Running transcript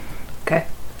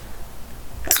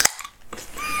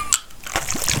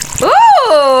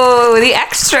Ooh, the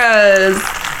extras.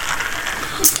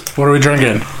 What are we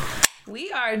drinking?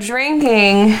 We are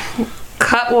drinking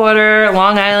Cutwater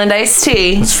Long Island iced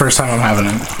tea. It's the first time I'm having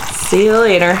it. See you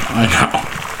later. I know.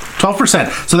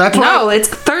 12%. So that's what. No, it's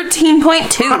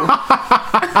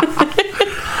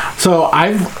 13.2. So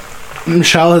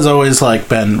Michelle has always like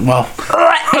been, well.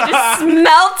 I just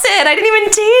smelt it. I didn't even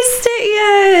taste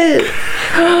it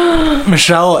yet.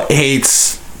 Michelle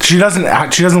hates, she doesn't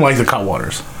like the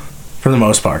Cutwaters for the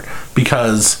most part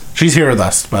because she's here with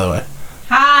us, by the way.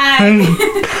 Hi.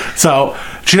 So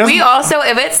she doesn't. We also,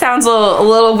 if it sounds a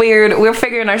little weird, we're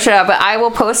figuring our shit out, but I will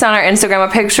post on our Instagram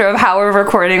a picture of how we're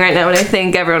recording right now, and I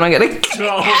think everyone will get it.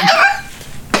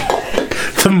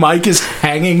 The mic is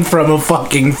hanging from a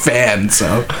fucking fan,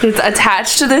 so. It's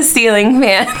attached to the ceiling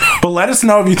fan. But let us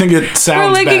know if you think it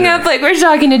sounds We're looking better. up like we're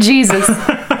talking to Jesus.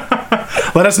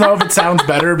 Let us know if it sounds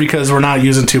better because we're not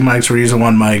using two mics, we're using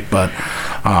one mic, but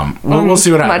we'll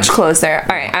see what happens. Much closer.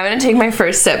 All right, I'm going to take my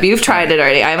first sip. You've tried it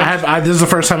already. This is the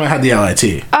first time I had the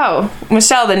LIT. Oh,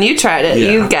 Michelle, then you tried it.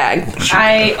 Yeah. You gagged.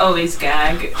 I always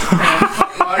gag.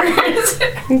 Waters.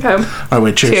 Okay. Oh,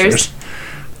 wait, cheers.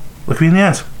 Look me in the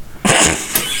eyes.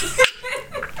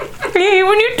 Hey,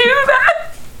 when you do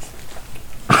that.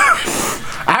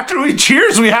 After we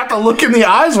cheers, we have to look in the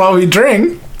eyes while we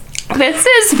drink. This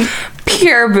is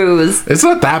pure booze. It's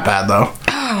not that bad, though.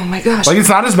 Oh my gosh. Like, it's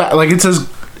not as bad. Like, it's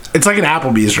like an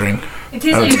Applebee's drink. It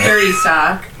tastes like dirty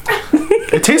sock.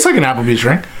 It tastes like an Applebee's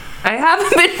drink. I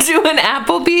haven't been doing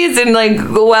Applebee's in like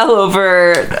well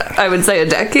over, I would say, a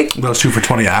decade. Those 2 for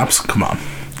 $20 apps. Come on.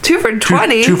 2 for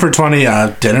 $20? 2 for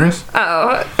 $20 dinners.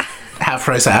 Oh. Half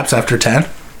price apps after 10.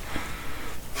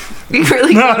 You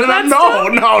really No. go to that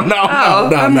stuff? No.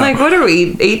 I'm like, what are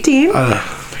we, 18?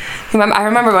 I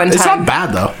remember one time. It's not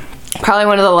bad, though. Probably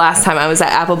one of the last time I was at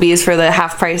Applebee's for the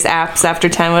half price apps after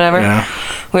 10, whatever. Yeah.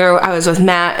 I was with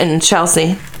Matt and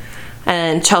Chelsea.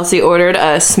 And Chelsea ordered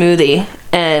a smoothie.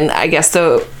 And I guess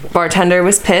the bartender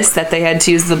was pissed that they had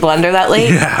to use the blender that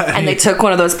late. Yeah. And they took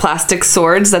one of those plastic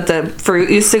swords that the fruit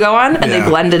used to go on. And they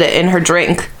blended it in her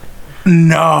drink.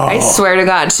 No. I swear to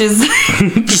God. She's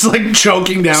just like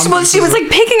choking down. she was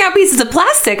like picking out pieces of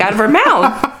plastic out of her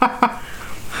mouth.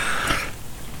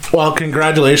 Well,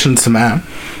 congratulations to Matt.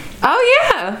 Oh,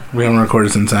 yeah. We haven't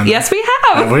recorded since then. Yes, we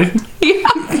have. Have we? Yeah.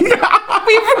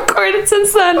 We've recorded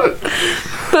since then.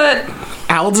 But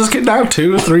Al's this kid now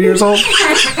 2 or 3 years old.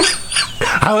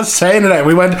 I was saying today,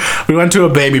 we went to a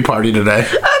baby party today. a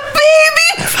baby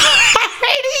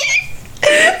party.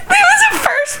 It was a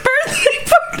first birthday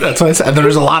party. That's what I said. There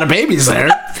was a lot of babies there.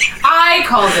 I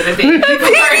called it a baby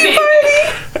party.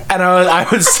 And I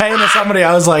was saying to somebody,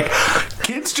 I was like,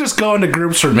 kids just go into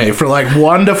groups for me. For like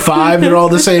 1 to 5, they're all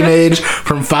the same age.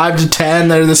 From 5 to 10,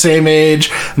 they're the same age.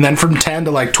 And then from 10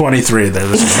 to like 23, they're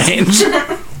the same age.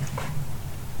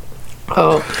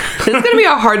 Oh, this is gonna be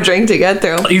a hard drink to get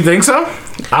through. You think so?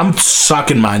 I'm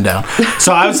sucking mine down.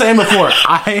 So I was saying before,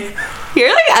 I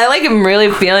am really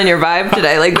feeling your vibe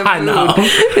today. Like the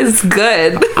food is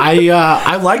good.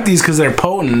 I like these because they're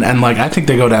potent and like I think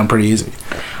they go down pretty easy.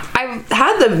 I've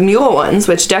had the mule ones,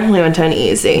 which definitely went down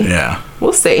easy. Yeah,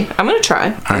 we'll see. I'm gonna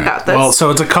try. I got this. Well, so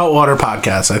it's a Cutwater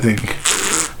podcast. I think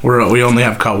we only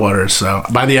have Cutwaters. So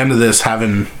by the end of this,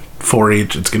 having 4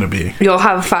 each, it's gonna be. You'll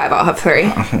have 5. I'll have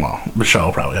 3. Well, Michelle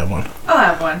will probably have 1. I'll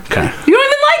have 1. Okay. You don't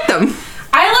even like them.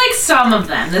 I like some of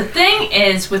them. The thing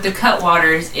is with the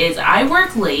Cutwaters is I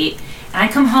work late and I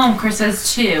come home. Chris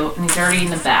has 2 and he's already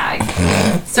in the bag.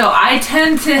 So I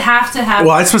tend to have.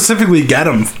 Well, I specifically get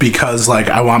them because like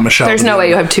I want Michelle. There's no way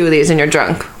you have 2 of these and you're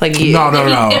drunk. Like you. No.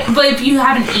 But if you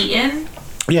haven't eaten.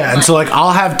 Yeah, and so like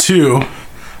I'll have 2.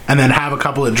 And then have a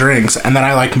couple of drinks, and then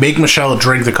I like make Michelle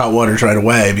drink the Cutwaters right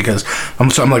away because I'm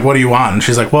like, what do you want? And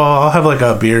she's like, well, I'll have like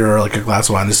a beer or like a glass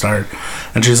of wine to start.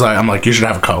 And she's like, I'm like, you should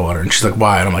have a Cutwater. And she's like,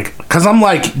 why? And I'm like, because I'm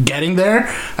like getting there,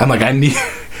 and like I need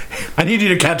you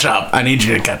to catch up. I need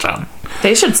you to catch up.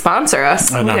 They should sponsor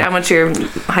us. I know. Look at how much you're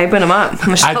hyping them up.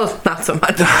 Michelle, not so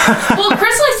much. Well,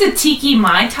 Chris likes the Tiki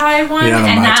Mai Tai one, Yeah,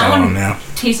 and Mai that Tai one yeah.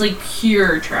 tastes like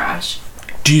pure trash.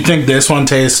 Do you think this one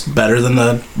tastes better than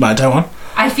the Mai Tai one?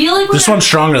 I feel like this one's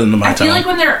stronger than the Mai Tai. I feel like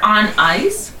when they're on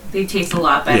ice, they taste a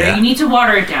lot better. Yeah. You need to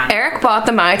water it down. Eric bought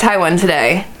the Mai Tai one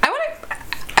today. I want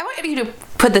you to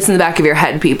put this in the back of your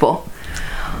head, people.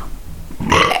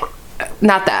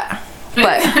 Not that.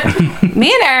 But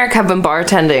me and Eric have been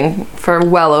bartending for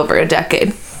well over a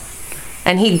decade.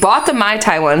 And he bought the Mai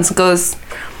Tai ones,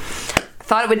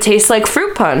 thought it would taste like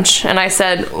fruit punch. And I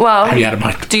said, well,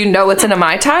 do you know what's in a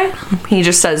Mai Tai? He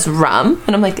just says rum.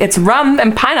 And I'm like, it's rum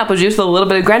and pineapple juice with a little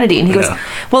bit of grenadine. He goes,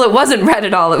 well, it wasn't red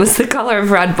at all. It was the color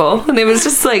of Red Bull. And it was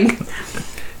just like...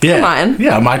 Yeah. Come on.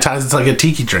 Yeah, Mai Tais, it's like a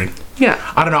tiki drink. Yeah.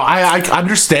 I don't know. I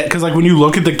understand, because like when you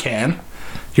look at the can,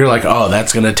 you're like, oh,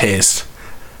 that's gonna taste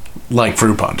like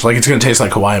fruit punch. Like it's gonna taste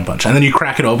like Hawaiian punch. And then you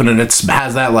crack it open and it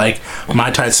has that like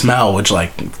Mai Tai smell, which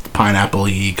like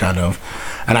pineapple-y kind of.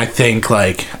 And I think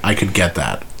like I could get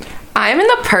that. I'm in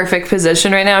the perfect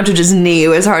position right now to just knee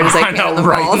you as hard as I can in the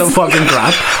right balls. in the fucking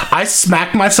crotch. I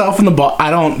smacked myself in the ball.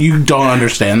 You don't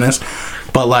understand this,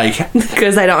 but like,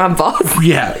 Because I don't have balls.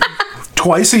 yeah.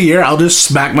 Twice a year, I'll just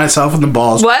smack myself in the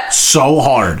balls. What? So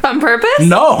hard. On purpose?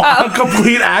 No, a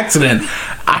complete accident.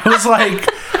 I was like,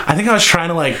 I think I was trying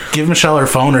to like give Michelle her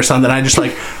phone or something. I just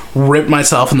like ripped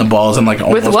myself in the balls and like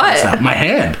almost With what? passed out. My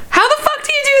hand. How the fuck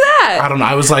do you do that? I don't know.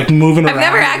 I was like moving around. I've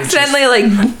never and it was accidentally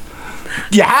like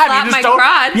you have. slap You just my don't.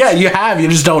 crotch. Yeah, you have. You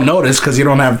just don't notice because you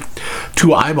don't have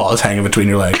two eyeballs hanging between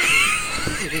your legs.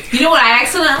 You know what I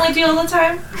accidentally do all the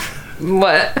time?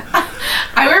 what?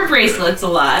 I wear bracelets a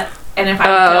lot, and if I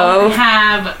Oh. don't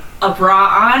have a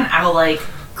bra on, I'll like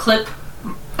clip.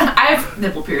 I have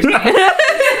nipple piercing,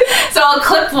 so I'll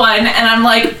clip one, and I'm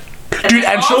like, Dude,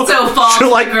 and she'll fall to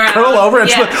like the ground. curl over and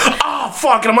she's Yeah. like, oh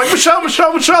fuck, and I'm like, Michelle,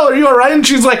 are you alright? And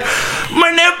she's like,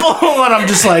 my nipple, and I'm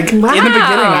just like, in the beginning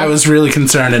I was really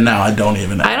concerned, and now I don't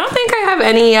even know. I don't think I have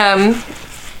any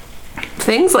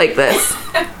things like this.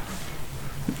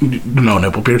 No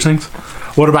nipple piercings.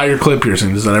 What about your clip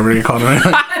piercings? Does that ever get called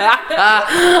anything? Should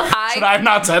I have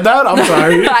not said that? I'm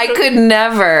sorry. I could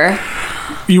never.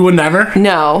 You would never?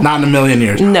 No. Not in a million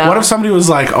years. No. What if somebody was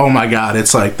like, oh my god,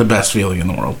 it's like the best feeling in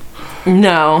the world?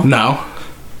 No. No.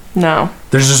 No.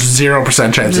 There's just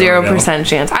 0% chance. 0%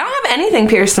 chance. I don't have anything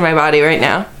pierced in my body right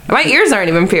now. My ears aren't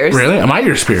even pierced. Really? Am I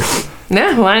ears pierced?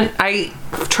 Yeah, well, I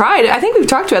tried. I think we've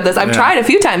talked about this. I've tried a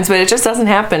few times, but it just doesn't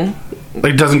happen.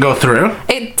 Like, doesn't go through?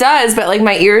 It does, but like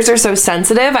my ears are so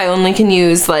sensitive, I only can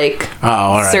use like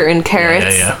All right. certain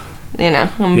carats. Yeah. You know,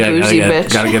 I'm a Yeah, bougie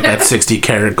bitch. gotta get that 60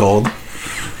 karat gold.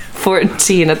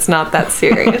 14, it's not that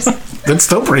serious. That's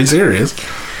still pretty serious.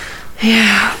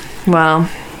 Yeah. Well,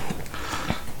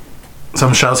 So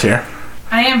Michelle's here.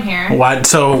 I am here. Why?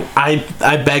 So I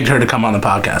begged her to come on the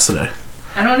podcast today.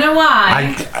 I don't know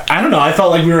why. I don't know. I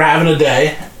felt like we were having a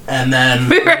day, and then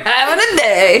we were having a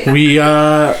day. we We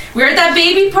were at that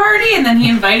baby party, and then he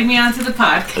invited me onto the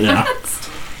podcast. Yeah.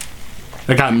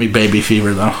 It got me baby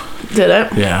fever though. Did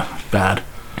it? Yeah, bad.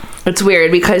 It's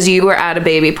weird because you were at a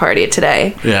baby party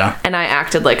today. Yeah. And I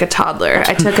acted like a toddler.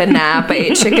 I took a nap, I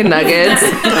ate chicken nuggets.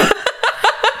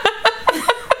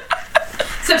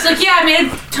 So it's like, yeah, I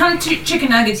made a ton of chicken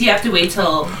nuggets. You have to wait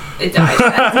till it dies.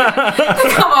 To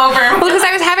come over. Well, because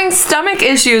I was having stomach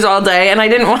issues all day and I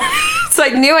didn't want so I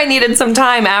knew I needed some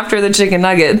time after the chicken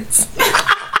nuggets.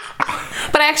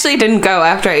 But I actually didn't go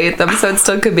after I ate them, so it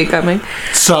still could be coming.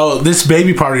 So this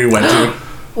baby party we went to.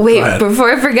 Wait, Go ahead.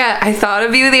 before I forget, I thought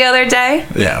of you the other day.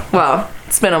 Yeah. Well,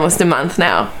 it's been almost a month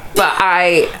now. But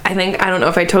I don't know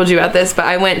if I told you about this, but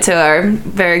I went to our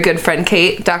very good friend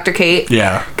Kate, Dr. Kate.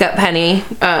 Yeah. Got Penny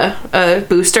a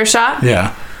booster shot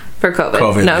Yeah. for COVID.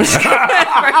 COVID. No, I'm just kidding.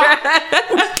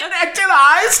 Connected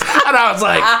eyes. And I was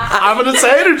like, I'm gonna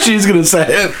say it or she's gonna say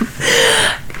it.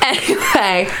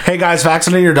 Anyway, Hey guys,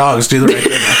 vaccinate your dogs. Do the right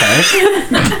thing,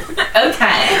 okay?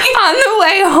 Okay. on the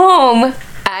way home,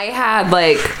 I had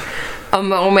like a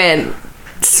moment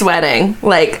sweating.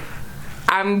 Like,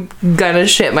 I'm gonna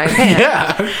shit my pants.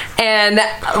 Yeah. And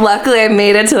luckily I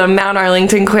made it to the Mount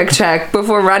Arlington Quick Check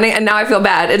before running, and now I feel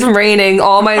bad. It's raining,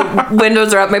 all my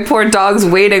windows are up, my poor dog's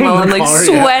waiting while I'm like car,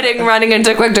 yeah. sweating, running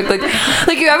into Quick Check. Like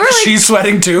you ever like She's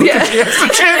sweating too. Yeah. She has to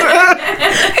chip.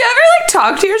 you ever like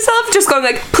talk to yourself just going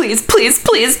like please, please,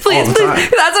 please, please, All the please? time.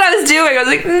 That's what I was doing. I was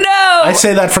like, no. I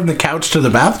say that from the couch to the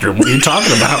bathroom. What are you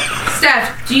talking about?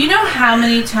 Steph, do you know how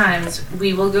many times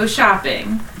we will go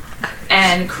shopping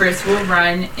and Chris will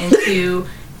run into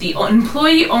the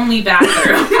employee-only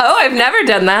bathroom Oh, I've never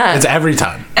done that. It's every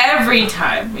time. every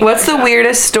time? we What's go the shopping?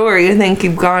 weirdest store you think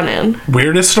you've gone in?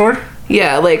 Weirdest store?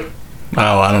 Yeah, like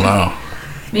Oh, I don't know.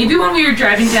 Maybe when we were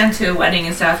driving down to a wedding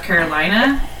in South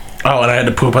Carolina, Oh, and I had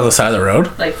to poop on the side of the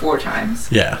road? like 4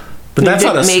 times. Yeah. But that's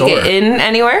not a make store. it in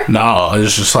anywhere? No,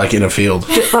 it's just like in a field.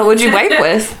 What would you wipe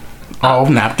with? Oh,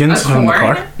 napkins A from the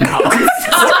corn? car? No.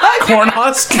 Corn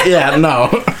husk? Yeah, no.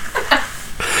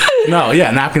 No, yeah,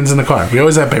 napkins in the car. We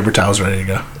always have paper towels ready to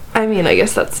go. I mean, I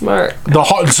guess that's smart.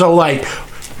 So like,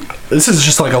 this is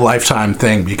just like a lifetime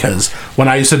thing because when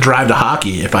I used to drive to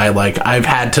hockey, I've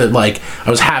had to like,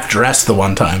 I was half dressed the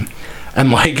one time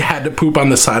and like had to poop on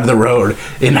the side of the road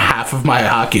in half of my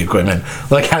hockey equipment.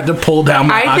 Like had to pull down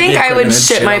my I hockey think I equipment would and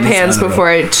shit my on the pants side of the before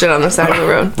road. I shit on the side of the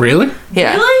road. Really?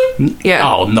 Yeah. Really? Yeah.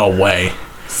 Oh, no way.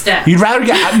 Step. You'd rather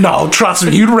get no, trust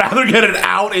me. You'd rather get it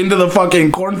out into the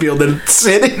fucking cornfield than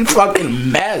sit in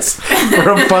fucking mess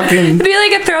for a fucking. It'd be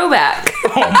like a throwback.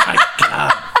 Oh my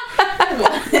god.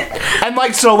 And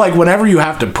like so, like whenever you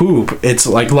have to poop, it's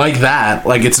like that.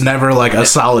 Like it's never like a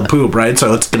solid poop, right?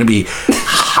 So it's gonna be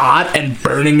hot and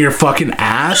burning your fucking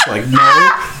ass. Like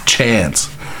no chance.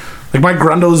 Like my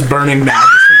grundle's burning now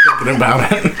just from thinking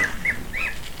about it.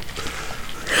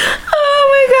 Oh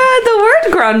my god, the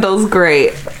word grundle's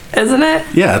great, isn't it?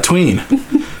 Yeah, tween.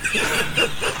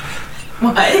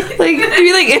 What? Like,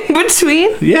 you like in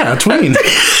between? Yeah, tween.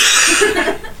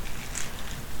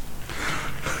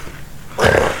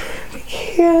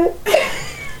 Yeah.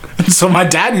 So my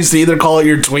dad used to either call it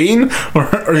your tween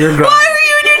or your grundle. Why were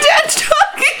you and your dad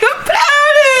talking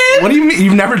about it? What do you mean?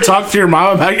 You've never talked to your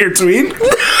mom about your tween?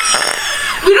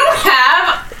 We don't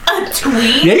have a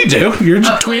tween. Yeah, you do. Your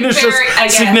tween is very, I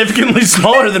just guess. significantly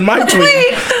smaller than my tween.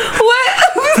 Wait, what?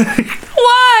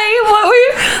 Why? What were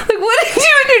you, like, what did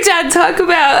you and your dad talk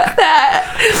about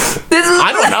that? This is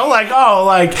I don't know, like, oh,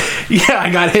 like, yeah, I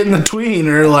got hit in the tween,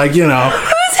 or like, you know,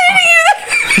 who's hitting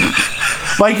you?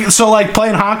 like, so like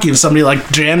playing hockey, if somebody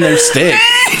like jammed their stick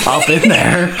up in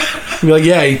there, you'd be like,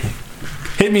 yeah, he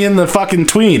hit me in the fucking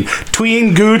tween.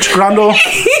 Tween, gooch, grundle,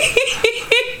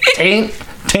 taint.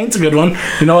 Taint's a good one.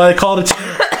 You know why they call it a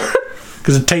taint?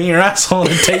 Because it taint your asshole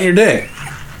and it taint your dick.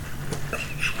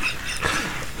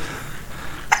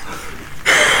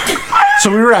 So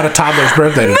we were at a toddler's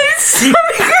birthday today.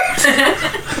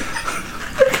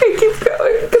 Okay, keep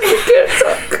going. 'Cause I can't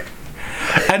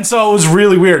talk. And so it was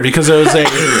really weird because it was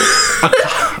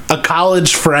a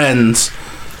college friend's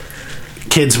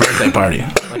kid's birthday party,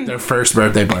 like their first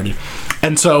birthday party.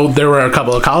 And so there were a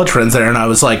couple of college friends there, and I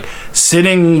was like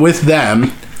sitting with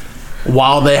them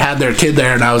while they had their kid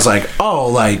there, and I was like, oh,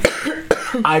 like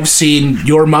I've seen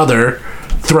your mother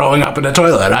throwing up in a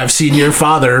toilet. I've seen your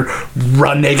father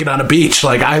run naked on a beach.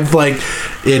 Like I've like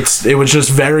it was just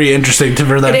very interesting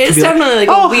for them. It is to be definitely like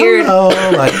oh, a weird hello.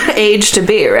 Like, age to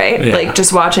be, right? Yeah. Like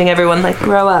just watching everyone like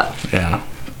grow up. yeah.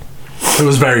 It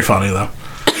was very funny though.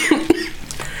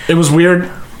 It was weird.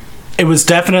 It was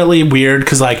definitely weird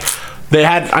because like they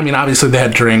had, I mean, obviously they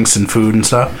had drinks and food and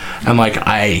stuff, and like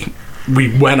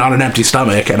we went on an empty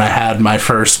stomach, and I had my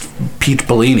first peach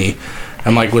Bellini,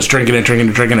 and like was drinking it,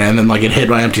 and then like it hit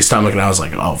my empty stomach, and I was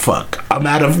like, oh fuck, I'm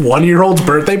at a 1-year-old's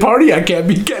birthday party. I can't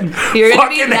be getting You're gonna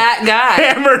be fucking that guy.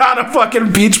 hammered on a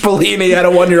fucking peach Bellini at a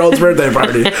 1-year-old's birthday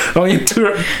party. I mean,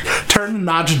 turn the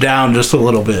notch down just a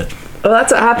little bit. Well,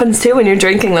 that's what happens too when you're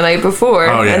drinking the night before,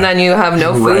 Oh, yeah. and then you have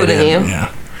no food Right in you.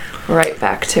 Yeah. Right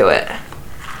back to it.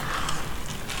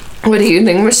 What do you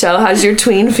think, Michelle? How's your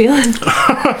tween feeling?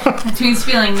 My tween's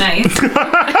feeling nice.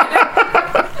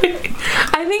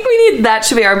 I think that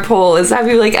should be our poll. Is have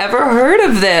you like ever heard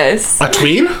of this? A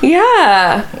tween?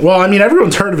 Yeah. Well, I mean,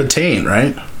 everyone's heard of a taint,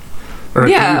 right? Or a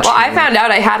Yeah. gooch, Well, I or- found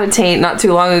out I had a taint not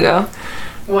too long ago.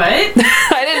 What?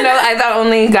 I didn't know. I thought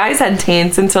only guys had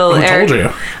taints until Who Eric. told you?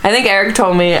 I think Eric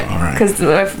told me right. because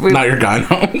Not your guy,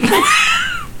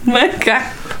 no. my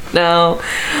God.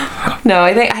 No,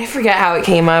 I think I forget how it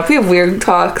came up. We have weird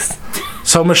talks.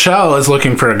 So Michelle is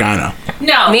looking for a gyno.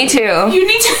 No. Me too. You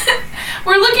need to.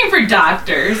 We're looking for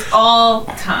doctors all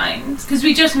times because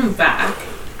we just moved back,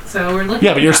 so we're looking.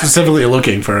 Yeah, but you're for doctors. specifically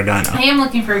looking for a gyno. I am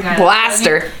looking for a guy. Blast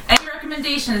her. Any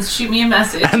recommendations? Shoot me a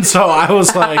message. And so I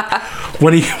was like,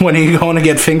 when are you going to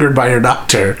get fingered by your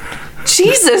doctor?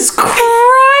 Jesus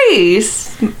Christ!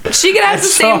 She could ask the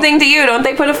So- same thing to you. Don't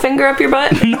they put a finger up your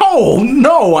butt?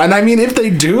 No. And I mean, if they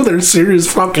do, there's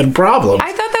serious fucking problems.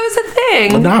 I thought that was a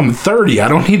thing. Now I'm 30. I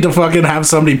don't need to fucking have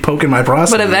somebody poking my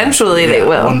prostate. But eventually they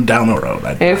will. On down the road.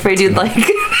 Are you afraid you'd like?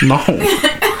 No.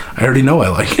 I already know I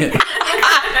like it.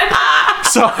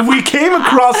 So we came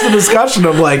across the discussion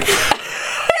of like,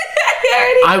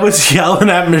 I was yelling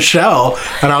at Michelle,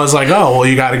 and I was like, oh, well,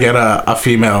 you got to get a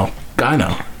female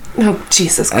gyno. Oh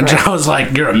Jesus And Christ! I was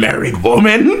like, you're a married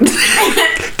woman?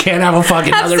 Can't have a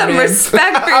fucking Have other some man.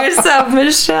 respect for yourself,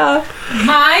 Michelle.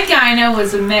 My gyno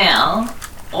was a male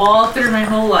all through my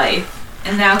whole life,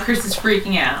 and now Chris is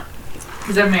freaking out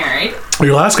because I'm married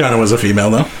Your last gyno was a female,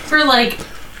 though. for like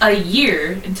a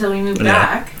year until we moved Yeah.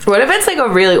 back. What if it's like a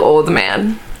really old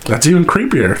man? That's even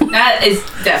creepier. That is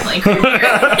definitely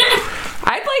creepier.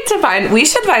 I'd like to find. We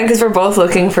should find because we're both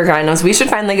looking for gynos. We should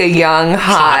find like a young,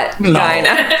 hot No.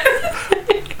 gyno.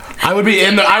 I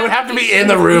would have to be in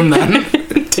the room then.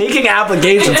 Taking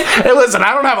applications. Hey, listen,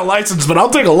 I don't have a license, but I'll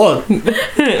take a look.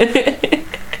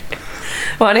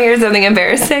 Want to hear something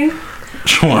embarrassing?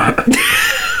 Sure.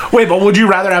 Wait, but would you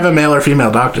rather have a male or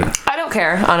female doctor? I don't don't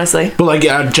care, honestly. But like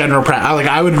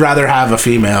I would rather have a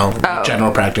female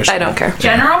general practitioner. I don't care.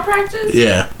 General practice?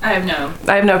 Yeah. I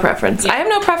have no preference. Yeah. I have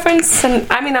no preference,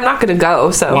 and I mean, I'm not gonna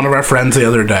go. So One of our friends the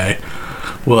other day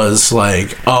was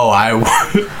like, "Oh, I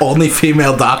only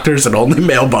female doctors and only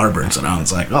male barbers," and I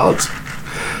was like, "Oh, it's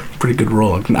a pretty good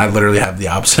rule." I literally have the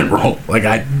opposite rule. Like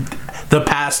the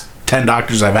past 10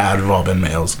 doctors I've had have all been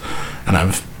males, and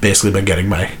I've basically been getting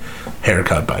my hair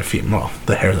cut by female.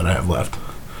 The hair that I have left.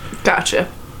 Gotcha.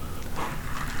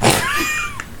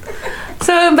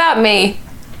 So about me.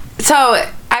 So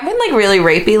I've been like really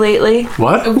rapey lately.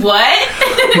 What?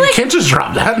 What? You can't just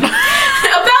drop that.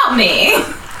 About me.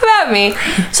 About me.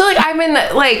 So like I've been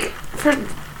like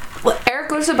Eric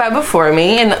goes to bed before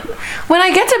me, and when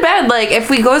I get to bed, like if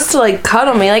he goes to like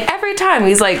cuddle me, like every time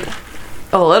he's like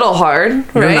a little hard,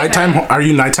 right? Are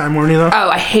you nighttime horny though? Oh,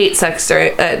 I hate sex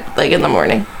like in the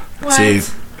morning. What? See,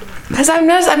 Because I'm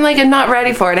not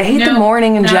ready for it. I hate the Nope,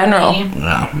 morning in not general. me.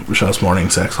 yeah, Michelle's morning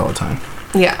sex all the time.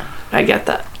 Yeah, I get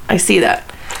that. I see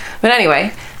that. But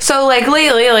anyway, so like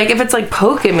lately, like if it's like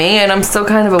poking me and I'm still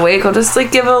kind of awake, I'll just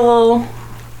like give it a little,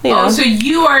 you know. Oh, so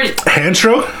you are Hand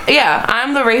stroke? Yeah,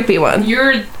 I'm the rapey one.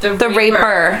 you're the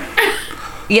Raper.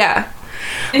 Yeah.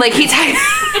 Like he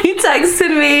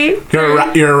texted me.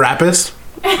 You're a rapist?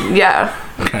 Yeah.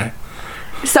 Okay.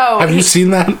 So Have you seen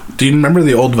that? Do you remember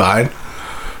the old Vine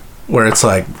where it's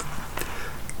like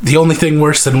the only thing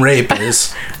worse than rape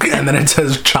is, and then it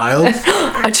says child?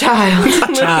 a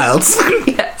child. Child.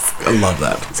 Yes. I love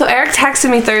that. So Eric texted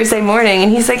me Thursday morning,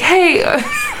 and he's like, "Hey,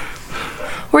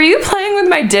 were you playing with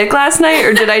my dick last night,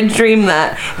 or did I dream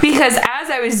that?" Because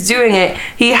as I was doing it,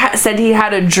 he said he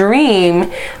had a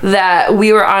dream that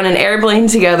we were on an airplane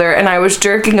together, and I was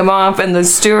jerking him off, and the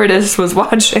stewardess was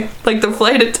watching, like the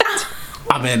flight attendant.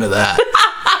 I'm into that.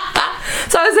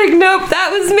 So I was like, "Nope, that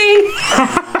was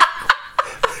me."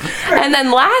 And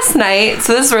then last night,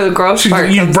 so this is where the gross part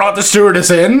You comes. brought the stewardess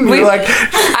in. You're like,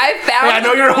 I found. I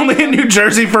know you're only in New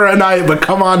Jersey for a night, but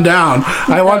come on down.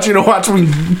 I want you to watch me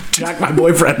jack my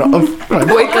boyfriend off. My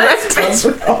boyfriend.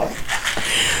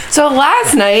 So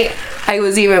last night,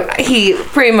 he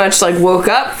pretty much like woke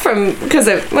up from, because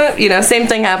same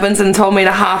thing happens, and told me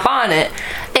to hop on it.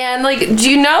 And like, do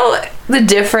you know the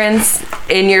difference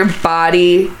in your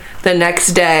body the next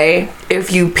day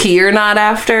if you pee or not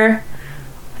after?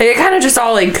 It kind of just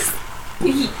all like.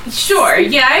 Sure,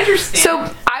 yeah, I understand. So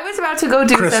I was about to go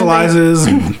do crystallizes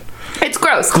and something. It's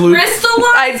gross.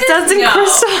 Crystallizes? It doesn't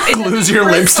crystallize. glues your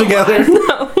lips together.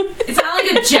 No. It's not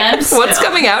like a gemstone. What's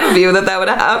coming out of you that would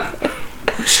happen?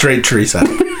 Straight Teresa.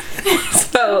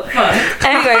 So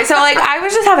anyway, so like I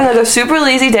was just having like a super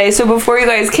lazy day. So before you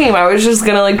guys came, I was just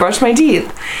gonna like brush my teeth,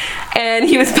 and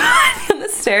he was behind me on the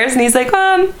stairs, and he's like,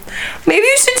 maybe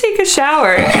you should take a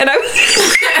shower. And I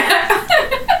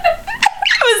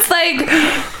was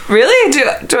like, really?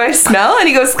 Do I smell? And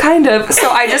he goes, kind of. So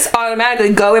I just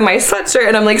automatically go in my sweatshirt,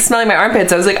 and I'm like smelling my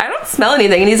armpits. I was like, I don't smell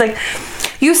anything. And he's like,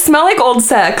 you smell like old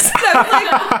sex. And I was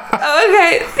like, oh,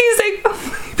 okay. He's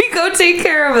like, we go take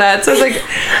care of that. So I was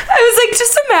like,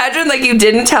 just imagine like you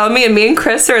didn't tell me, and me and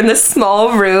Chris are in this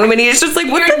small room, and he's just like,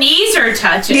 what Your knees are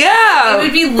touching. Yeah, It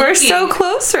would be we're so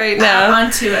close right now.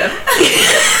 onto him.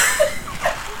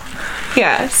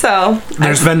 Yeah, so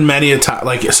There's been many a time,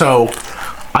 like, so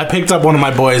I picked up one of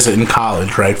my boys in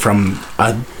college, right, from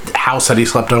a house that he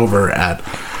slept over at,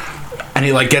 and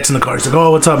he like gets in the car, he's like,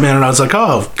 oh, what's up, man? And I was like,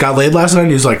 oh, got laid last night?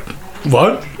 And he's like,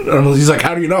 what? And he's like,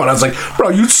 how do you know? And I was like, bro,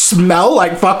 you smell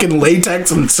like fucking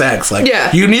latex and sex. Like,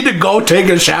 Yeah. you need to go take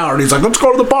a shower. And he's like, let's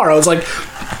go to the bar. I was like,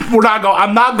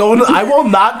 I'm not going I will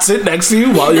not sit next to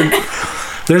you while you're.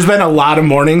 There's been a lot of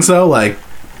mornings though, like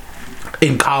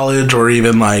in college or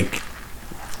even like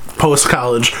post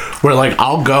college, where like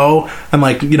I'll go and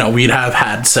like, you know, we'd have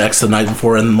had sex the night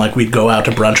before, and like we'd go out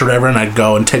to brunch or whatever, and I'd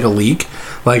go and take a leak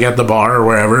like at the bar or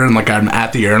wherever, and like I'm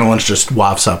at the urinal and it just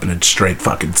wafts up and it's straight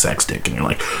fucking sex dick, and you're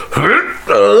like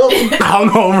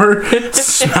hungover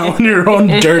smelling your own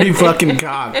dirty fucking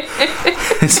cock.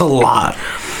 It's a lot.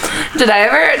 did I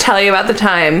ever tell you about the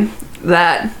time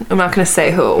that, I'm not going to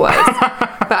say who it was,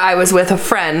 but I was with a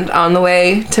friend on the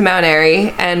way to Mount Airy,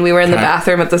 and we were in the Okay.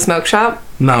 bathroom at the smoke shop?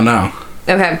 No.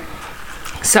 Okay.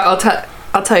 So I'll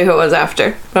tell you who it was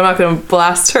after. But I'm not going to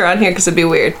blast her on here because it'd be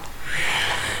weird.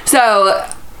 So,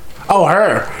 Oh,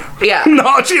 her. yeah.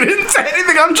 No, she didn't say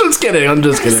anything. I'm just kidding.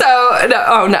 So,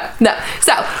 no.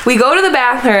 So, we go to the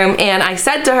bathroom, and I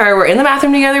said to her, we're in the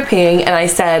bathroom together peeing, and I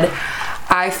said,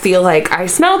 I feel like I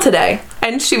smell today.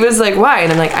 And she was like, why?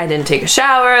 And I'm like, I didn't take a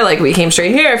shower. Like, we came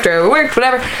straight here after I worked,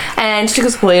 whatever. And she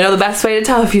goes, well, you know the best way to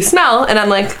tell if you smell? And I'm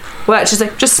like, what? She's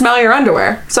like, just smell your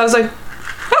underwear. So I was like,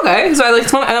 okay. So I like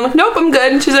smell, and I'm like, nope, I'm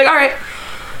good. And she's like, all right.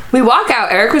 We walk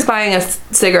out. Eric was buying us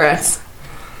cigarettes,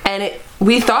 and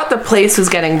we thought the place was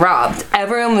getting robbed.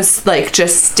 Everyone was like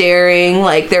just staring.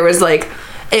 Like there was like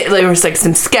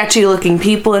some sketchy looking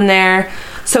people in there.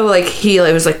 So like he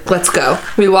was like, let's go.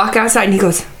 We walk outside, and he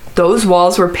goes, those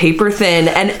walls were paper thin,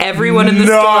 and everyone in the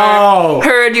store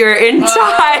heard your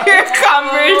entire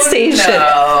conversation.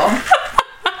 No.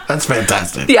 That's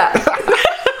fantastic. Yeah.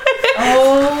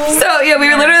 So yeah, we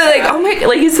were literally like, oh my,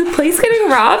 like, is the place getting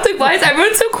robbed? Like, why is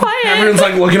everyone so quiet? Everyone's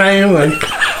like looking at you like,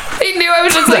 they knew I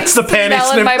was just like, that's the panty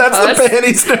smelling my sniffer. That's puss. the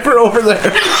panty sniffer over there.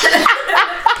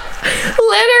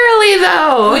 Literally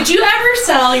though. Would you ever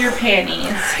sell your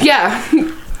panties? Yeah.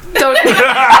 Don't.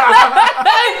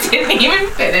 I didn't even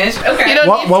finish. Okay. You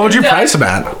don't What would you price them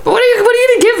at? What are you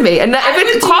gonna give me? And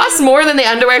if it costs more than the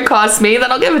underwear costs me,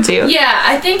 then I'll give it to you. Yeah,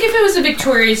 I think if it was a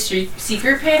Victoria's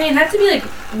Secret panty, it'd have to be like,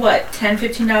 what, $10,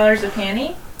 $15 a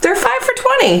panty? They're 5 for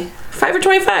 $20. 5 for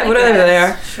 $25. Whatever they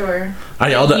are. Sure. I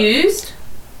yelled at Used?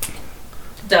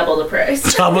 Double the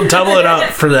price. double it up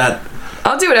for that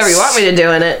I'll do whatever you want me to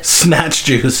do in it. snatch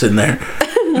juice in there.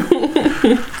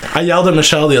 I yelled at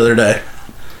Michelle the other day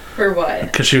For what?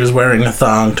 because she was wearing a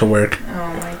thong to work. Oh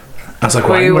my. I was like, Were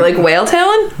why you like whale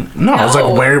tailing? No, I was No.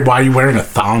 like, why are you wearing a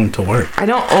thong to work? I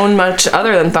don't own much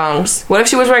other than thongs. What if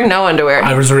she was wearing no underwear?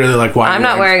 I was really like, why? I'm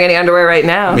not wearing any underwear right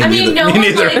now. Me I mean, neither. Me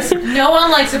neither. no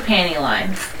one likes a panty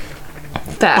line.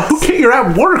 Facts. Who cares? You're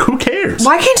at work. Who cares?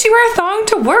 Why can't she wear a thong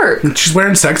to work? She's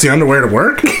wearing sexy underwear to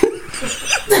work?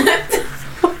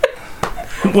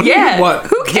 What do you Yeah. mean, what?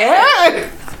 Who cares?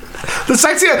 The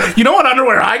sexy... You know what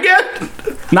underwear I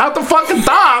get? Not the fucking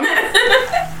thong.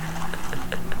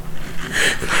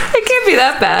 It can't be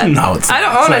that bad. No, it's I not.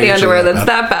 don't It's own not any usually underwear that that's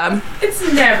that bad.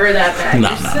 It's never that bad. No,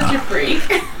 You're no, such no. a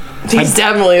freak. He's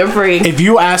definitely a freak. Have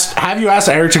you asked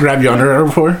Eric to grab your underwear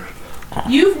before?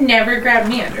 You've never grabbed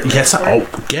me underwear. Yes. before.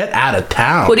 Oh, get out of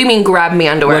town. What do you mean grab me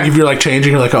underwear? Like if you're like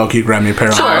changing, you're like, oh, can you grab me a pair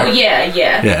of Oh, underwear?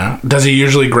 yeah. Yeah. Does he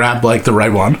usually grab like the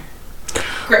right one?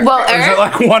 Well, Or is it Eric,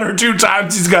 like one or two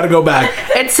times he's got to go back?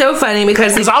 it's so funny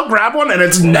because Because I'll grab one and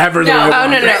it's never the No. right Oh,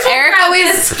 one. no. Eric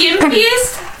always the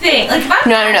skimpiest thing. Like if I'm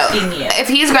No. asking you. If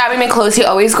he's grabbing me close, he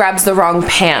always grabs the wrong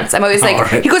pants. I'm always like,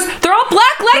 right. he goes, they're all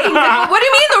black leggings. Like, what do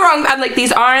you mean the wrong? I'm like,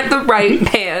 these aren't the right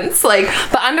pants. Like,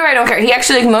 but underwear, I don't care. He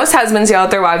actually, like, most husbands yell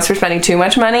at their wives for spending too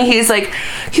much money. He's like,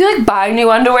 you like buy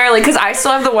new underwear? Like, because I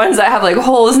still have the ones that have like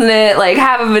holes in it, like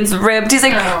half of it's ripped. He's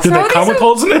like, Oh. Did throw they come these with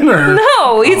holes in it? Or?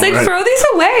 No, he's Oh, like, right. throw these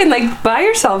away and like buy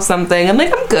yourself something. I'm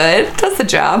like, I'm good. Does the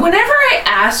job. Whenever I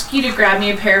ask you to grab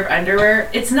me a pair of underwear,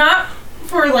 it's not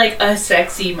for like a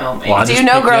sexy moment. Well, I Do just you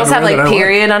know pick the girls have underwear like that I like.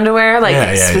 period underwear, like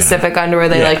Yeah, yeah. specific underwear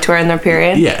they Yeah. like to wear in their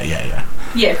period? Yeah.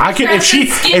 Yeah, I can- grab if she- the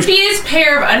skimpiest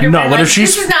pair of underwear. No, but like, if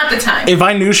she's- this is not the time. If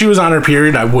I knew she was on her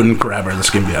period, I wouldn't grab her the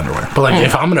skimpy underwear. But like,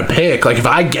 if I'm gonna pick, like if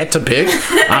I get to pick,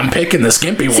 I'm picking the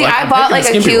skimpy one. See, I I'm bought picking like the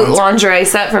a skimpy cute ones. lingerie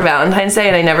set for Valentine's Day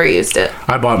and I never used it.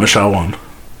 I bought Michelle one.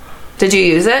 Did you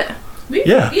use it?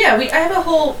 Yeah. I have a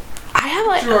whole I have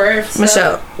like drawer of stuff.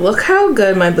 Michelle, look how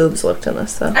good my boobs looked in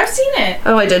this though. I've seen it.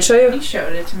 Oh, I did show you? You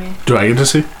showed it to me. Do I get to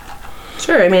see?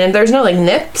 Sure, I mean, there's no like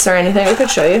nips or anything. I could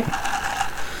show you.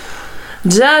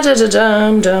 Da da da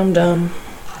dum dum dum.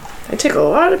 I take a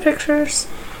lot of pictures.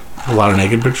 A lot of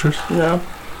naked pictures. No.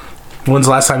 When's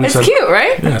the last time you It's said? cute,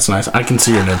 right? Yeah, it's nice. I can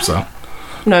see your nips though.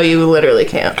 No, you literally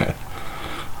can't. Okay.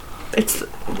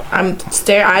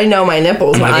 I know my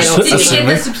nipples and Am I I just- don't Did you see get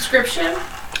them. the subscription?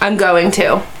 I'm going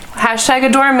to. Hashtag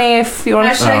adore me if you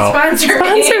want to Hashtag Oh. sponsor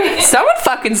sponsor me. me. Someone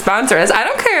fucking sponsor us. I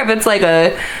don't care if it's like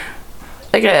a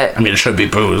I mean, it should be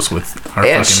booze with our it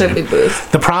fucking should be name. booze.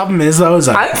 The problem is though, is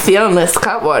that I'm feeling this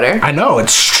cut water. I know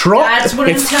it's strong. That's what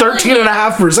I'm It's telling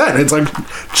 13.5%. It's like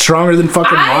stronger than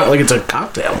fucking I- like it's a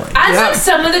cocktail. Like. I Yeah. like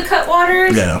some of the cut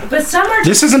waters, Yeah. but some are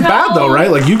This just isn't bad though, so-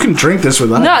 right? Like you can drink this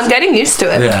with ice. No, I'm getting used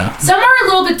to it. Yeah. Some are a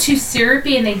little bit too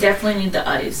syrupy, and they definitely need the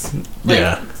ice. Like,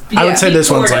 Yeah. I would say be this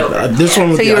one's poured like over. this Yeah. one.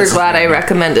 With So the you were ice is glad I better.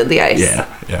 recommended the ice. Yeah.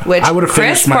 Which I would have Chris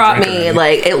finished my brought drink me, already.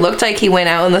 like, it looked like he went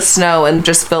out in the snow and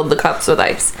just filled the cups with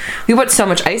ice. We put so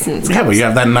much ice in these Yeah, cups. but you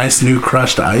have that nice new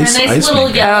crushed A ice. nice ice little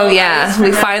maker. yellow Oh, yeah. ice We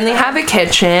from that finally stuff. have a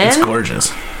kitchen. It's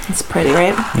gorgeous. It's pretty,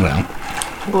 right? Yeah.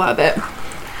 Love it.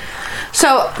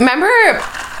 So, remember,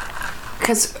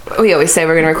 because we always say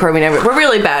we're going to record, we're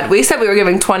really bad. We said we were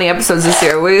giving 20 episodes this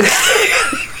year. We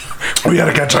We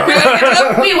gotta catch up.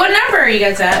 Wait, what number are you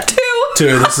guys at?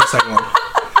 2. This is the second one.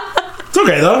 It's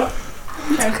okay though.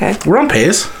 Okay. We're on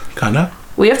pace, kinda.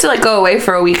 We have to, like, go away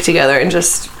for a week together and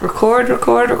just record.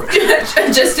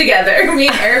 Just together. Me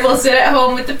and Eric will sit at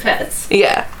home with the pets.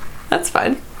 Yeah, that's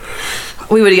fine.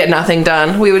 we would get nothing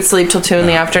done. We would sleep till 2 in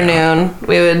the afternoon.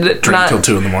 We would Drink till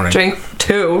 2 in the morning. Drink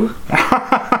 2.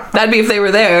 That'd be if they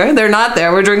were there. They're not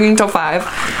there. We're drinking till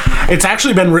 5. It's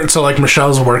actually been so like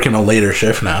Michelle's working a later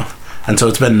shift now, and so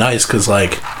it's been nice because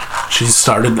like she's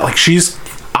started like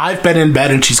I've been in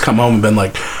bed and she's come home and been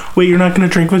like, wait, you're not gonna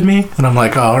drink with me? And I'm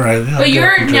like, oh, all right. But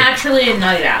you're naturally a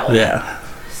night owl. Yeah.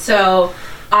 So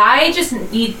I just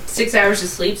need 6 hours of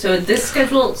sleep. So this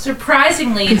schedule,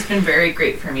 surprisingly, it's been very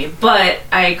great for me. But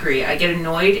I agree. I get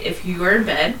annoyed if you are in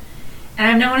bed and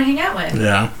I have no one to hang out with.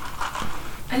 Yeah.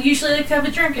 I usually like to have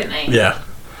a drink at night. Yeah.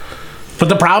 But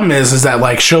the problem is that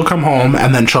like she'll come home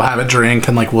and then she'll have a drink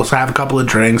and like we'll have a couple of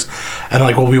drinks and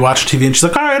like we'll be watching TV and she's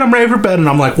like, all right, I'm ready for bed, and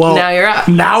I'm like, well, now you're up.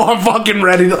 Now I'm fucking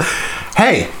ready.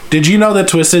 Hey, did you know that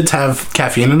Twisteds have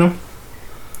caffeine in them?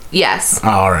 Yes. Oh,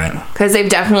 all right. Because they've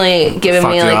definitely given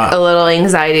me like a little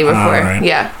anxiety before. Right.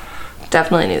 Yeah.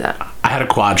 Definitely knew that. I had a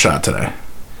quad shot today.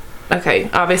 Okay.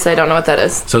 Obviously, I don't know what that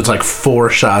is. So it's like 4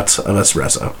 shots of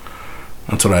espresso.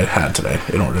 That's what I had today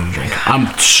in order to drink.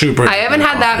 I'm super. I haven't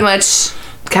had that much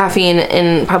caffeine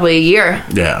in probably a year.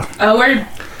 Yeah. Oh, we're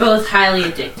both highly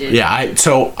addicted. Yeah.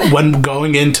 So when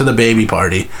going into the baby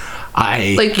party,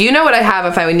 like, you know what I have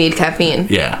if I would need caffeine?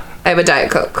 Yeah. I have a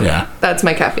Diet Coke. Yeah. That's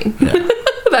my caffeine. Yeah.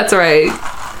 That's right.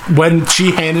 When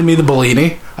she handed me the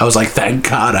Bellini, I was like, thank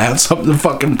God I have something to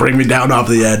fucking bring me down off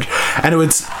the edge. And it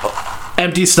was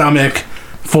empty stomach,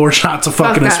 4 shots of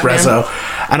fucking espresso.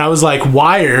 Man. And I was like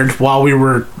wired while we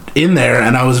were in there,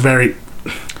 and I was very...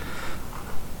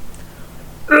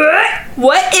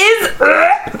 What is...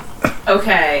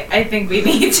 Okay, I think we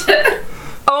need to...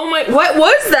 Oh my... What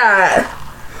was that?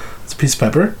 It's a piece of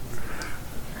pepper.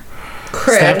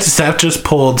 Chris. Steph just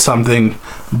pulled something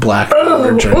black. Oh,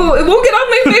 it won't get on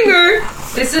my finger.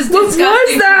 This is disgusting.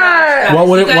 What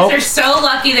was that? You guys are so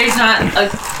lucky there's not a,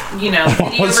 video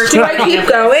Do I keep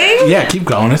going? Yeah, keep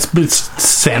going. It's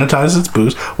sanitized. It's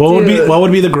booze. What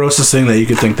would be the grossest thing that you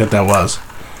could think that was?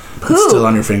 Poop. It's still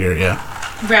on your finger. Yeah.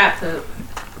 Rat poop.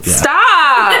 Yeah.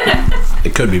 Stop.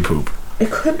 It could be poop.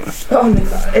 It could. Oh my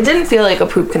god. It didn't feel like a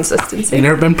poop consistency. You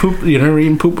never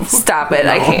eaten poop before? Stop it.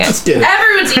 No, I can't. Just kidding.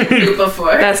 Everyone's eaten poop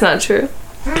before. That's not true.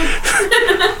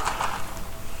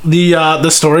 The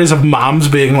stories of moms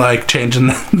being like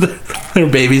changing their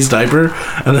baby's diaper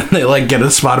and then they like get a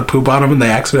spot of poop on them and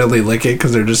they accidentally lick it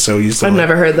because they're just so used to I've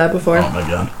never heard that before. Oh my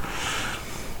god.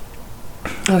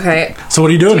 Okay. So what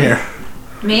are you doing here?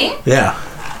 Me? Yeah.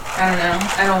 I don't know.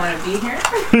 I don't want to be here.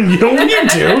 You know what you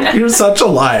do? You're such a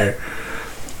liar.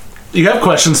 You have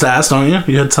questions to ask, don't you?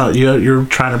 You're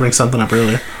trying to bring something up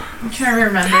earlier. I'm trying to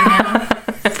remember now.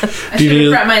 I should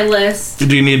have brought my list.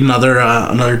 Do you need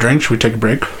another drink? Should we take a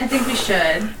break? I think we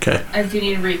should. Okay. I do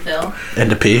need a refill. And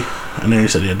to pee? I know you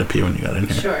said you had to pee when you got in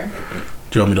here. Sure.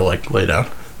 Do you want me to like lay down?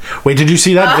 Wait, did you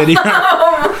see that video?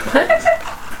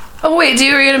 Oh wait, do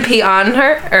you were gonna pee on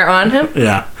her or on him?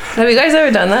 Yeah. Have you guys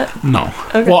ever done that? No.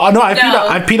 Okay. Well, no,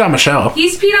 I peed on Michelle.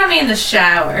 He's peed on me in the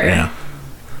shower. Yeah.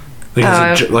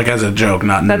 Like as a joke,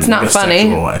 not in that's not a funny.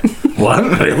 sexual way.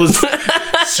 What? It was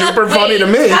super funny to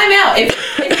me. Time out.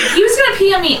 If he was gonna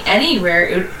pee on me anywhere,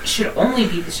 it should only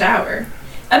be the shower.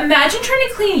 Imagine trying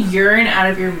to clean urine out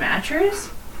of your mattress.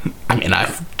 I mean,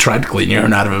 I've tried to clean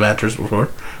urine out of a mattress before.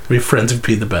 We have friends who've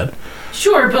peed the bed.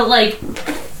 Sure, but like,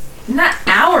 not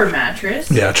our mattress.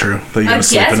 Yeah, true. But you gotta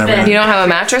sleep in bed. everything. You don't have a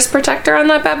mattress protector on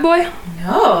that bad boy?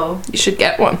 No. You should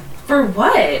get one. For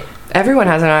what? Everyone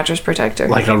has a mattress protector.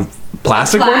 Like a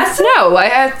plastic one? No,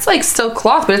 it's like still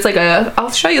cloth, but it's like I'll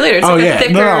show you later. It's like a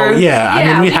thicker. No, yeah. I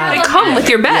mean, we have. They come with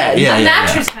your bed. A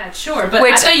mattress pad, sure, but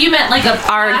I thought you meant like a plastic.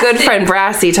 Our good friend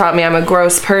Brassy taught me I'm a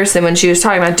gross person when she was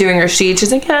talking about doing her sheet.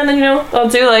 She's like, yeah, then I'll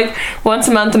do like once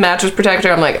a month a mattress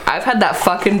protector. I'm like, I've had that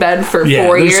fucking bed for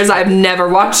 4 years. I've never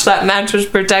watched that mattress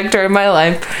protector in my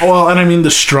life. Well, and I mean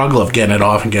the struggle of getting it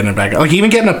off and getting it back. Like even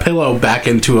getting a pillow back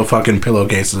into a fucking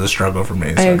pillowcase is a struggle for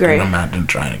me. So I agree. I can imagine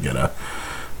trying to get a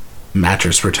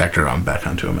mattress protector back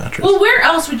onto a mattress. Well, where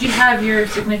else would you have your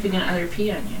significant other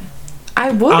pee on you?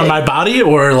 I would. On my body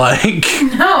or like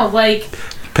No, like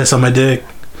piss on my dick.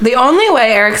 The only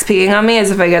way Eric's peeing on me is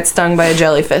if I get stung by a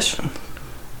jellyfish.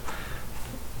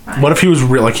 What if he was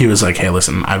real? Like he was like, "Hey,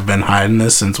 listen, I've been hiding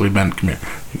this since we've been. Come here,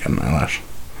 you got an eyelash.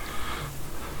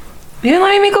 You didn't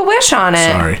let me make a wish on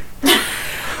it. Sorry."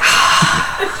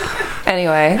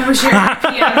 Anyway. I wish Eric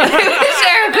could pee on me. I wish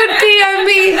Eric could pee on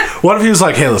me. What if he was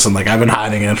like, "Hey, listen, like I've been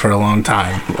hiding it for a long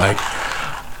time. Like,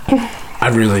 I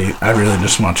really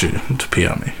just want you to pee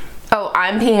on me." Oh,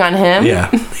 I'm peeing on him? Yeah.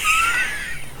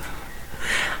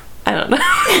 I don't know.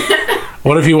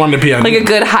 What if you wanted to pee on like a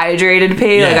good hydrated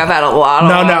pee? Yeah. Like I've had a lot of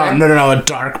water. No, a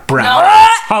dark brown No.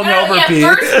 hungover pee.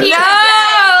 First pee No.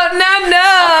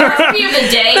 First pee of the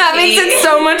day. That makes it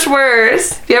so much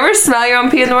worse. Do you ever smell your own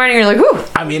pee in the morning? You're like, ooh.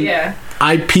 I mean, Yeah.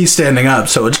 I pee standing up,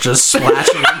 so it's just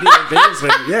splashing into the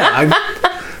basement. Yeah.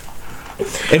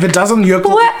 If it doesn't look,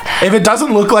 What? if it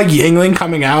doesn't look like Yingling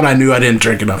coming out, I knew I didn't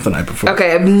drink enough the night before.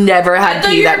 Okay, I've never I had thought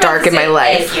pee you were that about dark to in my say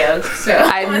life. egg yolk, so.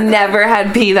 I've never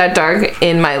had pee that dark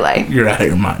in my life. You're out of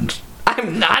your mind.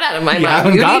 I'm not out of my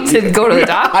haven't mind. You got need to me. go to the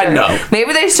doctor. I know.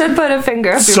 Maybe they should put a finger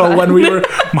up your So butt. when we were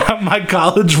my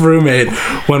college roommate,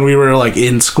 when we were like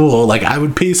in school, like I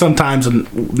would pee sometimes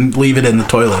and leave it in the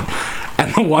toilet.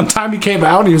 And the one time he came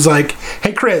out, he was like,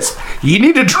 "Hey Chris, you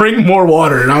need to drink more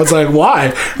water." And I was like, "Why?"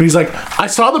 And he's like, "I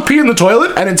saw the pee in the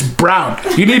toilet and it's brown.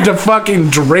 You need to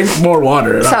fucking drink more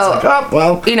water." And I was So, like, "Oh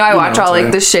well." You know, I watch all it's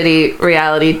like the shitty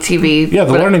reality TV. yeah,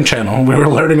 the Learning Channel. We were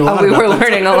learning a lot. We were about that.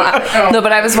 learning a lot. No,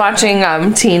 but I was watching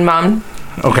Teen Mom,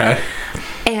 Okay,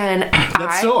 and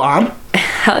that's still on.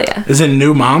 hell yeah, Is it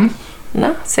New Mom?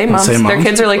 no, same moms. Same Their moms?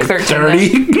 kids are like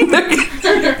 13. 30.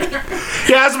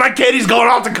 Yeah, that's my kid. He's going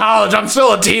off to college. I'm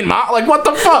still a teen mom. Like, what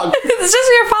the fuck? It's just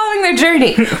you're following their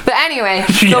journey. But anyway,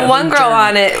 Yeah, the one their girl journey.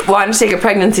 on it wanted to take a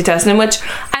pregnancy test, in which,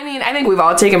 I mean, I think we've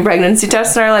all taken pregnancy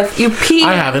tests in our life. You pee.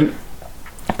 I haven't.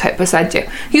 Okay, besides you.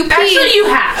 You pee. Actually, you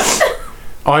have.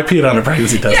 Oh, I peed on a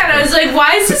pregnancy test. Yeah, and I was like,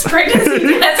 why is this pregnancy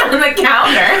test on the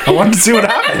counter? I wanted to see what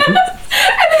happened.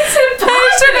 And it's so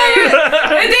positive.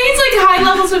 I think it's like high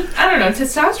levels of, I don't know,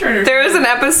 testosterone. Or There was an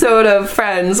episode of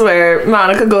Friends where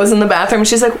Monica goes in the bathroom and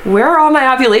she's like, "Where are all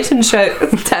my ovulation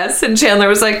tests?" And Chandler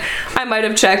was like, "I might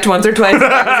have checked once or twice."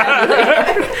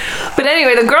 But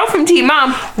anyway, the girl from Teen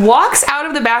Mom walks out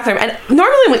of the bathroom, and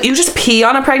normally when you just pee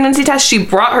on a pregnancy test, she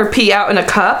brought her pee out in a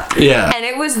cup. Yeah. And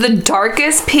it was the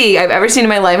darkest pee I've ever seen in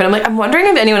my life. And I'm like, I'm wondering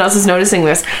if anyone else is noticing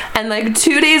this. And like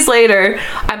 2 days later,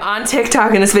 I'm on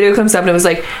TikTok and this video comes up and it was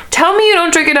like, "Tell me you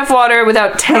don't drink enough water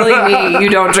without telling me you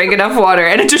don't drink enough water."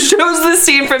 And it just shows the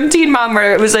scene from Teen Mom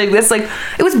where it was like this, like,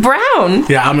 it was brown.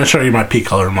 Yeah, I'm gonna show you my pee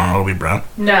color tomorrow. It'll be brown.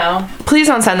 No. Please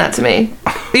don't send that to me.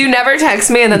 You never text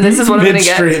me and then this is what I'm gonna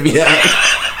get. Midstream, yeah.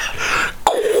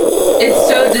 It's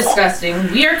so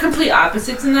disgusting. We are complete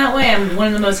opposites in that way. I'm one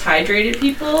of the most hydrated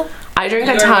people. I drink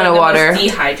a You're ton one of the water. most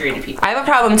dehydrated people. I have a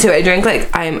problem too. I drink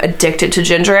I'm addicted to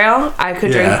ginger ale. I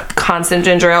could Yeah. drink constant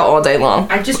ginger ale all day long.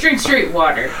 I just drink straight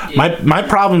water. Dude. My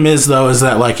problem is though is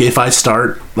that like if I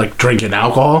start like drinking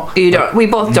alcohol, You don't. We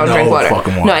both don't No drink water.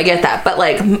 fucking water. No, I get that. But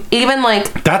like, even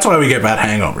like, that's why we get bad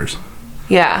hangovers.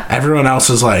 yeah. Everyone else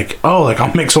is like, oh, like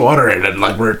I'll mix water in, and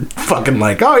like we're fucking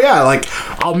like, oh yeah, like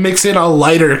I'll mix in a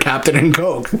lighter Captain and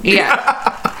Coke.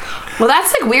 Yeah. Well,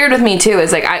 that's like weird with me too.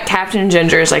 Is like Captain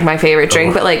Ginger is like my favorite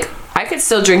drink, but like I could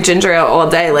still drink ginger ale all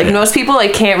day. Like most people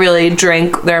like can't really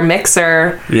drink their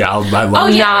mixer. Yeah, I love Oh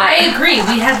it. yeah, not- I agree.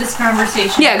 We had this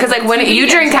conversation. Yeah, because like when 2 you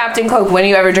drink weekends ago. Captain Coke, when are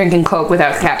you ever drinking Coke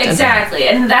without Captain? Exactly,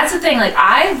 and that's the thing. Like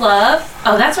I love.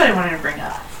 Oh, that's what I wanted to bring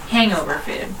up. Hangover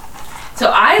food.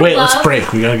 So I Wait, love. let's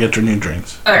break. We gotta get your new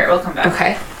drinks. All right, we'll come back.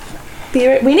 Okay.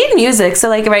 We need music, so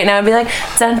like right now it'd be like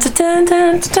dun, dun, dun,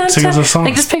 dun, dun, Sing us a song.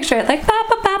 like just picture it like ba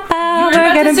ba ba ba. You were We're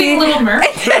about gonna to sing be Little Mermaid.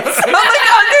 I'm like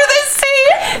under the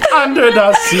sea. Under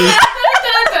the sea.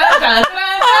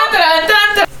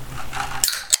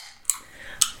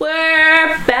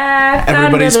 We're back.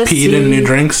 Everybody's under the peed in sea. new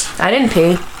drinks. I didn't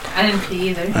pee. I didn't pee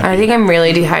either. I think I'm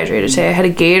really dehydrated today. I had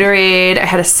a Gatorade. I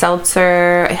had a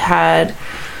seltzer. I had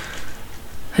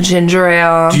a ginger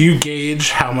ale. Do you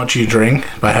gauge how much you drink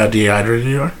by how dehydrated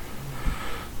you are?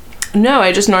 No,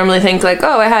 I just normally think like,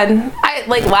 oh, I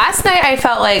like last night I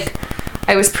felt like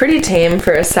I was pretty tame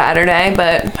for a Saturday,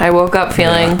 but I woke up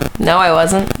feeling no, I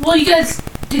wasn't. Well,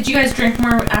 did you guys drink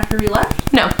more after we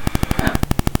left? No.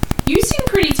 You seemed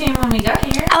pretty tame when we got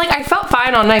here. I felt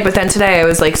fine all night, but then today I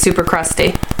was like super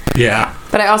crusty. Yeah.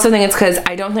 But I also think it's because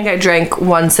I don't think I drank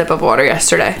one sip of water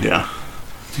yesterday. Yeah.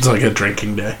 It's like a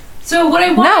drinking day. So what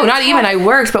I want. No, not even. I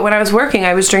worked, but when I was working,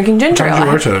 I was drinking ginger How did you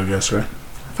ale. work today, I guess, right?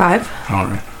 5. All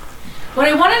right. What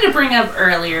I wanted to bring up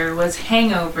earlier was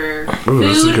hangover, Ooh,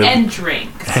 this is food, good. and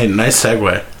drinks. Hey, nice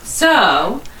segue.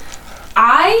 So,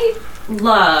 I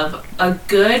love a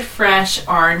good fresh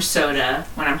orange soda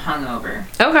when I'm hungover.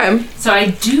 Okay. So I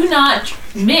do not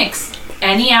mix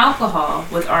any alcohol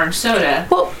with orange soda.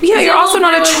 Well, yeah, Is you're it also all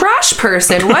not a ruined? trash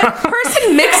person. What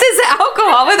person mixes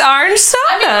alcohol with orange soda?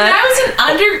 I mean, when I was an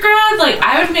undergrad, like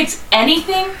I would mix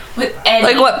anything with any.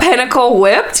 Like what, Pinnacle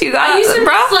Whipped? You got I used to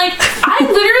bro? mix, like, I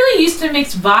literally used to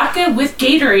mix vodka with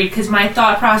Gatorade because my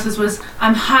thought process was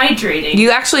I'm hydrating.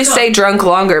 You actually stay drunk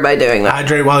longer by doing that.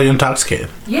 Hydrate while you're intoxicated.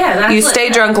 Yeah, that's You like- stay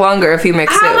drunk longer if you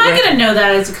mix How it. am I with- gonna know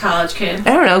that as a college kid?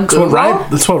 I don't know. That's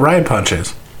Google. what Riot Punch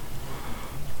is.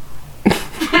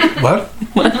 What?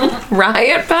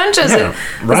 Riot Punch? Is Riot.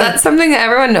 that something that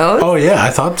everyone knows? Oh yeah, I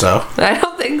thought so. I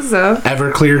don't think so.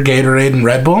 Everclear, Gatorade, and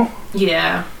Red Bull.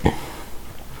 Yeah.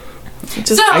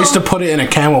 Just, I used to put it in a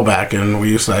Camelback, and I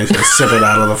used to sip it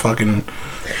out of the fucking.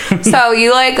 so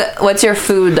you like, what's your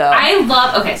food though? I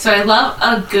love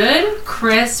a good,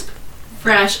 crisp,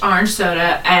 fresh orange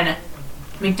soda and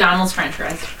McDonald's French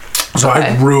fries. So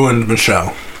I ruined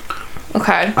Michelle.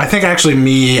 Okay. I think actually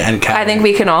me and Kat. I think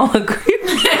we can all agree.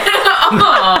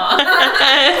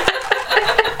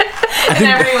 In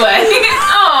every way.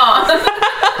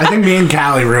 Aw. I think me and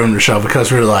Callie ruined Michelle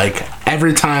because we were like,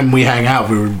 every time we hang out,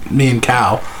 me and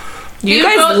Cal. You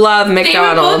guys love McDonald's. They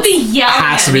would both be yelling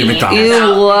Has to at be me. McDonald's. You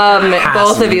love Has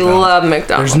both to of be you McDonald's. love There's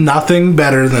McDonald's. nothing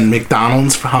better than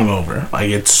McDonald's hungover.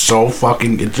 Like, it's so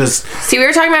fucking, it just. See, we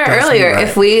were talking about it That's earlier. right.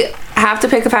 If we have to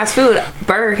pick a fast food,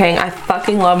 Burger King. I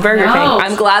fucking love Burger No. King.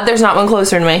 I'm glad there's not one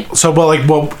closer to me. So, but like,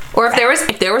 well, Or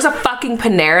if there was a fucking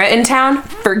Panera in town,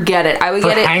 forget it. I would for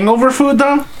get it. hangover food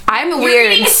though? I'm You're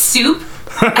weird. eating soup?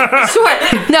 Sure.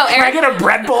 No, Can I Eric. get a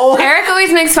bread bowl? Eric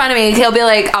always makes fun of me. He'll be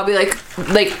like, I'll be like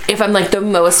if I'm like the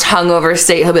most hungover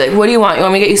state, he'll be like, "What do you want? You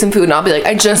want me to get you some food?" And I'll be like,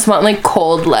 "I just want like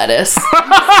cold lettuce." And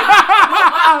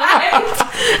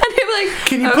he'll be like,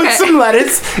 Can you okay. put some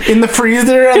lettuce in the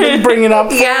freezer and then bring it up?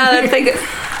 for Yeah, me? that's like.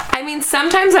 I mean,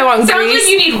 sometimes I want Sounds grease.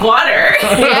 like you need water.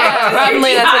 Yeah,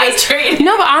 probably that's what it is. Dehydrated.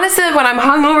 No, but honestly, like when I'm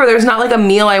hungover, there's not like a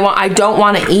meal I don't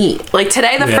want to eat. Like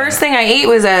today, the Yeah. first thing I ate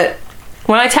was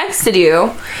when I texted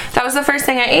you. That was the first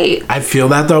thing I ate. I feel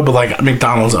that though, but like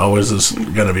McDonald's always is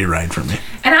gonna be right for me.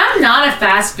 And I'm not a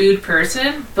fast food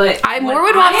person, but I when more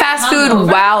would want I fast am food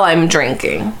hungover- while I'm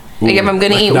drinking. Like if I'm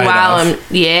gonna like eat night while of. I'm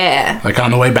like Like on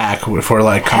the way back, if we're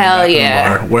like coming Hell back from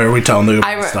yeah. the bar, where we tell Noob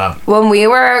to stop. When we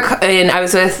were I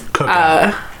was with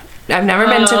Cookout. I've never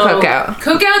been to Cookout.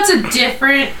 Cookout's a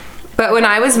different. But when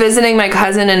I was visiting my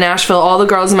cousin in Nashville, all the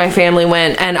girls in my family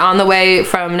went, and on the way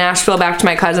from Nashville back to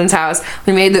my cousin's house,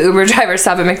 we made the Uber driver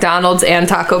stop at McDonald's and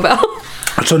Taco Bell.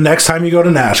 So next time you go to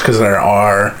Nash, because there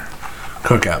are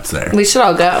cookouts there. We should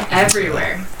all go.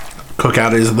 Everywhere.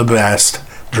 Cookout is the best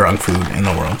drunk food in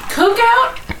the world.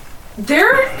 Cookout,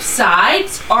 their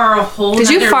sides are a whole Did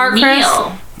you nother fart, Chris?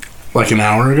 meal. Like an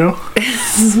hour ago?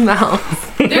 Smell.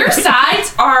 Their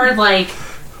sides are like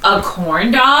a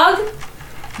corn dog,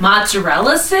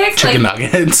 mozzarella sticks, Chicken like,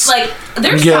 nuggets. like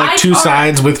their you get like sides two are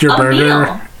sides with your a burger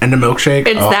meal. and a milkshake.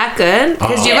 It's that good?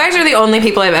 Because you Oh. guys are the only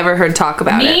people I've ever heard talk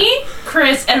about it. Me,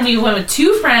 Chris, and we went with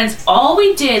two friends. All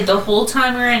we did the whole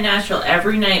time we were in Nashville,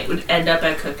 every night would end up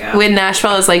at Cookout. When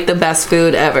Nashville is like the best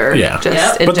food ever. Yeah. Just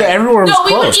Yep. in But general. everywhere was No,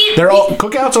 we would closed. eat- They're all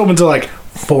cookouts open till like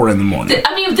 4 in the morning.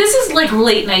 I mean, this is like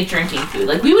late night drinking food.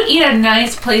 Like we would eat at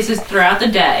nice places throughout the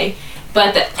day, but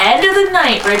at the end of the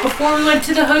night, right before we went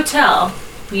to the hotel,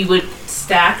 we would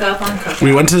stack up on Cookout.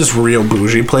 We went to this real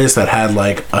bougie place that had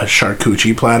like a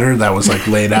charcuterie platter that was like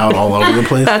laid out all over the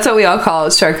place. That's what we all call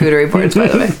it, charcuterie boards, by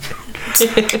the way.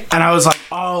 And I was like,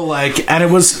 oh, like, and it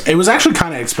was actually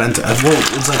kind of expensive. Well,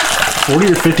 it was like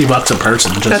 $40 or $50 a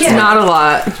person. Just That's like- not a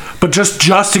lot. but just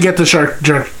to get the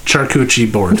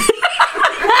charcuterie board.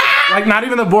 Like not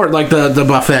even the board, like the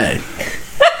buffet.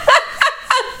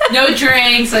 No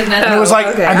drinks, like nothing. And it was like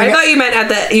Okay. I I think thought you meant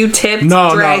at the you tipped,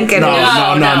 No, drank, no, and no,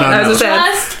 I was no.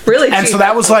 just saying, really cheap. and so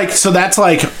that was like that's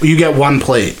like you get one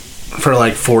plate for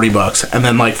like $40, and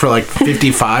then like for like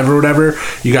 55 or whatever,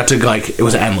 you got to like it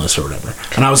was endless or whatever.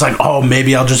 And I was like, oh,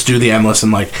 maybe I'll just do the endless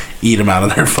and like eat them out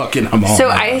of their fucking home. So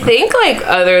I think, like,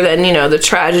 other than, you know, the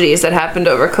tragedies that happened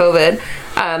over COVID,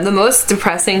 the most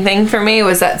depressing thing for me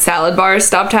was that salad bars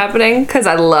stopped happening, because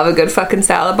I love a good fucking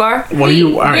salad bar. What are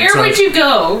you? All right, Where so would you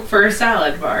go for a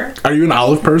salad bar? Are you an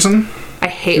olive person? I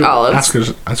hate olives.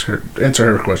 Ask her.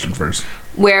 Answer her question first.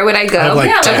 Where would I go? I have, like,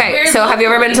 Yeah, 10. Okay, Where's so have you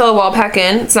ever been to the Wallpack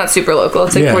Inn? It's not super local.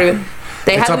 It's like Yeah. 40.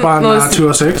 They It's have up the on most.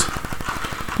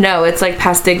 206. No, it's like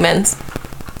past Digman's.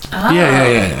 Oh,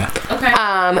 Yeah. Okay.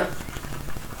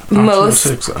 Most.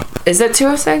 206, though. Is it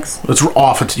 206? It's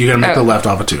off. You gotta make Oh. the left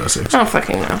off of 206. I don't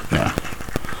fucking know. Yeah.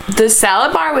 The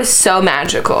salad bar was so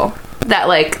magical that,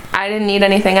 like, I didn't need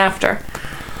anything after.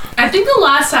 I think the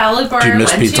last salad bar Do you I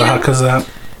miss went Pizza to, Hut because of that?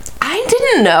 I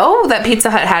didn't know that Pizza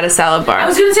Hut had a salad bar. I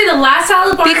was gonna say the last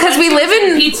salad bar I Because went we to live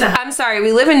was in Pizza Hut. I'm sorry,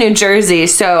 we live in New Jersey,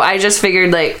 so I just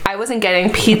figured like I wasn't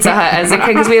getting Pizza Hut as a kid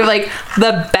because we have like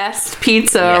the best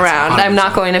pizza Yes, around. I'm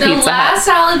not going to The Pizza last Hut.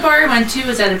 salad bar I went to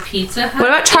was at a Pizza Hut. What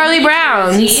about Charlie in New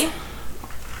Brown's? Jersey.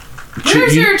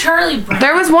 Where's You- your Charlie Brown?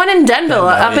 There was one in Denville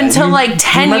up Yeah. until You- like you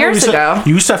 10 remember years ago.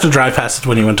 You used to have to drive past it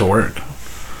when you went to work.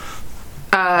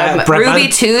 Right by Ruby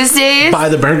the- Tuesdays. By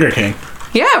the Burger King.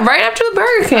 Yeah, right after the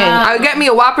Burger King. I would get me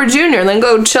a Whopper Jr. and then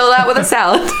go chill out with a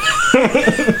salad.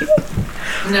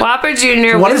 No. Whopper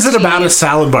Jr. What with is it about a cheese.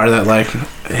 salad bar that like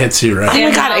hits you right? Oh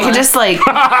my god, I could just like.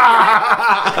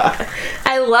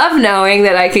 I love knowing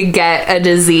that I could get a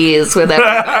disease with it.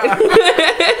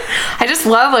 I just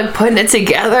love like putting it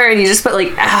together, and you just put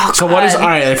like. Oh, So what is God. all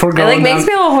right? If we're It going like down, makes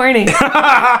me a little horny.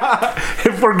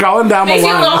 if we're going down the Makes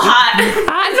you a little line, hot.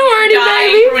 I'm horny,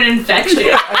 Dying baby. from an infection.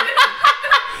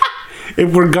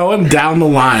 if we're going down the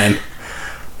line,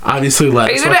 obviously Are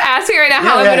lettuce. you gonna ask me right now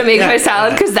how I'm yeah, gonna make yeah, my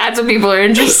salad? Because that's what people are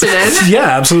interested in.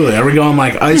 Yeah, absolutely. Are we going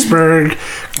like iceberg?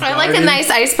 I like a nice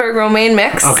iceberg romaine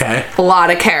mix. Okay. A lot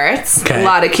of carrots. Okay. A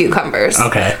lot of cucumbers.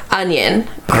 Okay. Onion.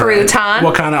 All right. Crouton.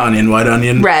 What kind of onion? White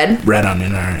onion. Red. Red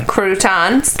onion. All right.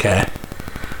 Croutons. Okay.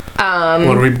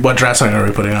 What dressing are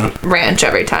we putting on? Ranch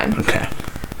every time. Okay.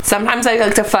 Sometimes I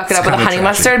like to fuck it up with a kinda honey trashy.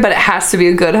 mustard, but it has to be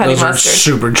a good honey Those are mustard.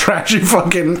 super trashy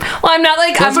fucking. Well, I'm not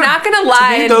like I'm those are- not gonna To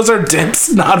lie. me, those are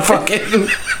dips, not fucking.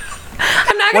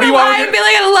 I'm not What do gonna you want lie me and to- be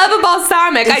like I love a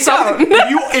balsamic. I Something-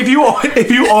 don't.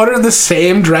 if you order the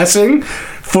same dressing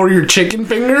for your chicken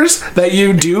fingers that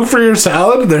you do for your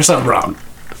salad, there's something wrong.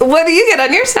 What do you get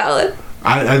on your salad?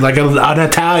 I like an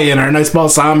Italian or a nice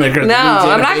balsamic or No,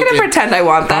 I'm not gonna pretend I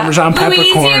want that. Parmesan peppercorn.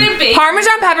 Louisiana bacon.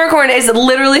 Parmesan peppercorn is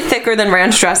literally thicker than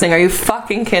ranch dressing. Are you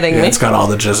fucking kidding Yeah, me? it's got all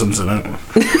the jisms in it.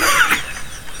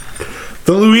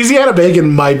 The Louisiana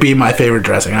bacon might be my favorite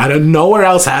dressing. I don't. Nowhere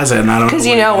else has it, and I don't. Because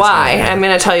you where know guys why. have it. I'm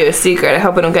gonna tell you a secret. I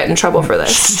hope I don't get in trouble for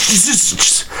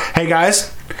this. Hey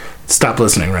guys, stop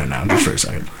listening right now, just for a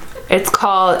second. It's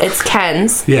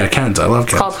Ken's. Yeah, Ken's. I love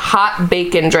Ken's. Called hot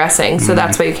bacon dressing, so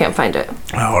that's why you can't find it.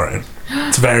 Oh, all right,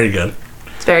 it's very good,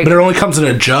 It's very but good. it only comes in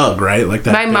a jug, right? Like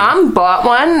that. My mom bought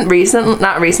one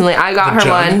not recently. I got The her jug?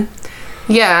 one.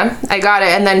 Yeah, I got it,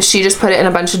 and then she just put it in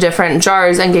a bunch of different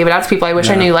jars and gave it out to people. I wish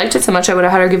I knew you liked it so much. I would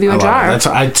have had her give you a jar.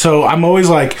 So I'm always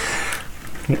like,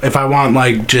 if I want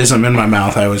like jism in my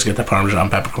mouth, I always get the Parmesan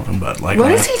peppercorn. But like,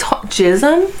 What is he talking?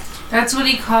 Jism? That's what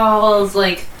he calls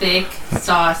like thick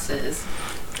sauces.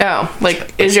 Oh,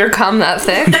 like is your cum that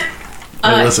thick?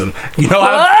 Hey, listen, you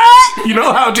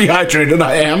know how dehydrated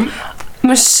I am.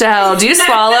 Michelle, do you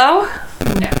swallow?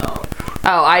 No.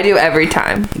 Oh, I do every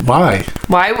time. Why?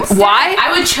 Why?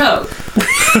 I would choke.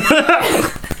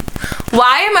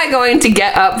 Why am I going to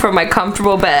get up from my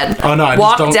comfortable bed? Oh, no, I just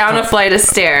walk don't down a come- flight of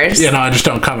stairs. You know, I just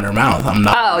don't come in her mouth. I'm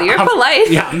not. Oh, you're I'm-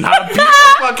 polite. Yeah, I'm not a piece of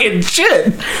fucking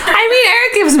shit. I mean,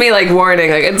 Eric gives me like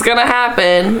warning, like it's gonna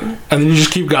happen. And then you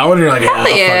just keep going. You're like, Hell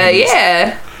yeah,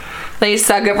 yeah. Then you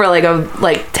suck it for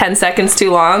like 10 seconds too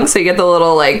long, so you get the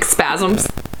little like spasms.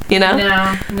 You know? No.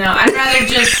 I'd rather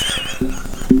just.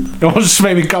 It almost just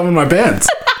made me come in my pants.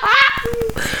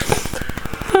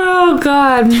 Oh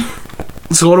God.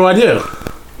 So what do I do?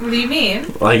 What do you mean?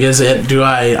 Like,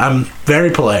 I'm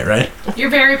very polite, right? You're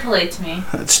very polite to me.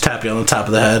 I just tap you on the top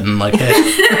of the head and like, hey.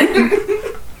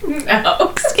 No.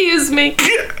 Excuse me.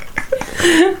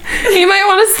 You might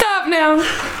want to stop now.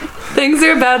 Things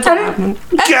are about to happen.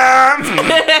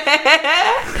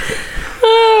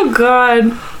 Oh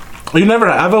God.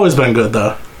 I've always been good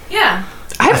though. Yeah.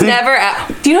 I've think- never.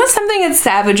 Do you know something that's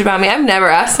savage about me? I've never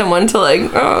asked someone to like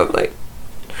Not?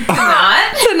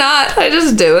 to not. I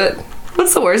just do it.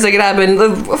 What's the worst that could happen?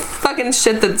 The fucking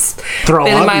shit that's Throw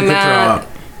been in up. my You could throw mouth. up.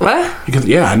 What? Because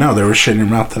yeah, I know there was shit in your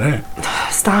mouth today.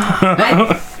 Stop.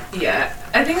 Yeah.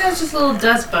 I think that's just a little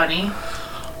dust bunny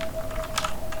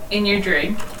in your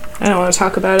drink. I don't want to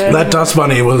talk about it. That dust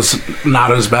bunny was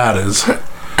not as bad as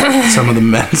some of the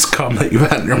men's cum that you've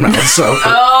had in your mouth. So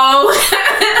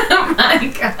Oh my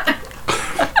god.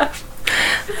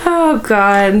 Oh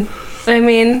God. I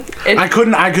mean, I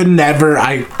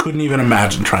couldn't even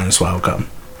imagine trying to swallow cum.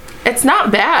 it's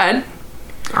not bad.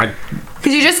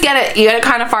 Because you just get it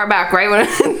kind of far back, right? When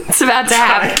it's about to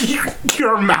happen.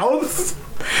 Your mouth,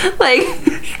 Like,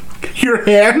 her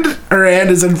hand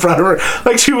is in front of her.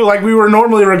 Like we were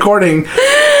normally recording.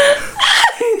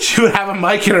 She would have a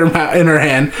mic in her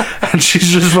hand, and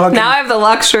she's just fucking now I have the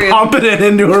luxury of, pumping it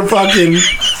into her fucking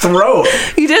throat.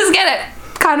 you just get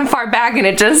it kind of far back and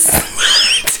it just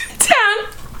down.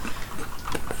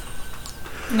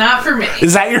 Not for me.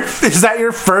 Is that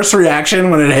your first reaction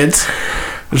when it hits?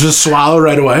 Just swallow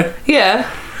right away. Yeah.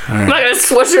 I'm not gonna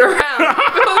switch it around.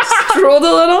 Strolled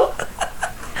a little.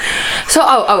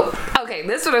 So, okay,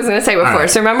 this is what I was gonna say before. Alright.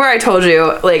 So remember I told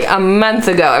you, like, a month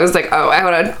ago, I was like, oh, I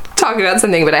wanna talk about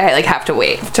something, but I have to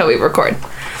wait till we record.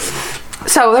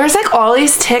 So there's like all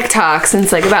these TikToks and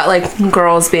it's like about like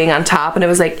girls being on top, and it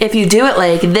was like, if you do it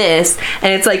like this,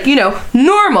 and it's like,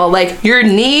 normal, like your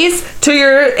knees to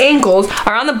your ankles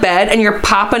are on the bed and you're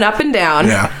popping up and down.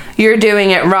 Yeah. You're doing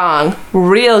it wrong.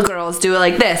 Real girls do it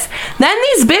like this. Then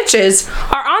these bitches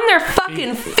are on their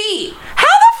fucking feet. How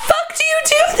the fuck fuck do you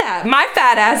do that? My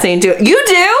fat ass ain't do it. You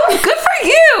do? Good for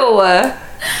you.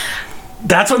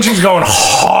 That's when she's going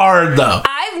hard, though.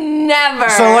 I've never.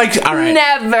 So, like, all right.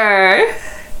 Never.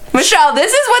 Michelle,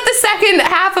 this is what the second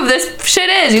half of this shit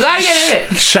is. You gotta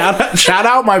get it. Shout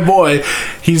out my boy.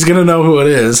 He's gonna know who it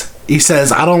is. He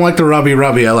says, I don't like the rubby,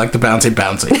 I like the bouncy.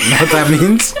 You know what that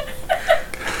means?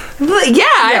 Yeah,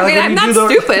 I mean, I'm not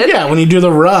stupid. Yeah, when you do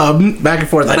the rub back and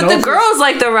forth. But the girls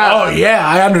like the rub. Oh, yeah,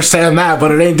 I understand that, but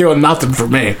it ain't doing nothing for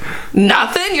me.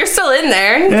 Nothing? You're still in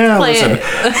there. Yeah, playing,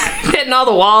 hitting all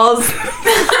the walls.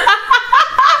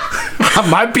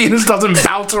 My penis doesn't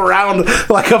bounce around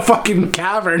like a fucking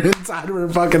cavern inside of her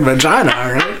fucking vagina,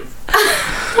 alright?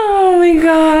 Oh my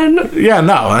god. Yeah,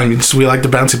 no, I mean, we like the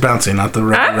bouncy, not the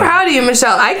rub. I'm proud of you,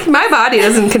 Michelle. My body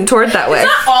doesn't contort that way.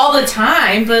 Not all the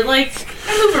time, but like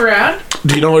I move around.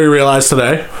 Do you know what you realized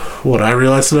today? What I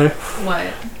realized today?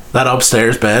 What? That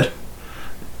upstairs bed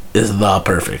is the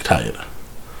perfect height.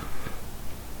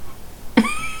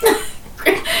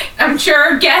 I'm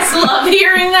sure guests love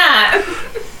hearing that.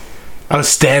 I was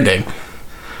standing.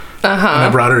 And I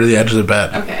brought her to the edge of the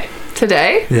bed. Okay.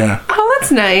 Today? Yeah. Oh,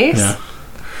 that's nice. Yeah.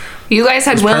 You guys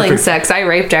had willing perfect. sex. I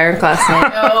raped Eric last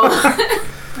night.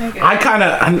 Oh. Okay. I kind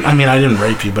of, I mean, I didn't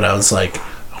rape you, but I was like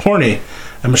horny.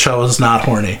 And Michelle was not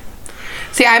horny.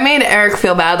 See, I made Eric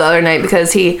feel bad the other night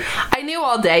because I knew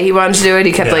all day he wanted to do it.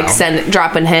 He kept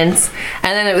dropping hints.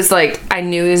 And then it was like, I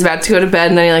knew he was about to go to bed.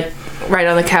 And then he like, right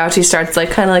on the couch, he starts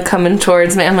like kind of like coming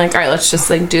towards me. I'm like, all right, let's just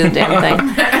like do the damn thing.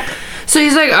 So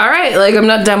he's like, all right, like, I'm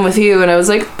not done with you. And I was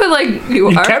like, but like, you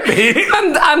are. Can be.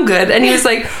 I'm good. And he was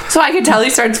like, so I could tell he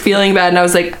starts feeling bad. And I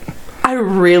was like, I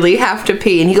really have to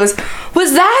pee. And he goes,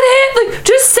 was that it? Like,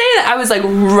 just say that. I was like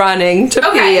running to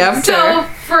pee after. So,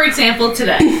 for example,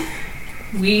 today,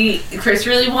 Chris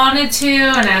really wanted to,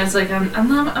 and I was like,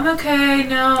 I'm okay.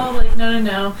 No, like,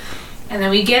 no. And then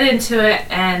we get into it,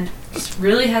 and just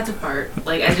really had to fart.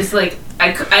 Like, I just like,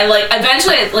 I like,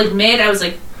 eventually, like, I was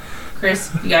like,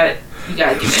 Chris, you gotta give me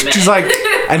a minute. She's like,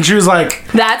 and she was like,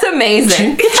 that's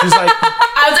amazing. She's like,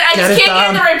 I was like, I just can't get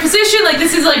in the right position. Like,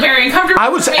 this is like very uncomfortable. I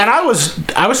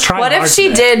was trying. What if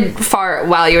she did fart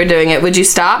while you were doing it? Would you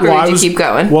stop or would you keep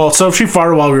going? Well, so if she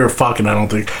farted while we were fucking, I don't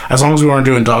think, as long as we weren't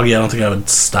doing doggy, I don't think I would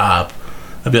stop.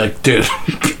 I'd be like, dude,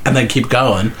 and then keep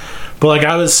going. But like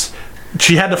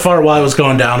she had to fart while I was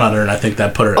going down on her, and I think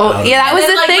that put her out. Yeah, that was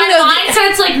the thing. My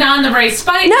mindset's like not in the right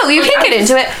spot. No, you like, can't get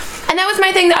into it. And that was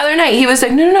my thing the other night. He was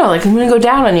like, no, like, I'm gonna go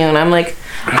down on you. And I'm like,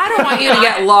 I don't want you to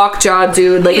get lockjaw,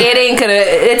 dude. Like,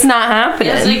 it's not happening.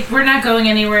 Yeah, it's like, we're not going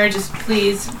anywhere. Just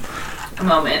please, a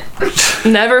moment.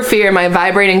 Never fear. My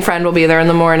vibrating friend will be there in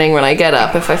the morning when I get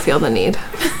up if I feel the need.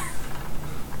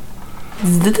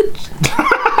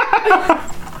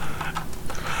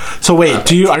 So wait,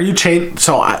 are you changed?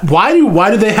 So why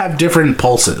do they have different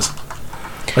pulses?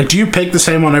 Like, do you pick the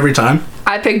same one every time?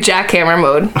 I pick jackhammer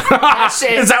mode.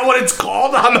 Is that what it's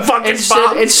called on the fucking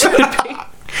bomb? It should be.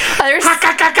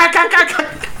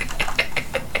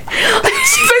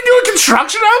 She's been doing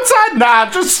construction outside? Nah,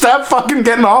 just stop fucking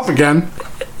getting off again.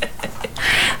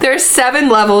 There's 7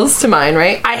 levels to mine,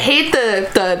 right? I hate the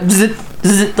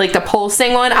zzz, like the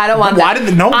pulsing one. I don't want that. Why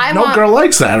did no girl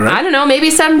likes that, right? I don't know. Maybe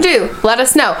some do. Let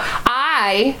us know.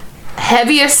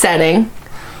 Heaviest setting,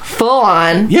 full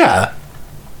on. Yeah.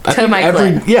 I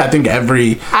think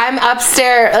every. I'm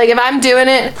upstairs. Like, if I'm doing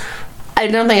it, I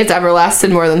don't think it's ever lasted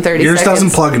more than 30 Yours seconds.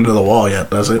 doesn't plug into the wall yet,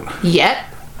 does it? Yet?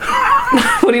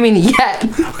 What do you mean, yet?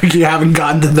 Like, you haven't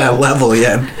gotten to that level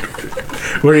yet.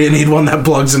 Where you need one that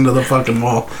plugs into the fucking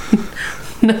wall.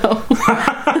 No.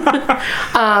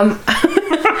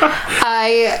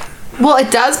 Well, it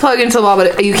does plug into the wall,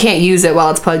 but you can't use it while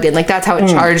it's plugged in. Like, that's how it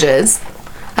charges.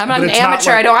 I'm not an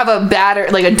amateur. I don't have a battery,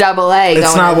 like a AA.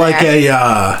 It's not like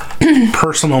a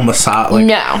personal massage. Like,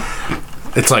 no.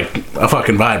 It's like a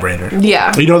fucking vibrator.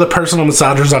 Yeah. You know the personal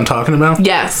massagers I'm talking about?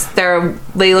 Yes. They're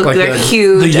like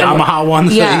huge. The Yamaha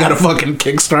ones that you gotta fucking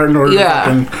kickstart in order to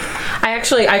fucking...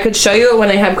 I could show you it when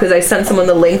I have, because I sent someone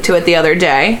the link to it the other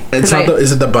day. It's not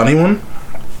is it the bunny one?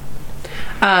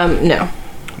 No.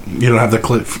 You don't have the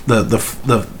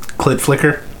clit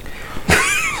flicker?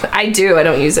 I do. I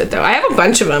don't use it though. I have a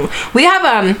bunch of them. We have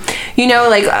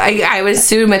like I would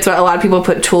assume it's what a lot of people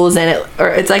put tools in it, or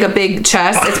it's like a big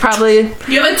chest. It's probably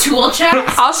you have a tool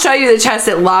chest. I'll show you the chest.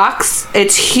 It locks.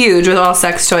 It's huge with all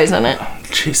sex toys in it.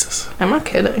 Jesus. I'm not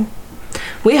kidding.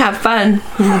 We have fun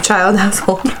in the child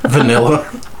household. Vanilla.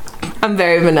 I'm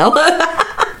very vanilla.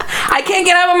 I can't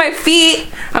get out on my feet.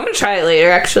 I'm gonna try it later.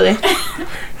 Actually,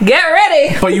 get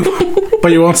ready. But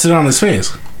you won't sit on his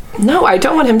face. No, I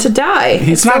don't want him to die.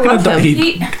 He's not going to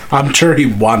die. I'm sure he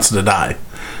wants to die.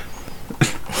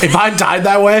 If I died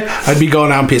that way, I'd be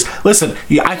going out in peace. Listen,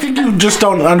 I think you just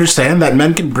don't understand that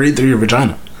men can breathe through your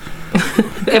vagina.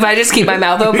 If I just keep my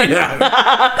mouth open.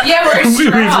 Yeah, Yeah,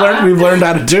 we're we've learned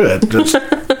how to do it. Just,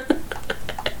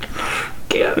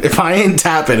 if I ain't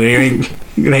tapping, it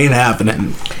ain't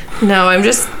happening. No, I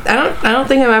don't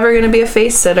think I'm ever gonna be a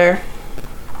face sitter.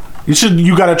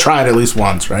 You gotta try it at least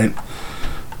once, right?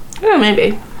 Yeah,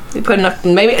 maybe. You put enough.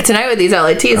 Maybe tonight with these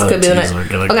LATs could be the LATs night. are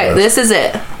gonna Okay, go. this is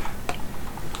it.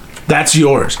 That's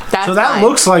yours. That's so that mine.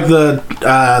 looks like the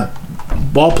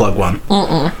wall plug one.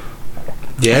 Yeah,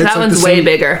 it's That like one's the way same-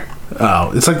 bigger.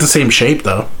 Oh, it's like the same shape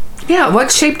though. Yeah,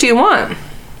 what shape do you want?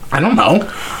 I don't know.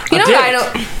 You know dick. what? I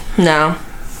don't. No.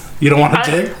 You don't want a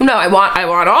dick? No, I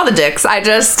want all the dicks. I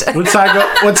just What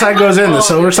side goes in? The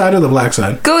silver side or the black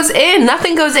side? goes in.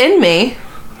 Nothing goes in me.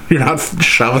 You're not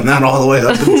shoving that all the way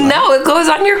up inside. No, it goes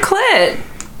on your clit.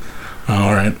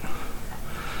 All right.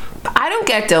 I don't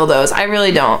get dildos. I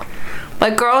really don't.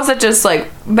 Like girls that just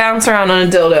like bounce around on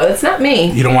a dildo. It's not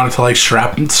me. You don't want it to like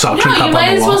strap and suction No, cup you might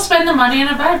on as the well wall. spend the money on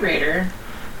a vibrator.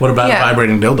 What about Yeah. a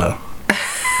vibrating dildo?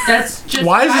 That's just.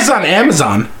 Why is this on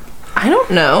Amazon? I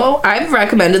don't know. I've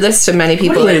recommended this to many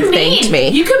people What do that you thanked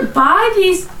mean? me. You could buy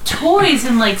these toys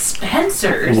in like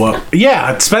Spencer's. Well,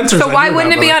 yeah, it's Spencer's. So I why knew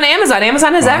wouldn't that, it be but on Amazon?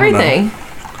 Amazon has I don't know. everything.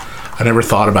 I never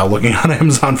thought about looking on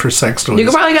Amazon for sex toys. You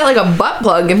could probably get like a butt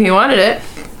plug if you wanted it.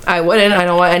 I wouldn't. I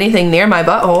don't want anything near my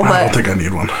butthole, I don't but think I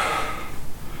need one.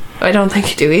 I don't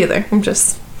think you do either.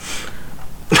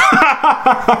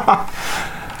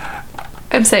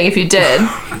 I'm saying if you did,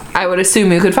 I would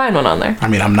assume you could find one on there. I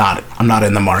mean, I'm not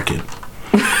in the market.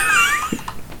 All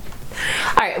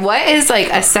right, what is like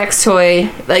a sex toy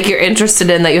like you're interested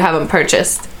in that you haven't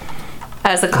purchased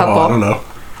as a couple? Oh, I don't know.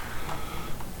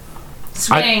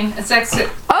 Swing, a sex.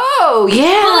 Oh, yeah.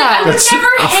 I would That's never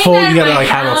a hang full. that You in gotta my like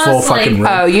have a house, full fucking room.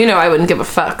 Oh, you know I wouldn't give a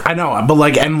fuck. I know, but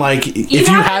like, and like, You if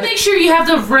you have had to make sure you have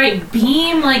the right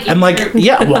beam, like. and if like, you're-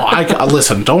 yeah, well,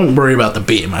 listen. Don't worry about the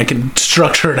beam. I can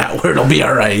structure it out where it'll be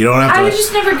all right. You don't have to. I would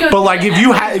just never go. But like,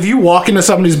 if you walk into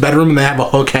somebody's bedroom and they have a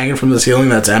hook hanging from the ceiling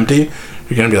that's empty,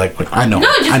 you're gonna be like, "Wait, I know. No,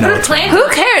 just I know. put a it's plant. Who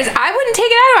cares? I wouldn't take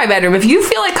it out of my bedroom. If you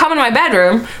feel like coming to my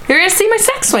bedroom, you're gonna see my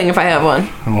sex swing if I have one.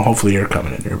 Well, hopefully you're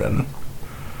coming in your bedroom.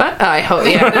 I hope,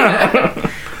 yeah.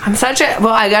 I'm such a,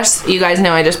 well, I guess you guys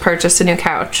know I just purchased a new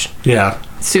couch. Yeah.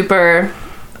 Super,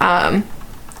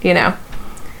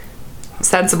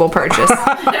 sensible purchase.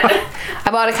 I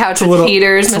bought a couch with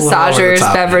heaters, it's a little over the massagers,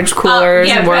 top. beverage coolers,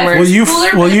 yeah, and warmers. Will you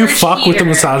beverage fuck with the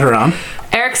heater. massager on?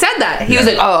 Eric said that. He was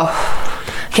like, oh,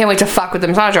 can't wait to fuck with the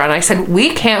massager on. I said, we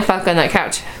can't fuck on that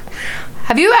couch.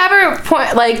 Have you ever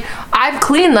I've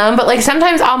cleaned them, but like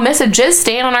sometimes I'll miss a jizz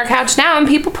stain on our couch now and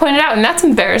people point it out and that's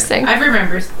embarrassing. I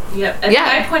remember. Yep. I think Yeah.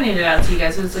 I pointed it out to you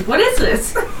guys. I was like, "What is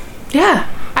this?" Yeah.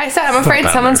 I said, I'm afraid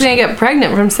that someone's going to get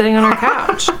pregnant from sitting on our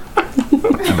couch.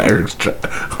 And Eric's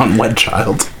on wed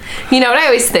child. You know what I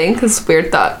always think? This is a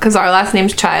weird thought. Because our last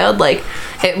name's Child. Like,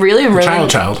 it really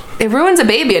ruins... Child. It ruins a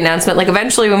baby announcement. Like,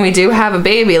 eventually when we do have a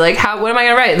baby, like, what am I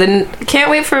going to write? Then can't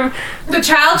wait for The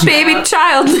child. baby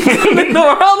child to come in the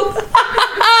world.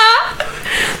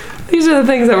 These are the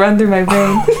things that run through my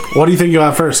brain. What do you think you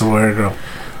got first, a boy or a girl?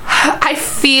 I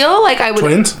feel like I would...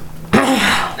 Twins?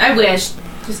 I wish.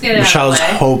 Just get it Michelle's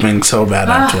out of the way. hoping so bad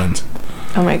to have twins.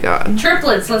 Oh my god.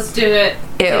 Triplets. Let's do it.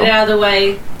 Ew. Get it out of the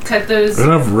way. Cut those. We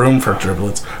don't have room for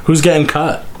triplets. Who's getting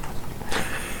cut?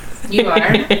 You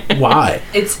are. Why?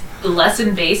 It's less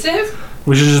invasive.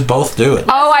 We should just both do it.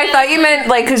 Oh, I thought you meant,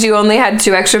 like, because you only had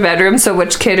 2 extra bedrooms, so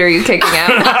which kid are you kicking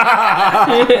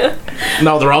out?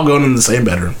 No, they're all going in the same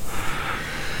bedroom.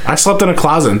 I slept in a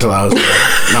closet until I was...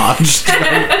 No, I'm just...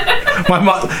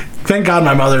 Thank God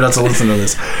my mother doesn't listen to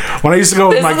this. When I used to go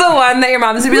with This my... is the one that your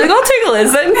mom's would be like, I'll take a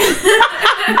listen.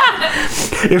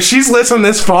 If she's listened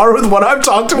this far with what I've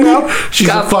talked about, she's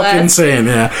God a fucking bless. insane.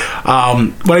 Yeah.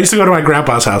 When I used to go to my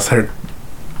grandpa's house,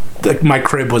 my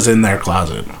crib was in their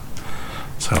closet.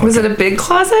 So Was it a big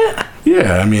closet?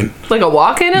 Yeah, I mean, Like a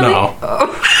walk-in? at no, least?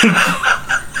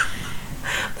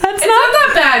 That's It's not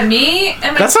that bad. Me and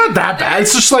my that's not that bad.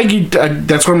 It's just like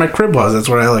that's where my crib was. That's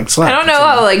where I like slept. I don't know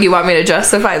how, like, you want me to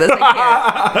justify this.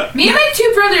 I can't. Me and my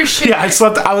 2 brothers shared. Yeah,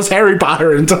 I was Harry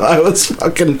Potter until I was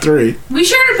fucking 3. We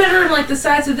shared a bedroom like the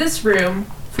size of this room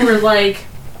for like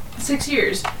 6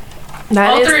 years.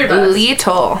 That All is 3 of us.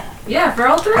 little. Yeah, for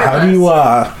all 3 of How us. do you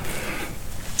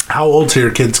how old till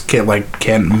your kids can't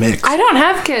mix? I don't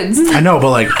have kids. I know, but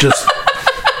like just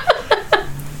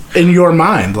in your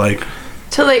mind, like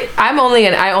Till I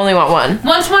only want one.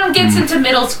 Once one gets into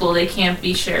middle school, they can't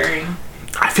be sharing.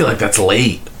 I feel like that's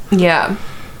late. Yeah.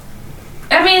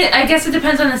 I mean, I guess it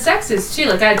depends on the sexes too.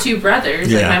 Like I had 2 brothers.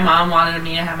 Yeah. Like my mom wanted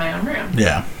me to have my own room.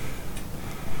 Yeah.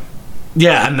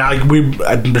 Yeah,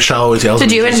 and Michelle always yells.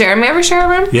 Did at you me. and Jeremy ever share a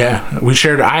room? Yeah, we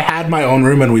shared. I had my own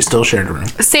room, and we still shared a room.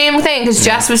 Same thing, because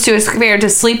Jess was too scared to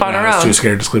sleep on her I was own. too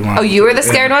scared to sleep on. Oh, you were the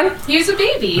scared one? He was a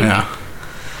baby. Yeah.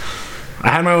 I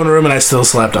had my own room, and I still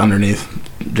slept underneath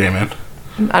J-Man.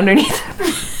 Underneath.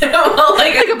 Well,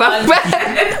 like a Above bun.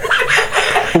 bed.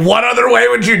 What other way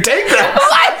would you take that?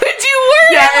 Why would you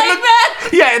word it like that?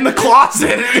 Yeah, in the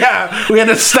closet. Yeah, we had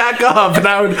to stack up, and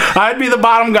I'd be the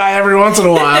bottom guy every once in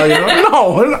a while. You know?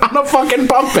 No, on a fucking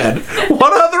bunk bed.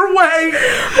 What other way?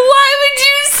 Why would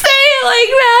you say it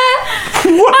like that?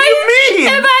 What do you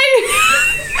mean? If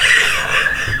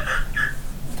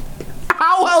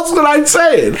How else did I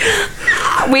say it?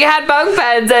 we had bunk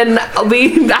beds and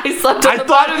I slept on the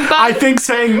bottom bunk. I think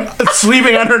saying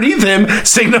sleeping underneath him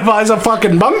signifies a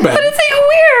fucking bunk bed. But it's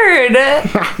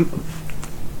like weird.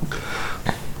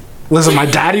 Listen, my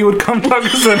daddy would come tuck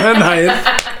us in at night,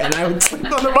 and I would sleep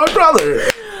under my brother.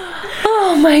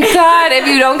 Oh my god, if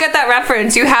you don't get that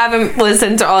reference, you haven't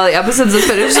listened to all the episodes of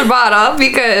Finish the Bottle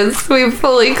because we've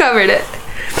fully covered it.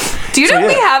 Do you know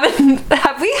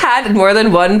have we had more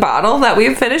than one bottle that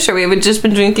we've finished, or we have just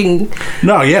been drinking?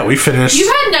 No, yeah, we finished. You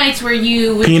had nights where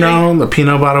you would the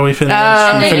Pinot bottle we finished.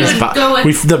 and we then you finished would go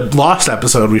with, the lost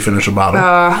episode we finished a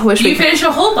bottle. Wish you we finished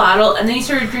a whole bottle, and then you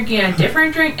started drinking a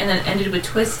different drink, and then ended with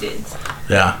Twisteds.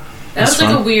 Yeah. That was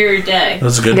like a weird day. That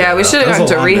was a good Yeah, day, we though. should have That gone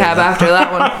was a to long rehab day, though. after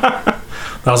that one.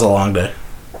 That was a long day.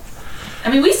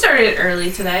 I mean, we started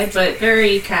early today, but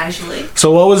very casually.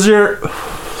 So what was your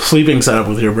sleeping setup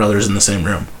with your brothers in the same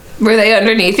room? Were they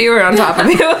underneath you or on top of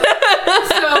you?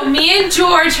 So me and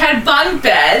George had bunk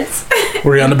beds.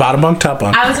 Were you on the bottom bunk, top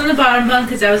bunk? I was on the bottom bunk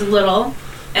because I was little,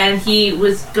 and he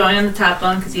was going on the top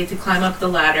bunk because he had to climb up the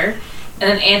ladder. And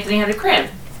then Anthony had a crib.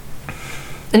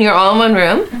 And you're all in one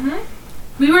room?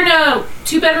 We were in a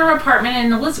 2-bedroom apartment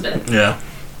in Elizabeth. Yeah.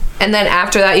 And then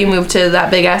after that, you moved to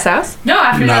that big ass house? No,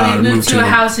 after No, that we moved moved to to a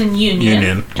house in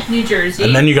Union, New Jersey.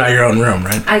 And then you got your own room,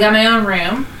 right? I got my own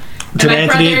room. Did my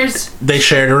Anthony? brothers, They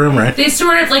shared a room, right? they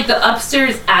sort of like the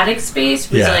upstairs attic space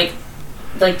was Yeah.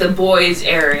 like the boys'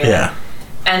 area. Yeah.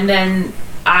 And then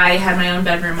I had my own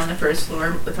bedroom on the first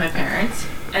floor with my parents.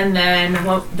 And then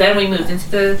then we moved into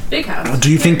the big house.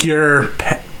 Do you think your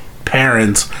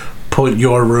parents put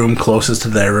your room closest to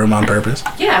their room on purpose?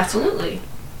 Yeah, absolutely.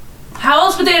 How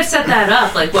else would they have set that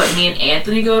up? Like, what, me and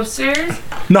Anthony go upstairs?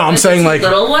 No, I'm Like, saying the like,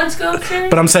 little ones go upstairs?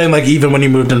 but I'm saying like even when you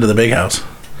moved into the big house,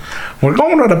 we're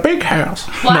going to the big house.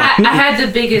 Well, No. I had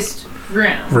the biggest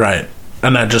room. Right,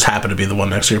 and that just happened to be the one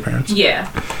next to your parents. Yeah.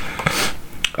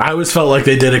 I always felt like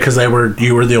they did it because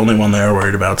you were the only one they were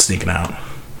worried about sneaking out.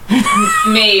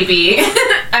 Maybe.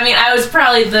 I mean, I was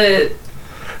probably the...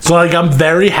 So like I'm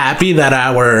very happy that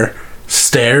our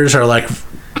stairs are like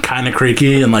kind of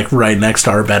creaky and like right next to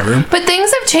our bedroom. But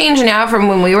things have changed now from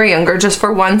when we were younger just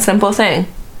for one simple thing.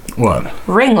 What?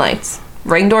 Ring lights.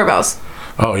 Ring doorbells.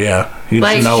 Oh yeah, you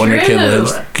Like, just know when your kid true.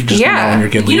 lives. You just Yeah. know when your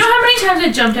kid leaves. You know how many times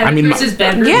I jumped out of I mean, Chris's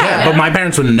bedroom? Yeah. But my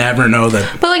parents would never know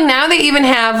that. But like now they even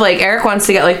have like Eric wants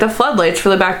to get like the floodlights for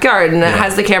the backyard and it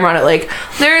has the camera on it. Like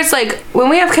there's like when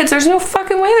we have kids, there's no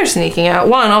fucking way they're sneaking out.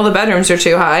 One, all the bedrooms are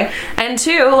too high, and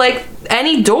two, like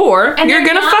any door, And you're they're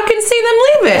gonna not- fucking see them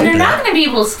And leaving. they're not going to be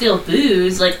able to steal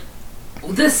booze. Like,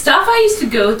 the stuff I used to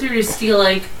go through to steal,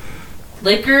 like,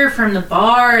 liquor from the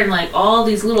bar and, like, all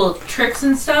these little tricks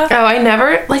and stuff. Oh, I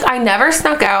never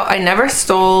snuck out. I never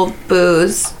stole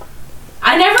booze.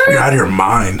 I never... You're out of your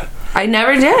mind. I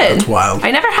never did. That's wild.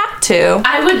 I never had to.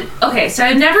 I would... Okay, so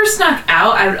I never snuck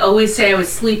out. I would always say I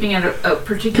was sleeping at a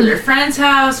particular friend's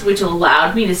house, which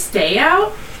allowed me to stay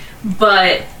out.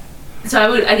 But...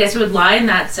 So I guess I would lie in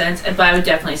that sense, but I would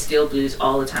definitely steal booze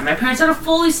all the time. My parents had a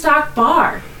fully stocked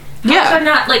bar. Yeah. I'm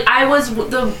not, like, I was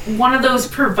one of those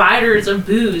providers of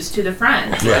booze to the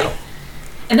friends. Yeah. Like,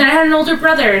 and then I had an older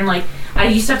brother, and, like, I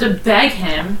used to have to beg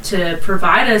him to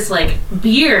provide us, like,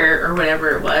 beer or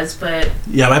whatever it was, but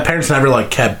Yeah, my parents never like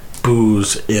kept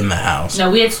booze in the house. no,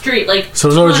 we had straight, like, So it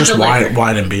was always tons just of liquor.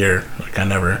 wine and beer. Like I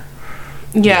never.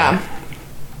 Yeah.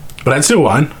 But I'd steal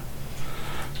wine.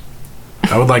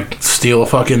 I would like steal a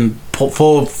fucking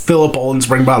fill a Poland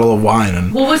Spring bottle of wine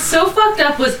and What was so fucked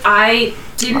up was I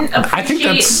didn't I think appreciate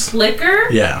that's- liquor,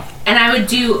 yeah. and I would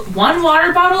do 1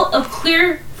 water bottle of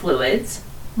clear fluids,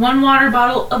 1 water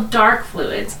bottle of dark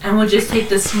fluids, and would just take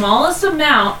the smallest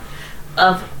amount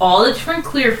of all the different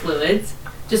clear fluids,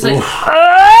 just like,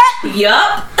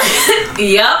 yup,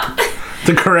 yup,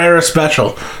 The Carrera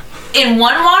Special. in 1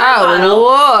 water Oh bottle,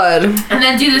 Lord. and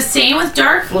then do the same with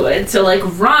dark fluid. So like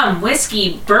rum,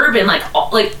 whiskey, bourbon, like all,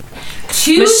 like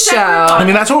two separate Michelle. I bottles.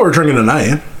 mean, that's what we're drinking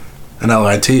tonight. An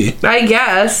LIT. I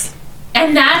guess.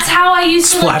 And that's how I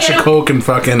used to Splash get of Coke and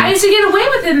fucking. I used to get away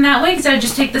with it in that way because I would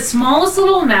just take the smallest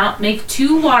little amount, make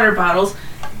 2 water bottles,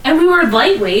 and we were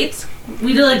lightweights.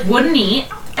 We wouldn't eat.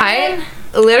 I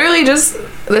literally just,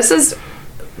 this is,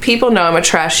 people know I'm a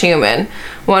trash human.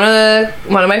 One of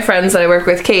my friends that I work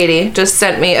with, Katie, just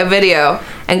sent me a video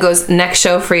and goes, next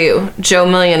show for you, Joe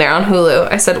Millionaire on Hulu.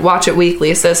 I said, watch it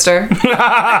weekly, sister. That's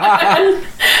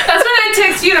when I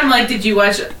text you and I'm like, did you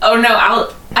watch it? Oh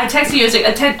no, I texted you, I was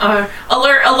like,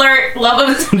 alert, Love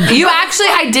of... You actually,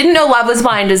 I didn't know Love is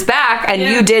Blind is back, and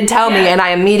you did tell me, and I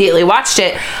immediately watched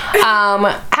it.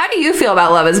 How do you feel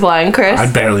about Love is Blind, Chris?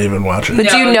 I barely even watch it. But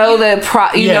No, you know the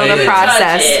yeah.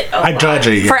 process. I judge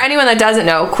it. For anyone that doesn't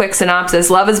know, quick synopsis: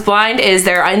 Love is Blind is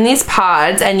they're in these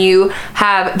pods, and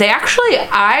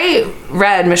I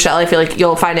read, Michelle, I feel like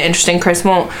you'll find it interesting, Chris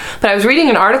won't, but I was reading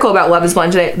an article about Love is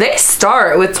Blind today. They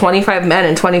start with 25 men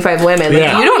and 25 women. Like,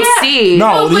 Yeah. you don't see.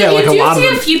 No, but yeah, you like a do lot of see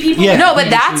them. a few people. Yeah. No, but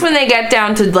that's when they get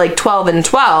down to like 12 and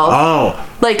 12. Oh.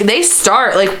 Like they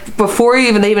start like before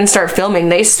they even start filming.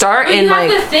 They start But in you have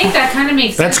like. to think that kind of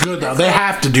makes sense. That's good, though. They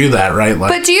have to do that, right?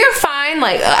 Like, But do you find,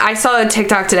 like, I saw a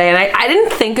TikTok today, and I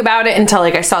didn't think about it until,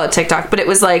 like, I saw the TikTok, but it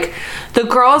was, like, the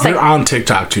girls, you're like, on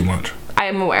TikTok too much. I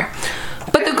am aware.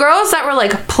 But the girls that were,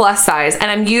 like, plus size,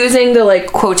 and I'm using the, like,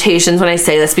 quotations when I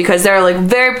say this, because they're, like,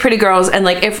 very pretty girls, and,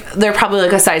 like, if they're probably,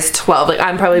 like, a size 12, like,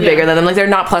 I'm probably bigger than them. Like, they're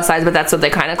not plus size, but that's what they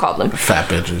kind of called them. Fat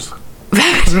bitches.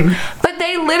 But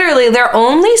they literally, their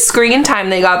only screen time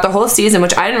they got the whole season,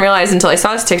 which I didn't realize until I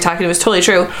saw this TikTok, and it was totally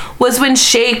true, was when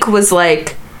Shake was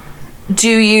like, do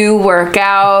you work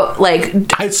out? Like,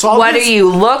 I saw what this- do you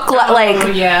look like? Oh,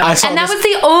 yeah. I saw And that this, was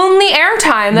the only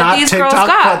airtime that not these TikTok, girls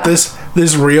got. but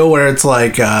this reel where it's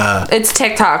like, It's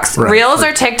TikToks. Right. Reels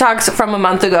are TikToks from a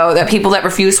month ago that people that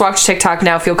refuse to watch TikTok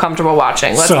now feel comfortable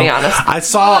watching. Let's so be honest. I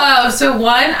saw. Oh, so 1,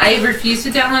 I refuse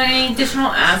to download any additional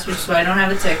apps, which is why I don't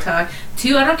have a TikTok.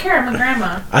 2, I don't care. I'm a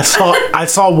grandma. I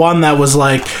saw one that was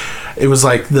like, it was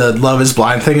like the Love is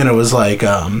Blind thing, and it was like,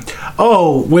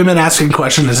 women asking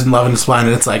questions in Love is Blind,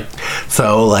 and it's like,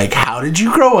 so like, how did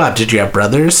you grow up? Did you have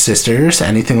brothers, sisters,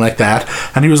 anything like that?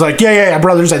 And he was like, yeah,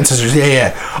 brothers and sisters,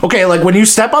 yeah. Okay, like when you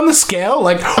step on the scale,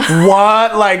 like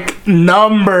what like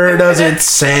number does it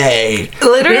say?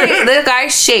 Literally, the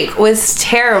guy's Shake was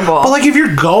terrible. But like if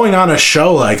you're going on a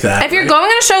show like that, If you're going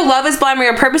on a show, Love is Blind, where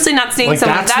you're purposely not seeing like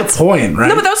someone, that's the point, right?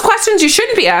 No, but those questions you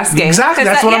shouldn't be asking. Exactly,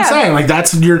 'Cause that's what I'm saying. Like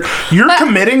that's you're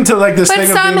committing to like this But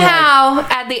thing of being like, somehow,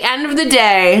 at the end of the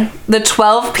day, the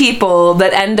 12 people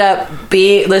that end up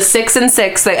being the 6 and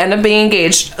 6 that end up being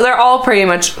engaged, they're all pretty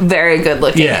much very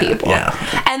good-looking people. Yeah.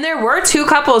 And there were 2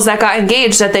 couples that got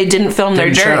engaged that they didn't film their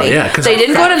Didn't show, journey. yeah, 'cause they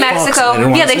didn't go to fat fucks, Mexico. they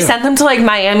didn't wanna They see sent them to like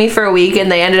Miami for a week,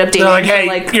 and they ended up dating. They're like, for, hey,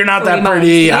 like, you're not 3 that months.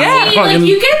 pretty. I Yeah. don't Like fucking-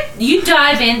 you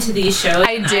dive into these shows.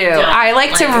 I do. I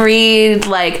like to read,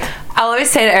 like, I'll always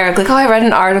say to Eric, like, oh, I read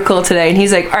an article today. And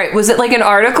he's like, all right, was it like an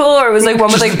article or was it like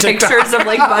one with Just like a TikTok. pictures of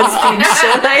like BuzzFeed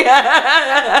shit? Like,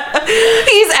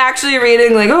 he's actually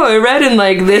reading, like, oh, I read in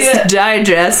like this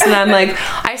digest. And I'm like,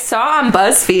 I saw on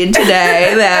BuzzFeed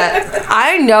today that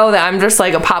I know that I'm just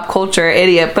like a pop culture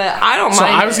idiot, but I don't So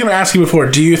mind. I was going to ask you before,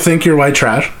 do you think you're white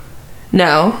trash?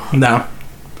 No. No.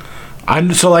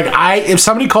 I'm so like if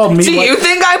somebody called me Do white, you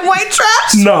think I'm white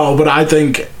trash? no, but I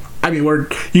think you were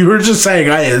just saying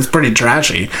it's pretty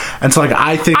trashy. And so like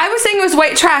I think I was saying it was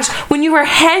white trash when you were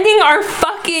hanging our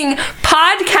fucking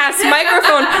podcast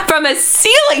microphone from a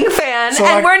ceiling fan, So,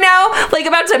 and like- we're now like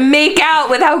about to make out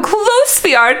with how close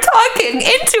we are talking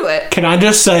into it. can I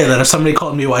just say that if somebody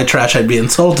called me white trash, I'd be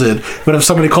insulted. But if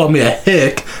somebody called me a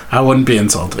hick, I wouldn't be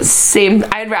insulted. Same.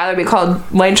 I'd rather be called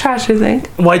white trash, I think.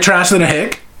 White trash than a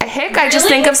hick? A hick, I just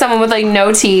Really? think of someone with like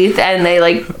no teeth, and they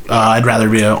like. I'd rather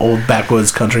be an old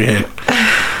backwoods country hick.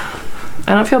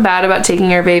 I don't feel bad about taking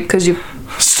your vape because you.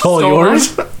 Stole Stole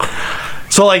yours?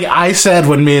 So like I said,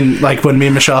 when me and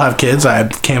Michelle have kids, I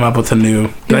came up with a new.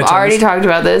 Did I You've tell already this? talked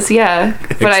about this, yeah.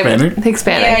 Hispanic?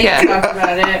 Hispanic, Yeah, yeah. you talked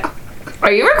about it.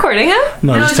 Are you recording it?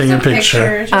 No, just taking a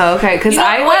picture. Oh, okay. Because You know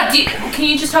I what? Can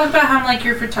you just talk about how I'm like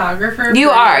your photographer? You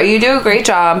for- are. You do a great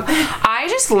job. I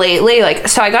just lately, like,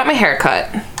 so I got my hair cut,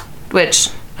 which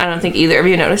I don't think either of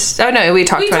you noticed. Oh, no, we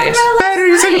talked We about talked it. about it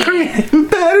Batteries last and night. cream.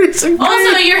 Batteries and cream.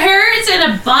 Also, your hair is in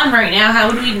a bun right now. How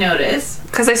would we notice?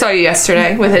 Because I saw you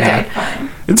yesterday with it Yeah.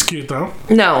 done. It's cute though.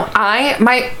 No,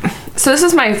 so this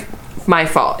is my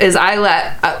fault, is I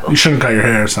let, You shouldn't cut your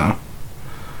hair, so.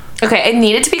 okay, it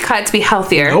needed to be cut to be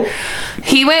healthier. Nope.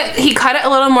 He cut it a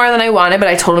little more than I wanted, but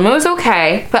I told him it was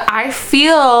okay. But I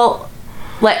feel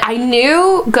like, I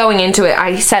knew going into it,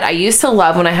 I said I used to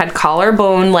love when I had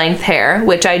collarbone length hair,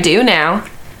 which I do now,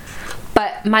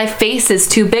 but my face is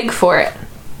too big for it.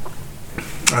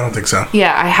 I don't think so.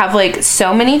 Yeah, I have like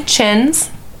so many chins.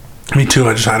 Me too.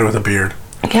 I just had it with a beard.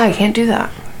 Yeah, I can't do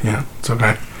that. Yeah, it's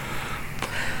okay.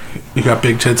 You got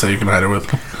big tits that you can hide it with.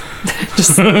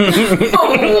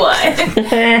 What?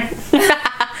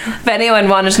 If anyone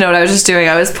wanted to know what I was just doing,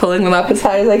 I was pulling them up as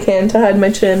high as I can to hide my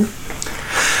chin.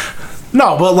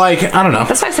 No, but like, I don't know.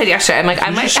 That's what I said yesterday. I'm like, I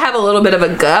might have a little bit of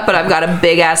a gut, but I've got a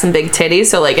big ass and big titties,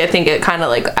 so like I think it kind of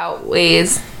like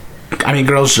outweighs. I mean,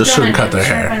 girls just shouldn't cut their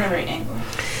hair. Find the right angle.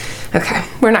 Okay,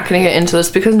 we're not going to get into this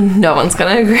because no one's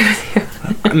going to agree with you.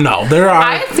 No, there are.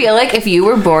 I feel like if you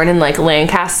were born in like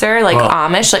Lancaster, like Oh.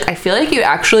 Amish, like I feel like you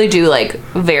actually do like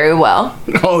very well.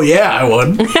 Oh yeah, I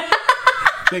would.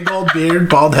 Big old beard,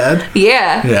 bald head.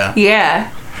 Yeah. Yeah.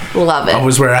 Yeah. Love it.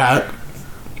 Always wear a hat.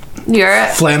 You're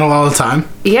Flannel all the time.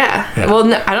 yeah. Yeah. Well,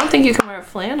 no, I don't think you can wear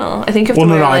flannel. I think you have Well,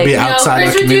 to no, wear I'd like be outside no,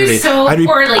 of Chris the would do community. so I'd be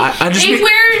poorly. I'd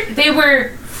just They wear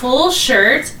full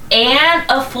shirts and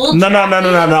a full No.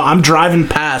 jacket. I'm driving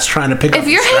past trying to pick up if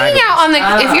you're the hanging out on the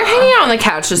if you're hanging out on the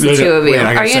couch, just the two of you. Wait, I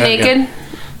gotta Are you say it again. naked?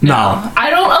 No.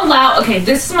 I don't allow. Okay,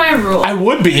 this is my rule. I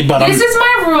would be, but This is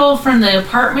my rule from the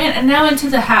apartment and now into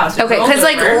the house. It Okay, rolled because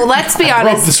like over. let's be I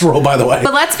broke honest. this rule, by the way.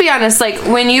 But let's be honest, like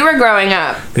when you were growing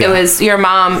up, it Yeah. was your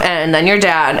mom and then your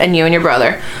dad and you and your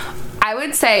brother. I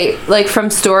would say, like from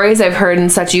stories I've heard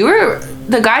and such,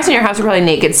 the guys in your house were probably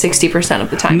naked 60% of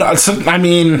the time. No, I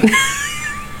mean,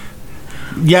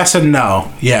 yes and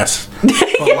no. Yes.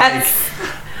 Yes.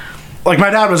 Like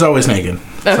my dad was always naked.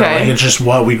 So, Okay. like, it's just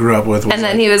what we grew up with. Was And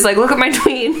then he was like, "Look at my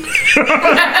tween.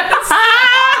 can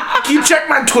you check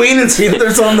my tween and see if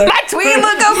there's on there? My tween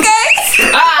look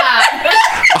okay."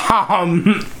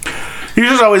 He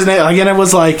was just always naked. Like, and it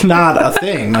was like not a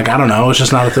thing. Like I don't know. It was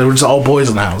just not a thing. It was just all boys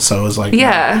in the house, so it was like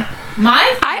Yeah.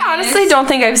 I Honestly, don't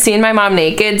think I've seen my mom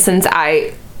naked since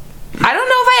I don't know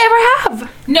if I ever have.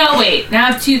 No, wait. Now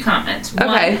I have two comments. One,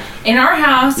 Okay. in our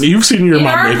house, You've seen your in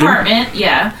mom our naked. apartment,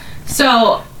 yeah.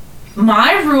 So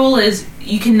my rule is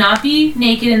you cannot be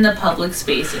naked in the public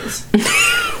spaces.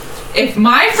 If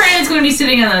my friend is going to be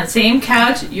sitting on the same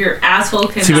couch, your asshole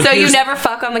cannot. See, but So you here's- never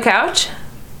fuck on the couch?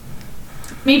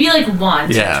 Maybe like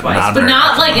once Yeah, or twice, not but very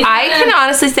not often. like. it's I gonna- can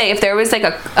honestly say if there was like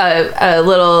a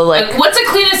little like What's the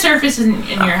cleanest surface in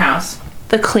your house?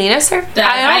 the cleanest surf? That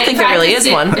I don't think there really is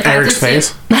one. If I had to Eric's sit-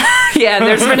 face. Yeah,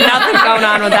 there's been nothing going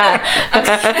on with that.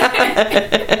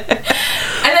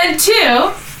 And then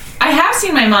two, I have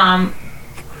seen my mom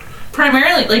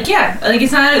primarily, like, yeah, like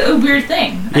it's not a weird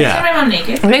thing. I've Yeah. seen my mom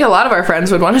naked. I think a lot of our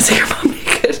friends would want to see your mom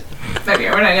naked. Okay,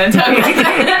 we're not gonna talk about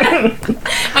that.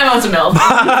 My mom's a MILF.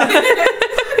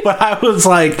 But I was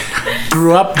like,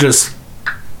 grew up just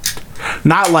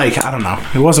not like, I don't know.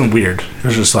 It wasn't weird. It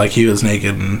was just like he was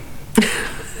naked and.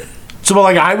 So, but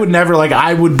like, I would never, like,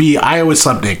 I always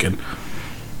slept naked.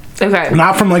 Okay.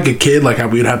 Not from like a kid, like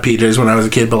we would have PJs when I was a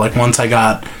kid, but like once I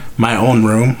got my own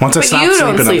room, once I But stopped you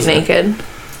sleeping, don't I sleep was naked.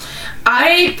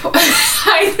 I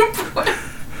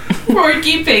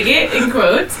Porky Pigget in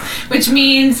quotes, which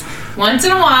means once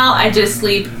in a while I just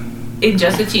sleep in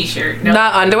just a t-shirt. No,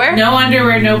 Not underwear? no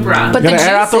underwear, no bra. But You the gotta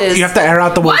air out juices. you have to air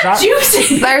out the what vagina.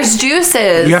 juices? There's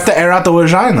juices. You have to air out the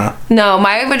vagina. No,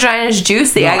 my vagina is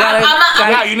juicy. I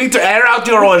gotta. Yeah, you need to air out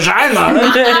your vagina. I'm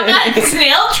not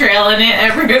snail trailing it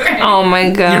everywhere. Oh my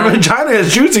Your god. vagina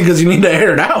is juicy because you need to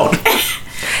air it out.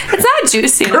 It's not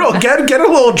juicy. Girl, get a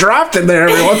little draft in there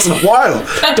every once in a while.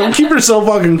 Don't keep yourself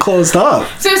fucking closed up.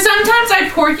 So sometimes I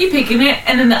Porky Pig in it,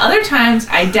 and then the other times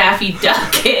I Daffy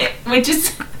Duck it, which is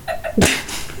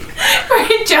where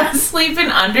I just sleep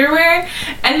in underwear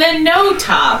and then no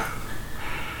top.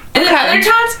 And then Okay. other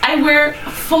times I wear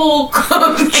full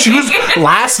clothing. She was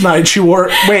last night. She wore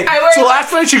wait. I wear- So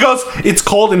last night she goes, "It's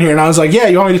cold in here," and I was like, "Yeah,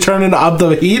 you want me to turn up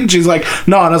the heat?" And she's like,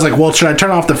 "No." And I was like, "Well, should I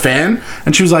turn off the fan?"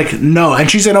 And she was like, "No." And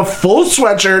she's in a full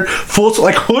sweatshirt,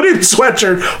 like hooded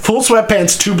sweatshirt, full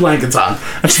sweatpants, 2 blankets on.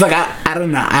 And she's like, "I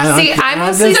don't know." See, I'm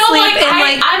mostly So sleep like, in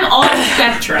like. I'm all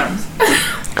spectrums.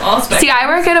 All spectrums. See, I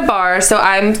work at a bar, so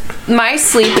my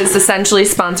sleep is essentially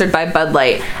sponsored by Bud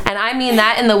Light, and I mean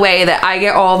that in the way that I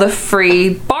get all the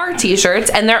free bar T-shirts,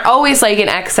 and they're always like an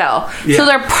XL, Yeah. so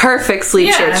they're perfect sleep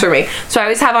Yeah. shirts for me. So I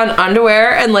always have on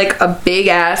underwear and like a big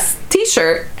ass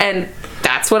T-shirt, and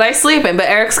that's what I sleep in. But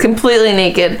Eric's completely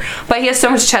naked, but he has so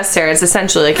much chest hair; it's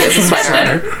essentially like he has a sweater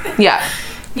on. Yeah,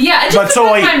 yeah, it just But so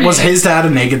depends on wait, my was mood. his dad a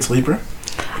naked sleeper?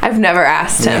 I've never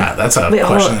asked him. Yeah, that's a Wait,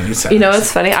 hold question on. that you said. You know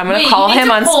what's funny? I'm gonna Wait, call you need him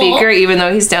to on poll- speaker, even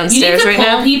though he's You need downstairs to right poll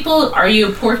now. people, are you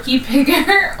a Porky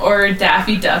Pigger or a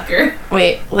Daffy Ducker?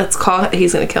 Wait, let's call.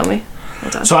 He's gonna kill me.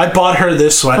 Hold on. So I bought her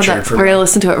this Hold on. sweatshirt for We're gonna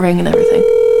listen to it ring and everything.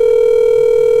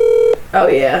 Oh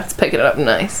yeah, it's picking it up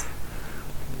nice.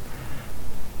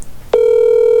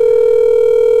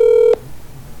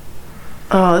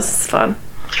 Oh, this is fun.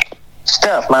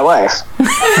 Steph, my wife.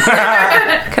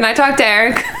 Can I talk to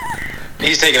Eric?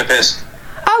 He's taking a piss.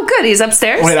 Oh, good. He's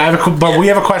upstairs. Wait, but we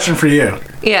have a question for you.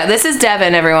 Yeah, this is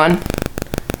Devin, everyone.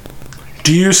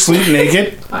 Do you sleep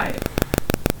naked? Quiet.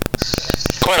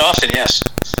 Quite often, yes.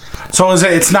 So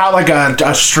it's not like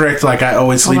a strict like I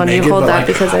always sleep on, you naked. hold But that like,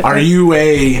 because I are think- you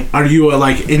a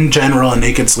like in general a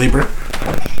naked sleeper?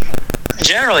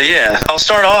 Generally, yeah. I'll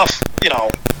start off,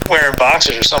 wearing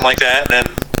boxers or something like that, and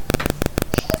then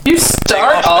You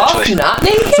start off off eventually. not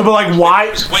naked? So, but like why?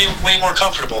 it's way more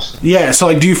comfortable. Yeah. So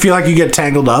like, do you feel like you get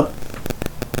tangled up?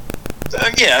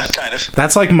 Yeah, kind of.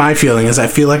 That's like my feeling is I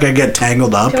feel like I get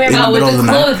tangled up in the Oh, middle with of the the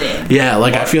night. clothing. Yeah,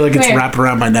 like I feel like it's Where? wrapped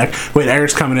around my neck. Wait,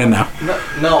 Eric's coming in now.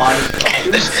 No, I'm.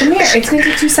 Come here. It's gonna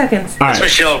take 2 seconds. All It's right,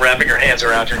 Michelle wrapping her hands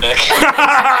around your neck.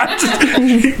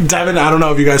 Devin. I don't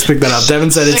know if you guys picked that up. Devin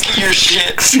said Sick it's of your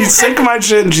shit. she's sick of my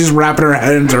shit and she's wrapping her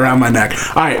hands around my neck.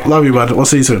 All right, love you, bud. We'll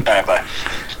see you soon. All right, bye.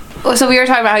 Oh, so we were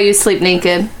talking about how you sleep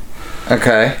naked.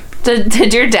 Okay.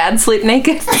 Did your dad sleep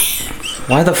naked?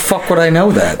 Why the fuck would I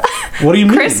know that? What do you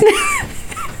mean? Chris,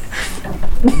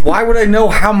 Why would I know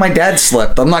how my dad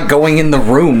slept? I'm not going in the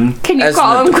room. can you as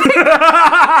call an him quick?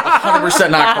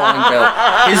 100% not calling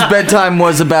Bill. His bedtime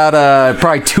was about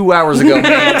probably 2 hours ago.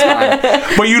 Time.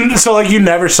 But you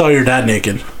never saw your dad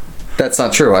naked. That's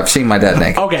not true. I've seen my dad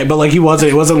naked. Okay, but like it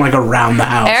wasn't like around the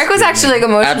house. Eric was actually like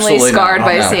emotionally Absolutely not. scarred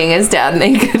by No. seeing his dad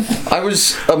naked. I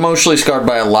was emotionally scarred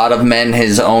by a lot of men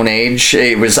his own age.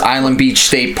 It was Island Beach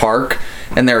State Park,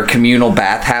 and there are communal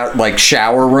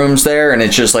shower rooms there, and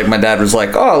it's just like my dad was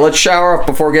like, "Oh, let's shower up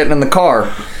before getting in the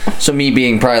car." So me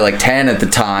being probably like 10 at the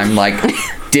time, like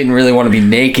didn't really want to be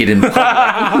naked in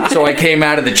public. So I came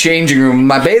out of the changing room with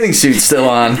my bathing suit still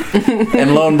on,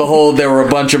 and lo and behold, there were a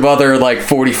bunch of other like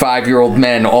 45-year-old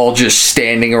men all just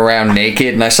standing around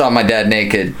naked, and I saw my dad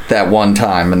naked that one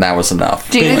time, and that was enough.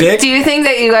 Big dick? Do you think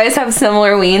that you guys have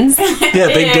similar weens? Yeah,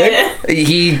 big dick.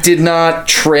 He did not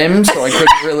trim, so I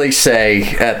couldn't really say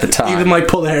at the You time. can like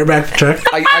pull the hair back to check.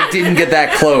 I didn't get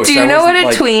that close. Do you I know what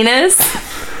wasn't, a tween is?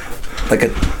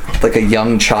 like a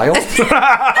young child?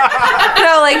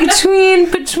 No, like between,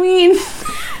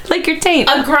 like your taint.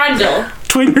 A grundle.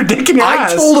 Between your dick and your I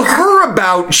ass. told her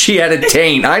about she had a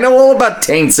taint. I know all about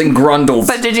taints and grundles.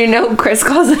 But did you know Chris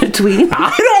calls it a tween?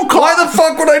 I don't call. Why the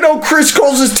fuck would I know Chris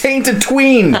calls his taint a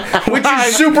tween? Which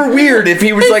is super weird. If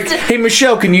he was like, "Hey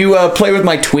Michelle, can you play with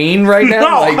my tween right now?"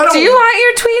 No, like, I don't- Do you want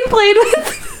your tween played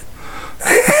with?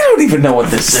 I don't even know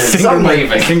what this is. I'm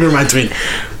leaving. Finger my tween.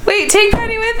 Wait, take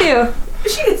Penny with you.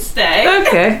 She can stay.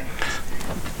 Okay.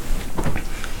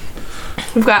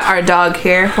 We've got our dog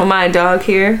here. Well, my dog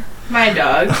here. My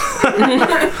dog.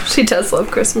 She does love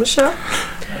Christmas show.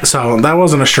 So that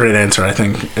wasn't a straight answer. I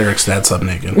think Eric's dad slept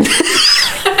naked.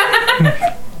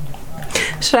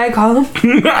 Should I call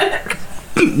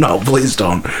him? No, please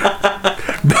don't.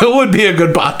 Bill would be a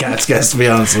good podcast guest, to be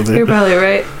honest with You're you. probably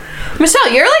right.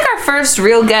 Michelle, you're like our first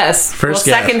real guest. First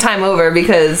well, guest. second time over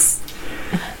because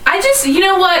You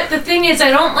know what? The thing is, I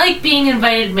don't like being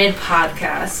invited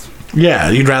mid-podcast. Yeah,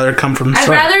 you'd rather come from the I'd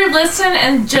start. rather listen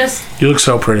and just You look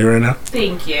so pretty right now.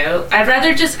 thank you. I'd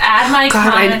rather just add my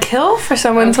God, comment. I'd kill for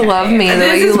someone to love me the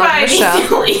This way you is love why I Michelle. need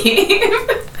to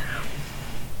leave.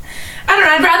 I don't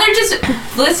know. I'd rather just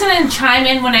listen and chime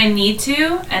in when I need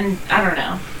to, and I don't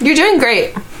know. You're doing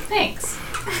great. Thanks.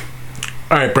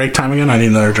 All right, break time again. I need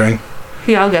another drink.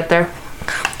 Yeah, I'll get there.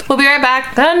 We'll be right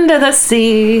back. Under the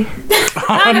sea.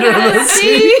 Under the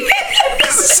sea.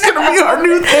 This is gonna be our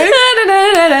new thing. Take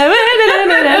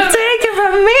it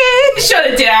from me. Shut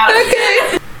it down.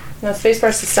 Okay. No, space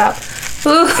bars to stop.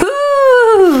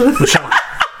 Woohoo!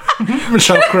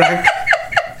 Michelle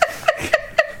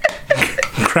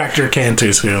cracked your can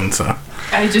too soon. So,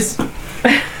 I just.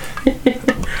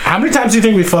 how many times do you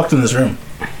think we fucked in this room?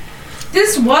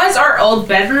 This was our old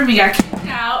bedroom. We got kicked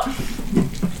out.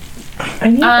 I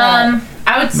need that.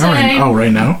 I would say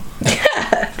Right now.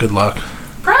 Good luck.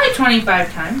 probably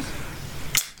 25 times.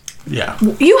 Yeah.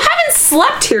 You haven't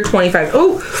slept here 25.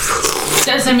 Oh.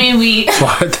 Doesn't mean we.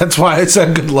 That's why I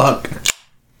said good luck.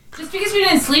 Just because we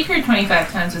didn't sleep here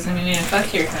 25 times doesn't mean we didn't fuck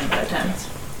here 25 times.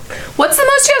 What's the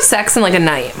most you have sex in like a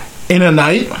night? In a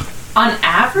night, On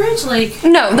average, like.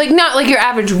 No, like not like your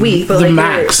average week, but The like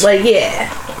max. Like yeah.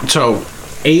 so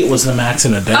 8 was the max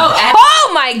in a day.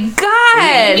 Oh my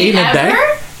god! 8 in a day?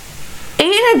 Ever? 8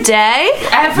 in a day?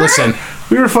 Ever? Listen,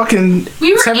 we were fucking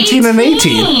We were 17 and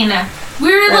 18.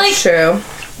 We were like true.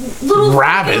 little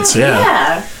Rabbits,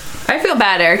 yeah. I feel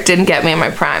bad Eric didn't get me in my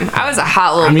prime. I was a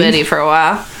hot little bitty for a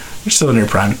while. You're still in your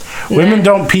prime. Women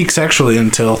don't peak sexually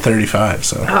until 35,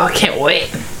 so. Oh, I can't wait.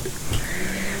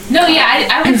 No, yeah,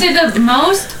 I would say the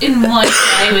most in one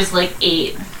day was like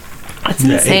 8. That's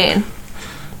Yeah, insane.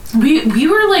 We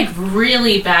were like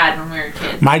really bad when we were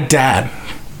kids. My dad,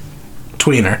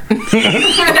 tweener.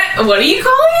 What are you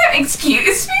calling it?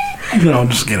 Excuse me? No, I'm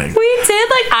just kidding. We did,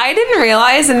 like, I didn't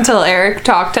realize until Eric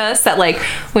talked to us that, like,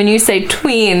 when you say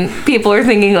tween, people are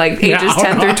thinking, like, ages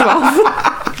 10 through 12.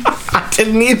 I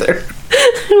didn't either.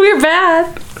 We're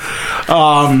bad.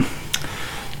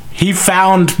 He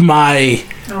found my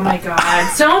Oh my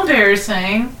god, so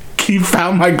embarrassing.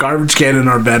 garbage can in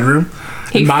our bedroom.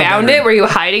 He found it? Were you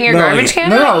hiding your garbage can?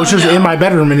 No, it was just No. in my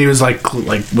bedroom, and he was like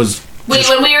was. Wait,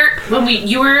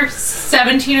 you were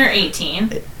 17 or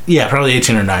 18? Yeah, probably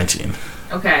 18 or 19.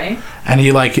 Okay. And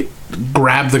he like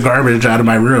grabbed the garbage out of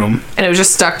my room. And it was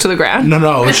just stuck to the ground?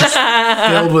 No, it was just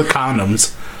filled with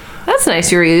condoms. That's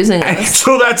nice you were using And it.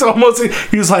 so that's almost.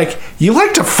 He was like, "You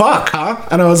like to fuck, huh?"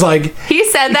 And I was like, He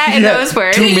said that in Yeah, those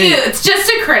words? to To me. you, it's just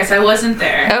to Chris. I wasn't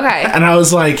there. Okay. and I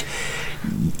was like,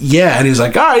 "Yeah." And he was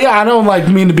like, "Oh yeah, I don't like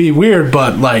mean to be weird,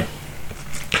 but like,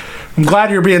 I'm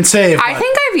glad you're being safe." I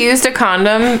think I've used a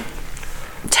condom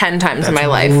 10 times in my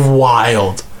life.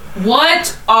 Wild.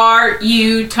 What are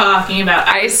you talking about?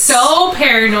 I'm so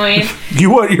paranoid.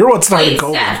 You're what started Wait,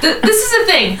 COVID. Steph, this is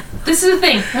the thing. This is the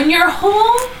thing. When your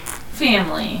whole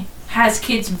family has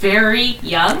kids very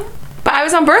young, But I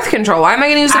was on birth control. Why am I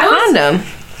going to use a I was- condom?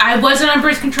 I wasn't on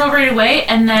birth control right away,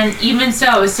 and then even so,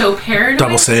 I was so paranoid.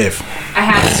 Double safe. I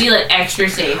have to be like extra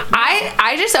safe.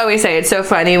 I just always say it's so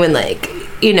funny when, like,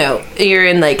 you know, you're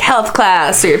in like health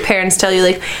class or your parents tell you,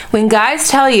 like, when guys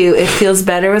tell you it feels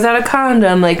better without a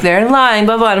condom, like they're lying,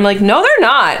 blah blah. And I'm like, no, they're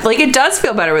not. Like, it does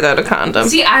feel better without a condom.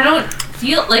 See, I don't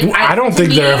feel like I don't to think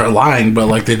me- they're ever lying, but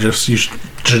like you should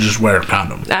just wear a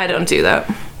condom. I don't do that.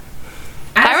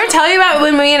 Did I ever tell you about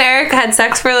when me and Eric had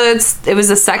sex for it was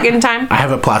the second time? I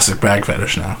have a plastic bag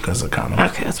fetish now because of condom.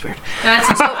 Okay, that's weird. That's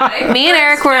Me and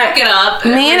Eric were back it up.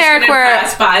 Me and Eric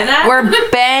pass by that. were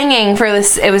banging for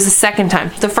this. It was the second time.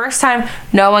 The first time,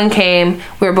 no one came.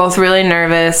 We were both really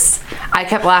nervous. I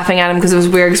kept laughing at him because it was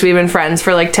weird because we've been friends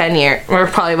for like 10 years. Or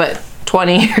probably about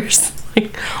 20 years.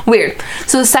 Like, weird.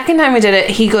 So the second time we did it,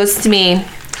 he goes to me,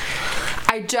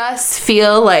 I just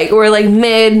feel like we're like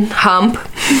mid-hump.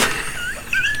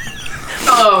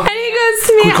 Oh. And he goes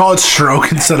to me, We call it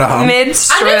stroke instead of hump.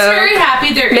 mid-stroke. I'm just very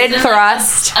happy there isn't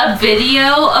Mid-thrust. like, a video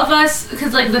of us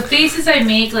because like the faces I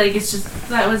make, like it's just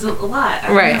that was a lot. I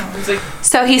don't Right. know. It's like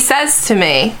So he says to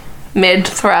me,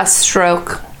 mid-thrust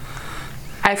stroke,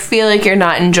 I feel like you're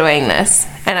not enjoying this.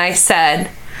 And I said,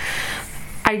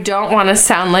 I don't want to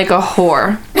sound like a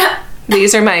whore.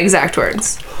 These are my exact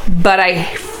words. But I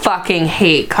fucking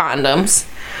hate condoms.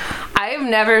 I have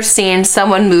never seen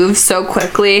someone move so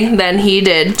quickly than he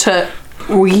did to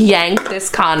yank this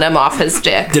condom off his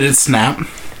dick. Did it snap?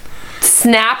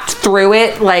 Snapped through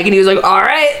it, like, and he was like, all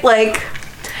right, like,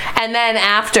 and then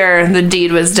after the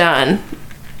deed was done,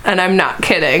 and I'm not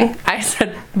kidding, I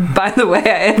said, by the way,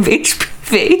 I have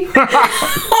HPV.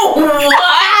 what?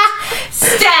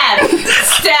 Steph.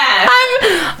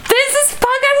 This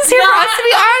podcast is here for us to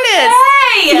be honest.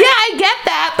 Hey. Yeah, I get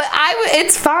that, but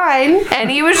it's fine. And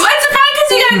he was, What's the problem?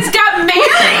 Because you guys got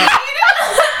married.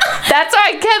 that's why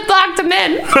I kept locked him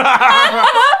in.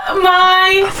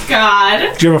 My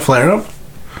God. Did you have a flare up?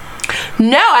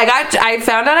 No, I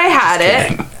found out I had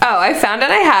it. Oh, I found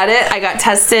out I had it. I got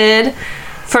tested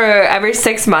for every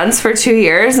 6 months for 2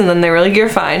 years, and then they were like, you're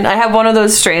fine. I have one of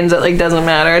those strains that like doesn't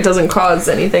matter. It doesn't cause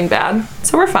anything bad.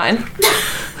 So we're fine.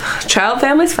 Child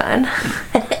family's fine.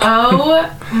 Oh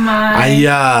my.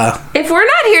 If we're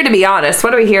not here to be honest,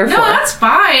 what are we here No, for? that's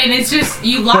fine. It's just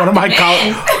you locked one of my him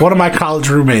in. one of my college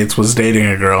roommates was dating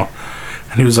a girl,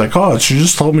 and he was like, "Oh, she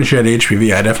just told me she had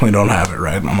HPV. I definitely don't have it,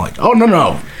 right?" And I'm like, "Oh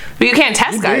no, But you can't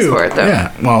test guys do." for it though.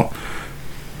 Yeah, well,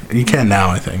 you can now,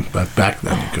 I think, but back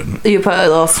then you couldn't. You put a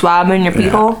little swab in your pee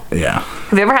hole. Yeah,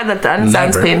 Have you ever had that done?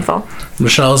 Sounds Never. painful.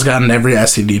 Michelle's gotten every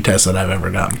STD test that I've ever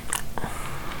gotten.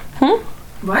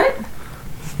 What?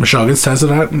 Michelle gets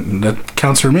tested out. That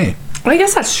counts for me. Well, I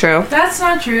guess that's true. That's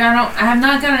not true. I have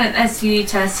not gotten an STD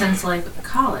test since like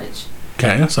college.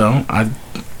 Okay, so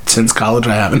since college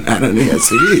I haven't had any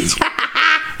STDs.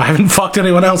 I haven't fucked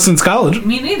anyone else since college.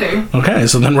 Me neither. Okay,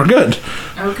 so then we're good.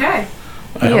 Okay.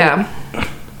 I hope. Yeah.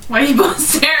 Why are you both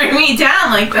staring me down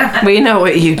like that? We know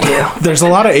what you do. There's a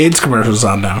lot of AIDS commercials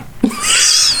on now.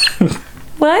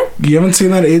 What? You haven't seen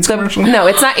that AIDS commercial? No,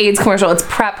 it's not AIDS commercial. It's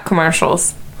PrEP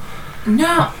commercials.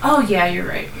 No. Oh yeah, you're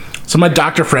right. So my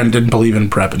doctor friend didn't believe in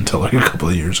PrEP until like a couple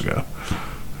of years ago.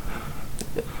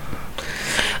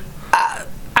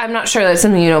 I'm not sure that's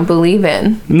something you don't believe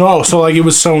in. No, so like it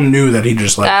was so new that he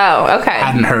just like Oh, okay.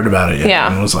 hadn't heard about it yet.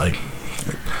 Yeah. And was like,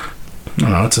 I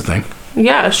don't know, it's a thing.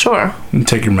 Yeah, sure. You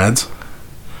take your meds.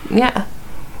 Yeah.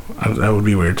 That would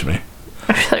be weird to me.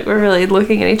 I feel like we're really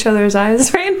looking at each other's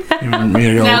eyes right now. You want me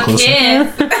to go a little Now, closer?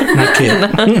 kid, Not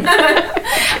kid.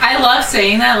 I love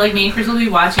saying that. Like, me and Chris will be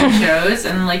watching shows,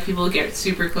 and like people get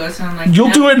super close, and I'm like, You'll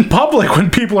no. do it in public when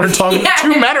people are talking. Yeah.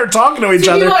 Two men are talking to each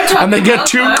Two other, people are talking and they get about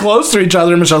too us. close to each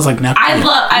other. And Michelle's like, "Now,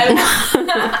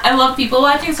 I love people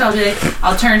watching, so I'll be like,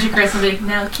 I'll turn to Chris and be like,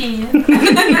 now, kid.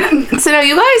 So now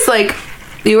you guys, like,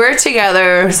 you were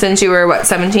together since you were, what,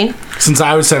 17? since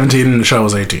I was 17 and Michelle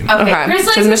was 18." Okay. Chris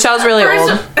likes 'Cause Michelle's really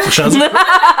old. Michelle's-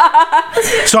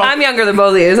 so, I'm younger than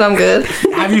both of you, so I'm good.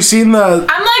 have you seen the?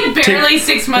 I'm like barely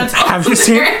 6 months old. Have you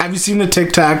seen the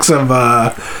TikToks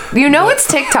of You know it's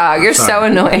TikTok. You're so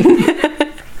Sorry. annoying.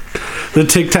 the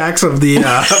TikToks of the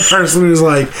person who's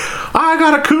like, I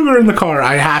got a cougar in the car.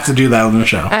 I have to do that on the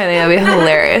show. I think that'd be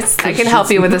hilarious. I can help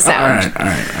you with the sound. All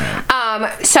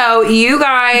right. So you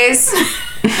guys.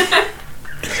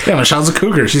 Yeah, Michelle's a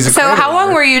cougar. She's a. So crazy how long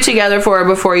one. were you together for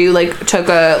before you like took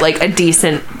a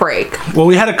decent break? Well,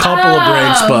 we had a couple of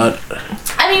breaks, but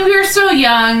I mean, we were so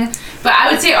young, but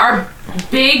I would say our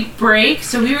big break,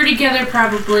 so we were together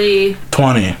probably,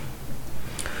 20,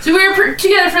 so we were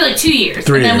together for like 2 years.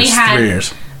 3 and then years, we had, 3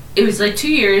 years. it was like 2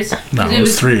 years. No, 'cause it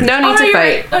was 3 years. No need to you're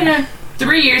fight. right. Oh, no.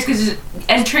 3 years, because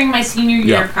entering my senior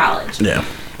year Yeah. of college. Yeah,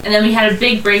 And then we had a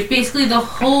big break, basically the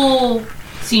whole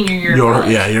senior year of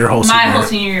college. your whole My senior whole year.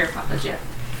 senior year of college, yeah.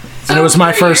 And it was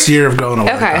my 3 first years. year of going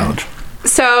away Okay. to college.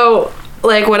 So,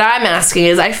 like, what I'm asking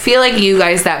is, I feel like you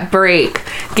guys, that break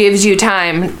gives you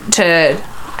time to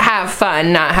have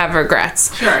fun, not have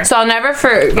regrets. Sure. So I'll never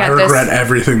forget I regret this.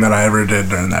 everything that I ever did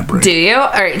during that break. Do you? All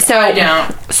right. So I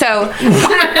don't. So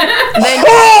then,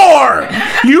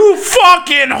 Whore! You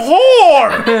fucking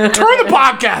whore! Turn the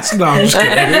podcast. No, I'm just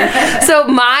kidding. so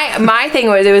my thing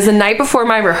was, it was the night before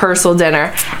my rehearsal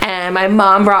dinner, and my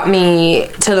mom brought me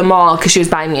to the mall because she was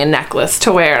buying me a necklace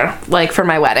to wear, like, for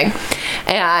my wedding.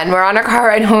 And we're on our car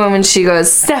ride home, and she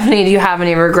goes, "Stephanie, do you have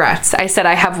any regrets?" I said,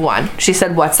 "I have one." She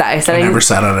said, "What's that?" I said, I never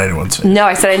sat on anyone's face. No,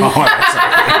 I said, Oh, I'm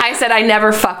sorry. I said I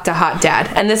never fucked a hot dad,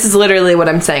 and this is literally what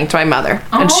I'm saying to my mother.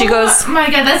 And she goes, "Oh my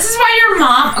god, this is why your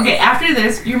mom." Okay, after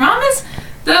this, your mom is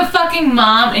the fucking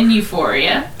mom in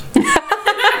Euphoria.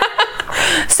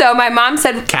 so my mom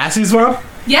said, Cassie's mom?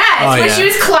 Yes, Oh, when yeah. she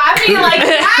was clapping like,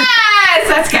 yes,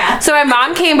 that's Kath. so my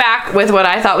mom came back with what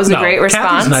I thought was a great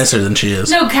response. Cassie's nicer than she is.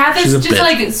 No, Kath She's a is just bitch.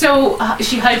 like so.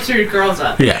 She hypes her girls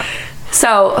up. Yeah.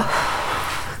 So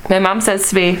my mom says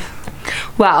to me,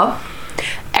 "Well,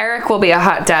 Eric will be a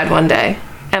hot dad one day,"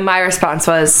 and my response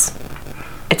was,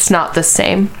 "It's not the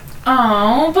same."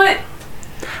 Oh, but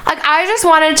Like, I just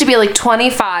wanted to be like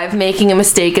 25, making a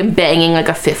mistake and banging like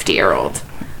a 50-year-old.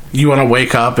 You want to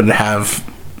wake up and have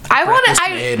I want breakfast to.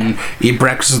 made and eat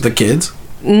breakfast with the kids?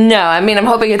 No, I mean, I'm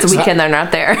hoping it's a weekend they're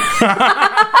not there.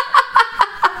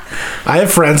 I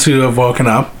have friends who have woken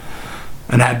up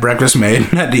and had breakfast made and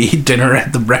had to eat dinner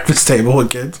at the breakfast table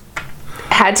with kids.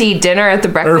 Had to eat dinner at the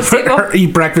Or, breakfast table. or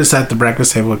eat breakfast at the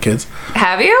breakfast table with kids.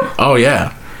 Have you? Oh,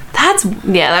 yeah.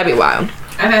 That'd be wild.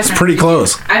 I've had It's pretty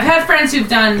close. I've had friends who've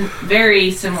done very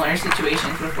similar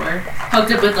situations before.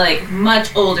 Hooked up with like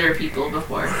much older people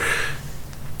before.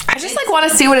 I just like want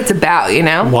to see what it's about, you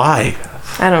know? Why?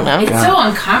 I don't know. It's so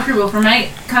uncomfortable for my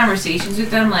conversations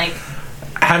with them. Like,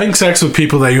 Having sex with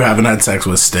people that you haven't had sex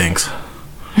with stinks.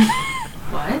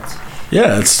 what?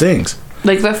 Yeah, it stings.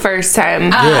 Like the first time.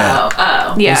 Yeah.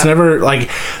 Oh. Yeah. It's never like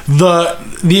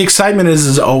the excitement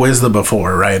is always the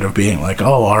before, right? Of being like,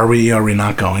 oh, are we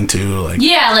not going to, like,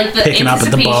 Yeah, like the picking up at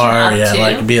the anticipation bar, up yeah, to,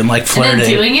 like being like and flirting. then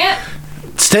doing it.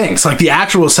 Stinks. Like the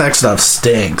actual sex stuff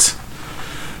stinks.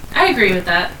 I agree with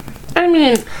that. I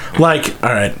mean, Like,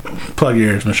 all right, plug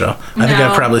your ears, Michelle. I think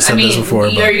I've probably said this before,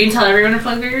 Are but you gonna tell everyone to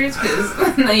plug their ears? Because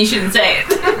then you shouldn't say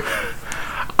it.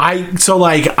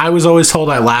 I was always told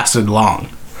I lasted long.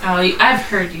 Oh, I've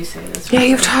heard you say this. yeah,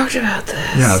 you've talked about this.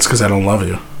 Yeah, it's because I don't love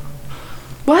you.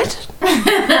 What?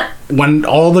 When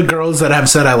all the girls that have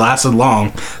said I lasted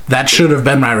long, that should have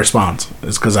been my response.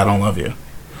 It's because I don't love you.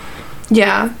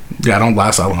 Yeah. Yeah, I don't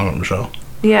last that long, Michelle.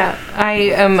 Yeah, I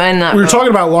am in that. We were boat. talking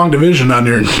about long division on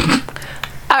your.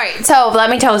 All right, so let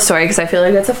me tell a story because I feel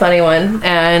like it's a funny one,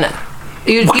 and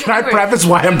Can I preface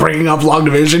why I'm bringing up long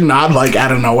division? Not like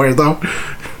out of nowhere though.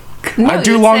 No, I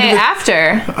do you'd long say divi-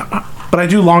 after, But I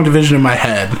do long division in my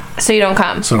head, so you don't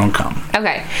come. so don't come.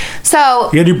 Okay, so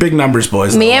You gotta do big numbers,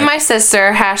 boys. me though, and like- my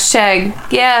sister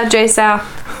 #JSal.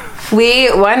 We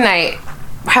one night,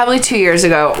 probably 2 years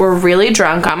ago, were really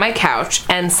drunk on my couch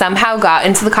and somehow got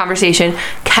into the conversation,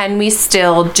 can we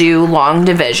still do long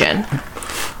division?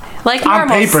 Like On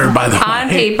normal- paper, by the way. On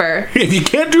paper. If you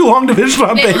can't do long division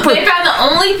on They paper, found the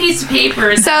only piece of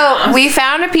paper. In the So house. we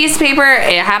found a piece of paper.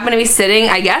 It happened to be sitting.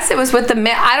 I guess it was with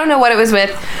I don't know what it was with.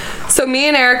 So me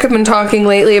and Eric have been talking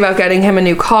lately about getting him a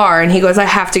new car, and he goes, "I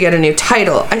have to get a new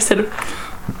title." I said,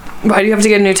 "Why do you have to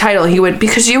get a new title?" He went,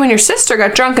 "Because you and your sister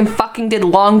got drunk and fucking did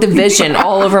long division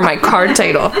all over my car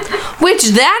title." Which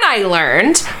then I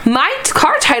learned my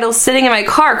car title's sitting in my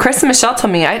car. Chris and Michelle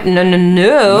told me,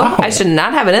 no, I should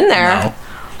not have it in there. no.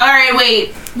 All right,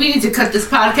 wait. We need to cut this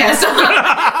podcast off.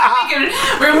 We can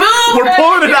remove. We're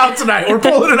pulling it out tonight. We're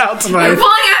pulling it out We're tonight.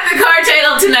 pulling out the car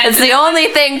title tonight. It's the only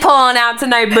thing pulling out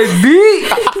tonight, baby.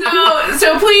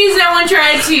 So please, no one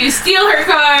try to steal her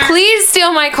car. Please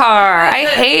steal my car. I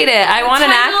hate it. I want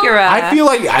an title? Acura. I feel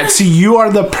like see you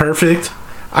are the perfect.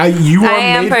 You are I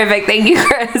am made. perfect. Thank you,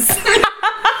 Chris.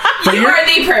 But You are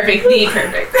the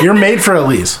perfect. You're made for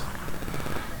Elise.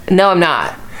 No, I'm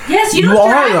not. Yes, you You don't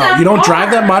are drive though. that You don't far.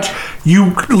 drive that much.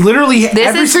 You literally.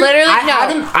 This is literally-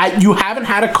 no. You haven't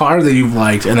had a car that you've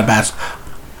liked in the past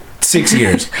 6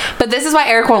 years. But this is why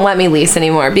Eric won't let me lease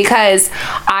anymore, because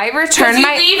I If returned you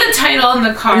my leave the title in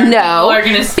the car, people no, are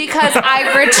gonna see. because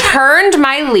I returned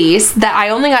my lease that I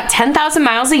only got 10,000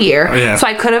 miles a year, Yeah. so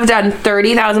I could have done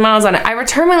 30,000 miles on it. I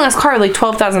returned my last car with like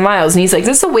 12,000 miles, and he's like,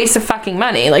 "This is a waste of fucking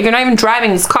money. Like, you're not even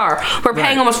driving this car. We're paying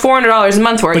Right. almost $400 a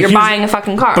month for it. But You're here's- buying a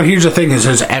fucking car." But here's the thing: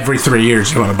 is every 3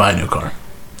 years you want to buy a new car.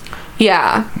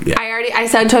 Yeah. Yeah. I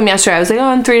said to him yesterday, I was like,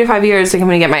 "Oh, in 3 to 5 years, like, I'm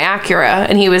gonna get my Acura,"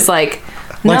 and he was like,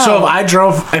 "No." Like, so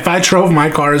if I drove my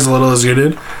car as little as you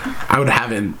did, I would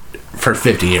have it for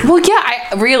 50 years. Well,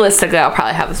 yeah, realistically, I'll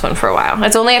probably have this one for a while.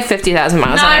 It's only at 50,000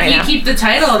 miles on Not it if right you now. keep the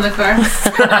title in the car.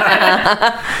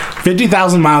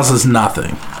 50,000 miles is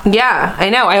nothing. Yeah, I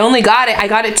know. I only got it. I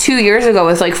got it 2 years ago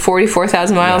with like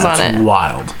 44,000 miles on That's it.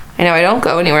 wild. I know. I don't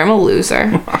go anywhere. I'm a loser.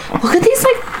 Look at these,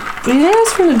 like, do you think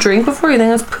that's from the drink before? You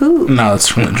think that's poop? No, it's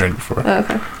from the drink before.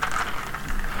 Okay.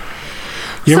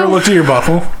 You ever So- looked at your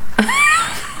buckle?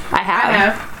 I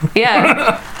have. Yeah.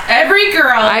 Yeah. Every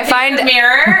girl I takes find- the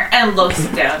mirror and looks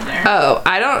down there. Oh,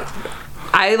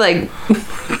 I like,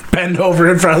 Bend over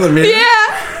in front of the mirror.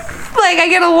 yeah. Like, I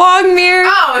get a long mirror.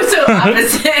 Oh, so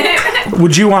opposite.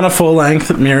 Would you want a full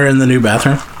length mirror in the new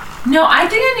bathroom? No, I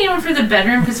think I need one for the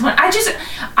bedroom because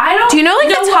I don't. Do you know, like,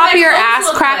 the what top my of your clothes ass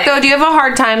look crack, like. though? Do you have a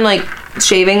hard time, like,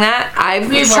 shaving that? I've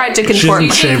Wait, what? tried to She contort.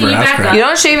 doesn't shave Can her you ass back crack. up? You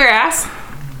don't shave your ass?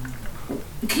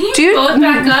 Can you Dude. both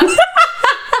back up?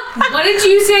 What did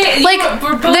you say? Like,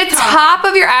 we're both the top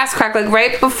of your ass crack, like,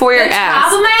 right before your The ass.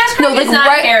 top of my ass crack No, like, is not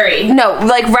right. hairy. No,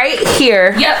 like, right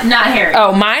here. Yep, not hairy.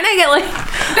 Oh, mine I get, like...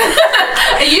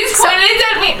 You just pointed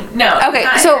at me. No. Okay,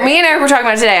 not so hairy. me and Eric were talking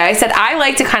about it today. I said I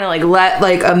like to kind of like let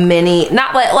like a mini,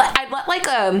 not let I'd let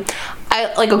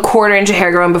like a quarter inch of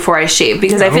hair grow in before I shave,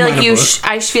 because Yeah, I feel I like don't you mind a bush.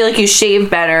 I feel like you shave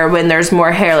better when there's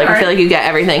more hair. Like, I feel Sorry. like you get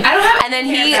everything. I don't have And then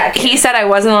hair he back here. said I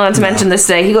wasn't allowed to mention this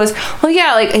today. He goes, well,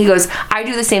 yeah, like he goes, I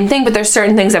do the same thing, but there's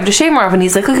certain things I have to shave more often.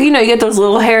 He's like, look, you know, you get those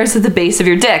little hairs at the base of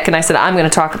your dick, and I said I'm going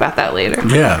to talk about that later.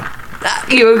 Yeah.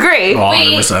 You agree? Oh, Wait,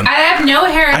 100%. I have no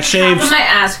hair I at the top shaved- of my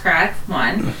ass crack.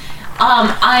 One.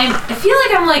 I feel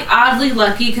like I'm like oddly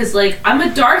lucky because like I'm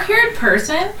a dark haired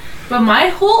person, but my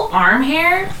whole arm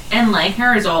hair and leg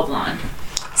hair is all blonde.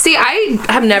 See, I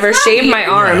have never It's not shaved my weird.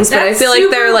 arms, but I That's feel like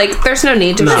they're super- like there's no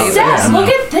need to No. shave. Yes, Yeah, look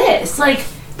no. at this. Like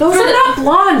Those for are the- not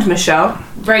blonde, Michelle.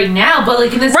 right now, but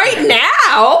like in this Right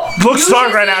now, Looks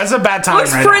dark right now. It's a bad time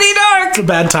looks right pretty now. dark. It's a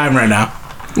bad time right now.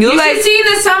 You You guys, should see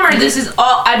in the summer. This is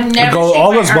all I've never. Go shaved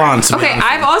all my those arm. blondes. to be okay, honest.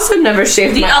 I've also never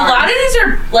shaved my A arm. lot of these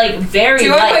are like very Do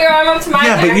you want to light. put your arm up to mine,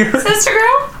 Yeah, but there, you're- sister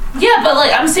girl? Yeah, but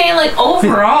like I'm saying, like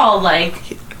overall, like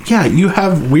Yeah, you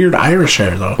have weird Irish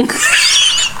hair though.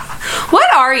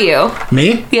 What are you?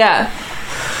 Me? Yeah.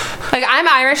 Like, I'm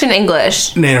Irish and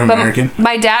English. Native but American.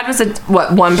 My dad was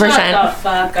what, 1%? shut the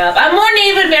fuck up. I'm more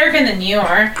Native American than you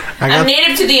are. I got- I'm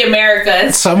native to the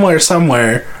Americas.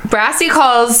 Somewhere. Brassy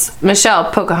calls Michelle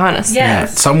Pocahontas. Yeah,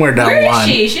 Yes. somewhere down Where the is line.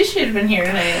 she? She should have been here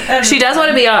tonight. She does want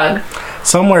to be on.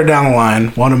 Somewhere down the line,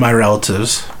 one of my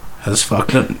relatives has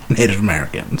fucked a Native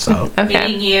American. So, Okay.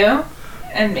 Meaning you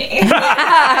and me.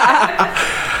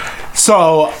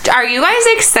 so Are you guys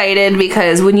excited?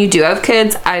 Because when you do have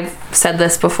kids, I've said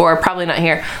this before, probably not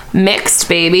here, mixed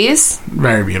babies,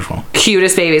 very beautiful.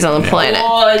 cutest babies on the planet.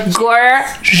 Gorgeous.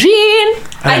 Gorgine.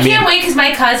 I mean, can't wait because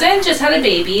my cousin just had a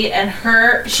baby, and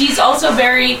she's also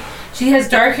she has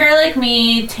dark hair like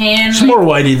me, tan. She's more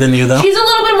whitey than you though. She's a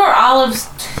little bit more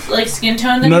olive, like skin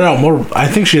tone than No, more. I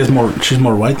think she has more. She's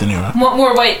more white than you. Huh?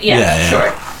 more white. Yeah, Yeah, yeah.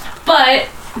 sure.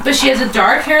 But she has a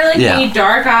dark hair like Yeah. me,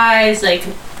 dark eyes, like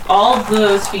all of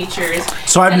those features.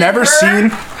 So I've And never seen.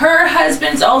 her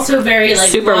husband's also very like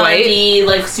Super white? blondie,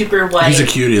 like super white. He's a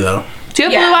cutie though. Do you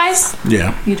have Yeah. blue eyes?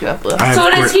 Yeah. You do have blue. I have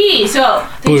So does gre- he. So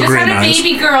they Blue, just green had a eyes.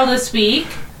 baby girl this week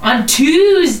on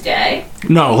Tuesday.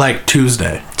 No, like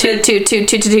Tuesday, Two.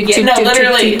 Yeah, no,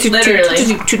 literally.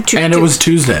 and it was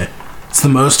Tuesday. It's the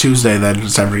most Tuesday that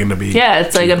it's ever going to be. Yeah,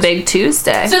 it's like a big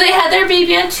Tuesday. So they had their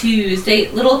baby on Tuesday,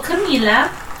 little Camila,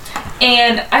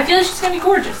 and I feel like she's gonna be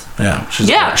gorgeous. Yeah. She's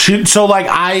Yeah. So like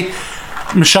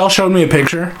Michelle showed me a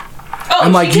picture. Oh,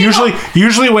 And like she came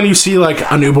usually when you see like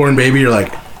a newborn baby, you're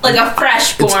like like a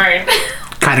fresh born.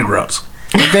 kind of gross.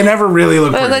 Like, they never really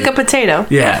look pretty. like a potato.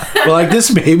 Yeah. But like this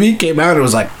baby came out, it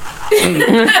was like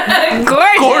Gorgeous.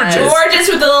 Gorgeous. Gorgeous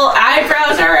with the little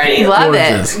eyebrows already. Love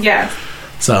gorgeous. it. Yeah.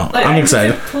 So Like, I'm I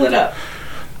excited. can pull it up.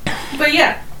 But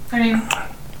yeah, I mean,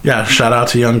 Yeah. Shout out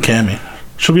to young Cammy.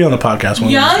 She'll be on the podcast one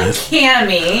young of these days.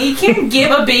 Cammy, you can't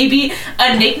give a baby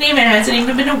a nickname and it hasn't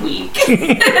even been a week.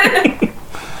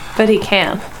 But he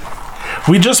can.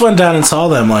 We just went down and saw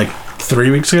them like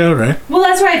 3 weeks ago, right? Well,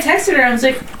 that's why I texted her. I was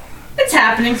like, it's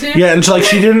happening soon. Yeah, and like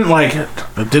she didn't like it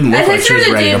didn't I look like texted she her was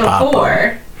the ready day to pop.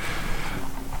 before.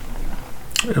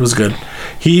 It was good.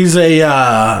 He's a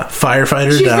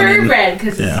firefighter She's down very in. red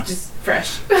because yeah. it's just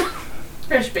fresh.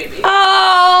 Fresh baby.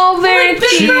 Oh,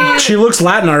 very She looks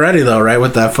Latin already though, right?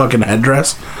 With that fucking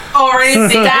headdress. Already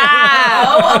big.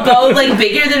 Oh, a bow like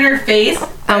bigger than her face.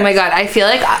 Oh my god, I feel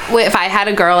like if I had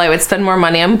a girl, I would spend more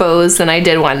money on bows than I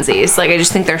did onesies. Like, I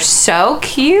just think they're so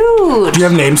cute. Do you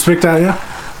have names picked out yet?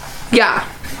 Yeah.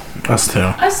 Us too.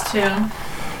 Us too.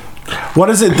 What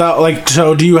is it though? Like,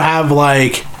 so do you have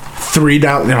like 3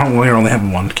 down? You know, you're only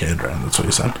having 1 kid, right? That's what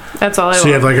you said. That's all I So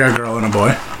you want. have like a girl and a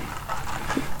boy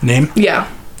name, Yeah.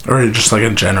 or just like a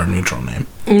gender neutral name?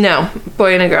 No,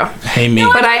 boy and a girl. Hey me.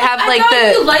 But I have like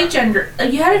thought you the. like gender.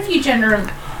 You had a few gender.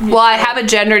 Well, I have a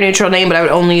gender neutral name, but I would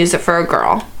only use it for a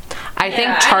girl. I Yeah, think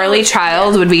I know Charlie what-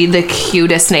 Child would be the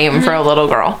cutest name for a little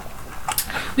girl.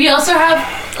 We also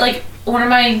have like one of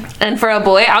my. And for a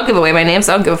boy, I'll give away my name,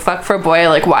 so I don't give a fuck. For a boy, I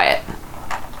like Wyatt.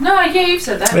 No, yeah, you've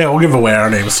said that. Yeah, we'll give away our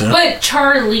names too. But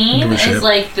Charlene Give a shit. is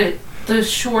like the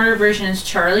shorter version is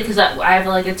Charlie because I have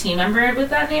like a team member with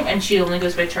that name and she only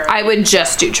goes by Charlie. I would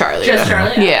just do Charlie. Just though.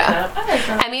 Charlie. Yeah. I like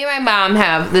that. I mean, my mom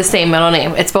have the same middle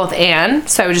name. It's both Ann,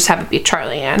 so I would just have it be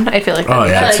Charlie Ann. I feel like Oh, that'd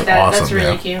be yeah. I That's like that. That's awesome,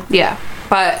 really yeah. cute. Yeah,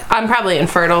 but I'm probably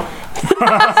infertile.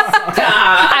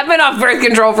 I've been off birth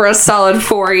control for a solid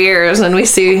 4 years, and we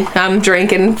see I'm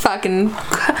drinking fucking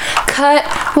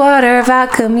cut water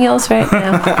vodka mules right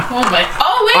now. Oh my!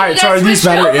 Oh wait, All right, we so got are these switched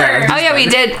better? over. Yeah, Oh yeah, we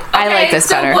did. I Okay, like this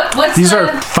so better. What's These the, are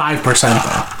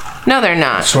 5% though. No, they're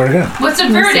not. Swear to God. What's the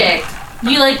verdict?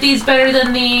 You like these better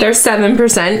than the? They're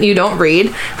 7%. You don't read.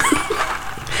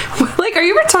 Like, are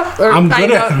you retarded? I'm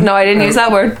good at- No, I didn't use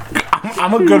that word.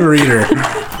 I'm a good reader.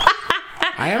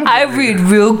 I am. I read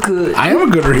real good. I am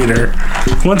a good reader.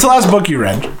 When's the last book you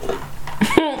read?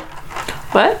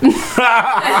 What?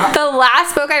 The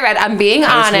last book I read, I'm being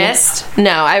High school? honest.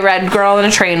 No, I read Girl on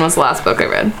a Train was the last book I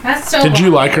read. That's so. Did you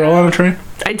long. like Girl on a Train?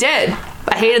 I did.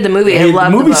 I hated the movie. I Hey, the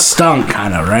loved the movie book. stunk,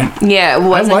 kind of, right? Yeah, it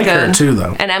wasn't like good. her, too,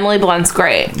 though. And Emily Blunt's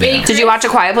great. Wait, Did you watch A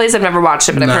Quiet Place? I've never watched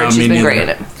it, but I've No, heard she's me been neither. great in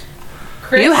it.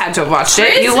 Chris, You had to have watched it.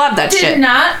 Chris You love that did shit.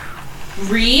 not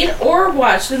read or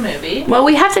watch the movie. Well,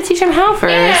 we have to teach him how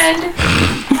first. And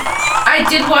I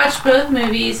did watch both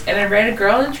movies, and I read A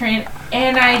Girl on a Train,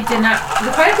 and I did not.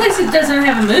 The Quiet Place doesn't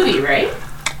have a movie, right?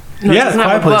 No, it Yeah, doesn't The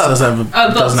have Quiet a Place book. does have a, book,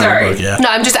 doesn't have sorry. a book, yeah. No,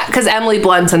 I'm just because Emily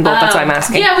Blunt's in both. That's why I'm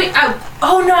asking. Yeah,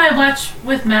 oh no, I watched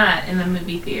with Matt in the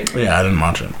movie theater. Yeah, I didn't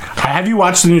watch it. Have you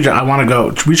watched the new? I want to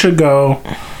go. We should go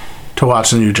to watch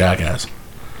the new Jackass.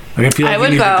 Like, I feel like I you would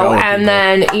need to go, with and people.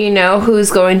 then you know who's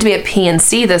going to be at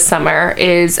PNC this summer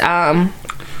is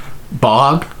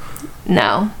Bob,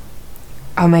 no.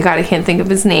 Oh my god, I can't think of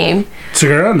his name.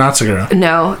 Segura, not Segura.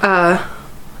 No,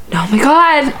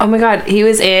 oh my god, he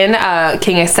was in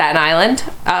King of Staten Island.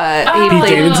 He Pete played,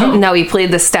 Davidson? No, he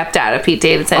played the stepdad of Pete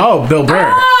Davidson. Oh, Bill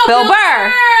Burr. Bill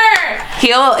Burr.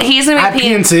 He's gonna At be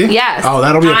PNC. Yes. Oh,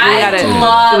 that'll be a cool I gotta- one.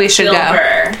 love we should Bill go.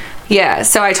 Burr. Yeah.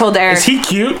 So I told Eric. Is he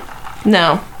cute?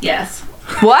 No. Yes.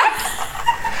 What?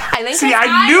 I think. See,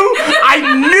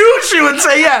 I knew she would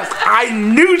say yes. I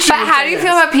knew she But would how say do you yes.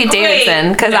 feel about Pete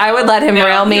Davidson? Because I would let him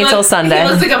rail me till Sunday. He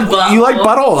looks like a butthole. You like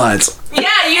butthole eyes. Yeah,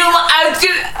 I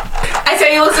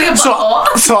said he looks like a butthole.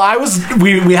 So I was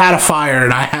we had a fire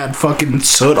and I had fucking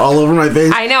soot all over my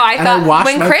face. I know. I And thought washed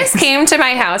when my Chris face. came to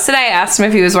my house today, I asked him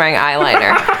if he was wearing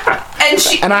eyeliner.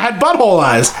 And I had butthole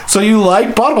eyes. So you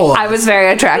like butthole eyes. I was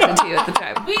very attracted to you at the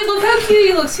time. Wait, look how cute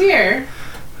he looks here.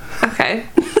 Okay.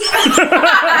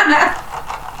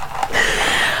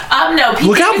 No, Pete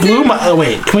Look how Davidson- blue my. Oh,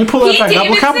 wait, can we pull that Pete back up?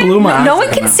 Look how Davidson? blue my eyes No are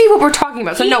one can now. see what we're talking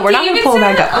about, so no, we're not going to pull it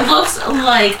back up. Looks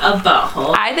like a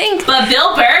butthole. I think But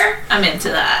Bill Burr, I'm into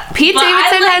that. Pete But I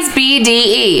Davidson like- has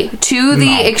BDE to the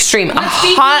No. extreme. A What's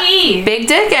hot BDE? big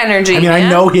dick energy. I mean, I man.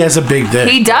 know he has a big dick.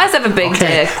 He does have a big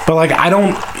Okay, dick. but like I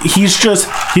don't. He's just.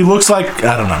 He looks like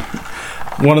I don't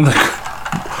know. One of the.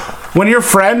 When your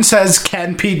friend says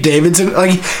Ken Pete Davidson,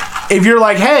 like if you're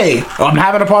like, hey, I'm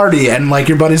having a party, and like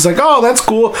your buddy's like, oh, that's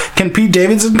cool. Can Pete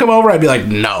Davidson come over? I'd be like,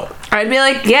 no, I'd be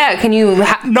like, yeah, can you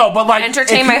no. But like,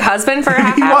 entertain if my he- husband for a if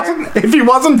half he hour? if he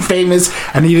wasn't famous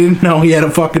and he didn't know he had a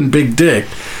fucking big dick,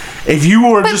 if you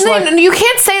were But just then, like. you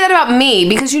can't say that about me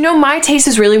because you know my taste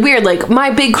is really weird. Like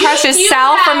my big crush is You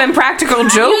Sal have- from Impractical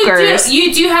Jokers.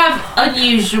 You do have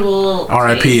unusual.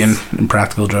 R.I.P. taste. in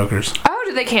Practical Jokers. Oh,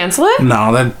 did they cancel it?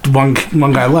 No, that one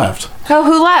guy left. Oh,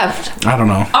 who left? I don't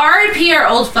know. R.I.P. our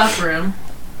old fuck room.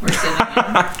 We're sitting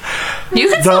in. You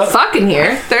can still The- fuck in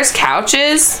here. There's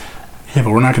couches. Yeah,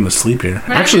 but we're not going to sleep here. not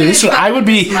Actually, gonna this fuck I would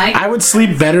with this be. mic. I would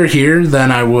sleep better here than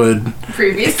I would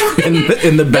Previously.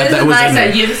 in the bed that was in there.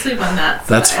 there. You have to sleep on that.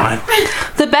 That's side.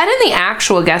 fine. The bed in the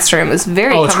actual guest room is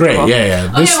very Oh, it's great. comfortable. Yeah,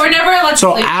 yeah. Okay, we're never allowed to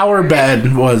So sleep. our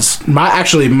bed was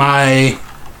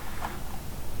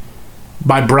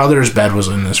my brother's bed was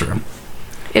in this room.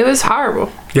 It was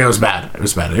horrible. Yeah, it was bad. It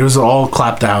was bad. It was all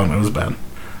clapped down. It was bad.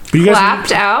 But you guys,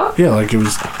 Clapped out. yeah, like it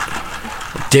was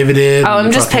divoted. Oh, I'm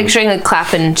and just fucking- picturing like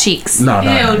clapping cheeks. No, Ew,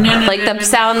 no. no. Like the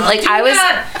sound. Like Do I was.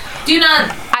 Do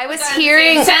not. I was That's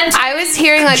hearing. the same sentence. I was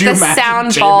hearing like Could you the imagine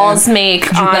sound J-Man? balls make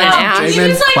Could you on an imagine ass. Can you J-Man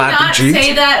just like clapping not cheeks?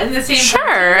 say that in the same?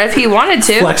 Sure, if he wanted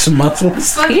to. Flexing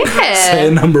muscles. Yeah.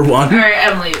 Say number one. All right,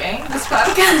 I'm leaving this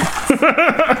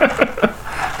podcast.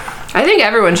 I think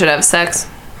everyone should have sex.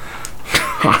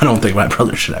 I don't think my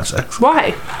brother should have sex.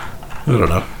 Why? I don't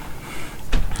know.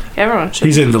 Everyone should.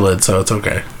 He's invalid, so it's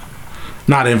okay.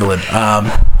 Not invalid.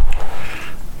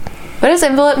 What does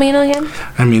invalid mean again?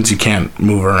 That means you can't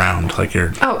move around like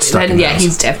you're Oh, stuck then in the yeah, house.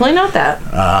 he's definitely not that.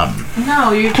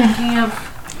 No, you're thinking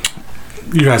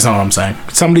of. You guys know what I'm saying.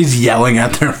 Somebody's yelling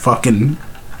at their fucking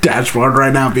dashboard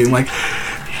right now, being like,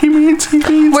 he means.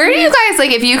 Where do you guys like?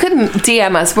 If you could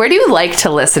DM us, where do you like to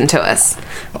listen to us?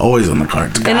 Always in the car.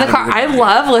 In the car. I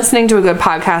love listening to a good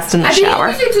podcast in the I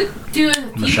shower. think we need to do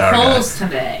a few shower, polls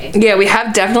today. Yeah, we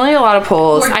have definitely a lot of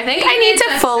polls. We're I think I need to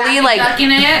just fully ducking like.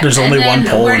 it, There's and only then one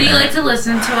poll Where in do you there. like to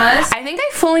listen to us? I think I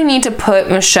fully need to put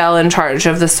Michelle in charge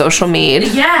of the social media.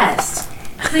 Yes.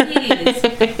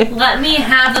 Please let me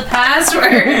have the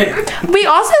password. We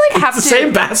also like have the to.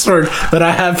 same password that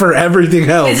I have for everything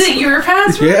else. Is it your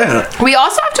password? Yeah. We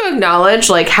also have to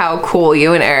acknowledge like how cool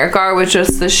you and Eric are with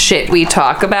just the shit we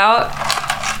talk about,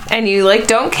 and you like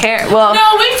don't care. Well,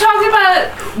 No, we've talked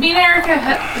about. Me and Erica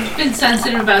have been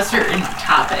sensitive about certain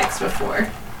topics before.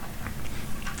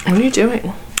 what are you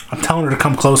doing? I'm telling her to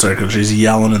come closer because she's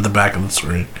yelling in the back of the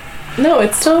screen. No,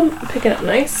 it's still picking up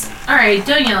nice. All right,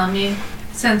 don't yell at me.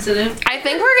 Sensitive. I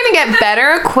think we're gonna get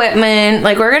better equipment.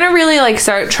 Like we're gonna really like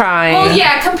start trying. Well,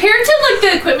 yeah. Compared to like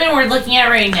the equipment we're looking at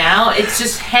right now, it's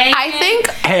just hanging. I think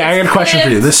Hey, I got a question for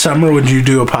you. This summer, would you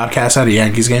do a podcast at a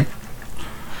Yankees game?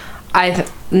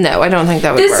 no, I don't think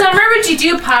that would this work. summer would you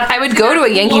do a podcast? I would go to a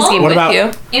Yankees game What with about-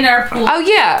 you. in our pool. Oh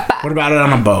yeah, but What about it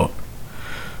on a boat?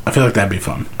 I feel like that'd be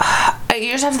fun.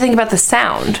 you just have to think about the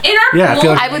sound. In our Yeah, I pool.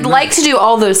 feel like- I would like to do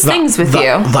all those things with you.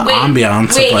 The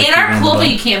ambiance. Wait, of like in our being on pool, the but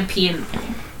boat. you can't pee in.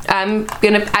 I've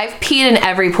peed in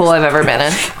every pool I've ever been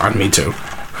in. Me too.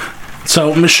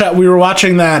 So Michelle, we were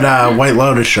watching that White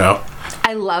Lotus show,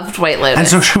 I loved White and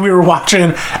Lotus. so we were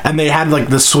watching, and they had like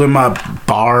the swim up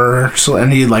bar, so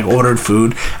and he like ordered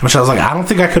food. Which I was like, I don't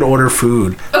think I could order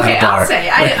food Okay, at a bar. I'll say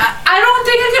I don't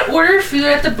think I could order food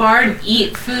at the bar and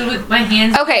eat food with my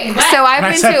hands. Okay, wet. so I've And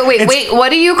I been said to wait, it's- what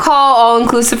do you call all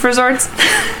inclusive resorts?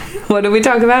 What do we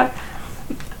talk about?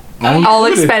 All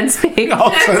expense paid.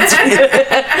 All expense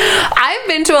paid. I've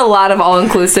been to a lot of all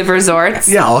inclusive resorts.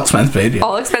 Yeah, all expense paid. Yeah.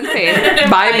 All expense paid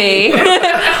by me.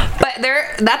 But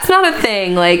that's not a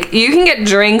thing. Like you can get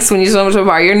drinks when you go to a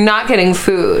bar. You're not getting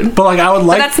food. But like, I would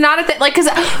like. That's not a thing. Like, cause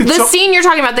the So- scene you're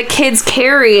talking about, the kid's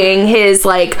carrying his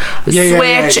like Yeah,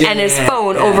 switch yeah, and his yeah,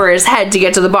 phone yeah. over his head to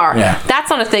get to the bar. Yeah. That's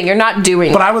not a thing. You're not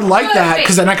doing. But I would like that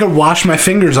because then I could wash my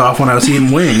fingers off when I was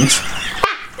eating wings.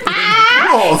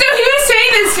 So he was saying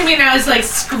this to me, and I was like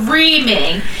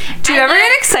screaming. Do you ever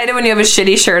get excited when you have a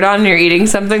shitty shirt on and you're eating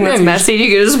something that's Yeah, you messy?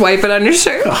 You can just wipe it on your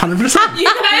shirt. 100%. You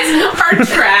guys are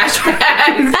trash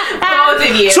bags, both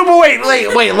of you. So, but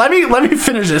wait. Let me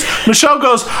finish this. Michelle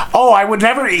goes, "Oh, I would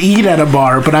never eat at a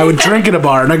bar, but I would drink at a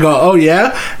bar." And I go, "Oh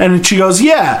yeah," and she goes,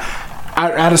 "Yeah."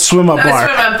 at a swim up bar.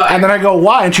 And then I go,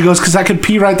 why? And she goes, because I could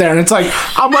pee right there. And it's like,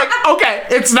 I'm like, okay,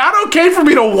 it's not okay for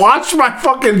me to wash my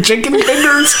fucking chicken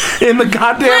fingers in the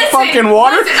goddamn fucking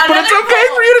water, but it's okay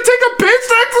for you to take a piss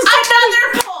next to something.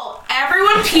 Another poll.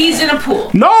 Everyone pees in a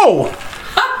pool. No.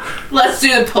 Let's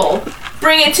do the poll.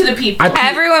 Bring it to the people.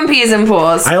 Everyone pees in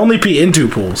pools. I only pee into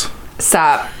pools.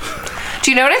 Stop.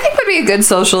 Do you know what I think would be a good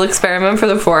social experiment for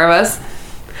the four of us?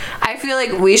 I feel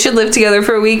like we should live together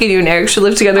for a week, and you and Eric should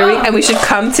live together a week, and we should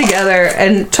come together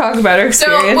and talk about our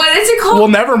experience. So what is it called? We'll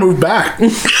never move back. Wait,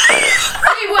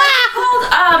 what is it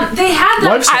called? They had the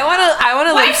Wife swap. I want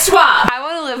to wife swap. I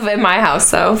want to live in my house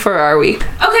though for our week.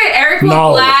 Okay, Eric will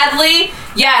No. gladly.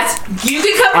 Yes, you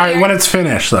can come All right, here. when it's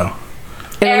finished, though.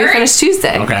 And we Eric? finish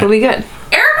Tuesday. Okay. We'll be good.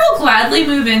 Eric will gladly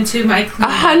move into my clean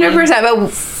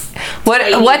 100%.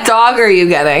 But what dog are you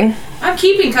getting? I'm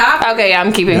keeping Cop. Okay, yeah,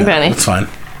 I'm keeping Yeah, Penny. that's fine.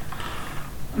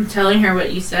 I'm telling her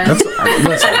what you said. Listen,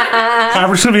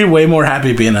 Kyber's gonna be way more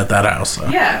happy being at that house. So.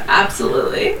 Yeah,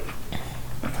 absolutely.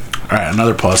 All right,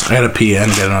 another pause. I gotta pee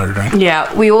and get another drink.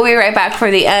 Yeah, we will be right back for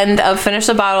the end of Finish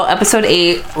the Bottle, episode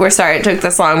 8. We're sorry it took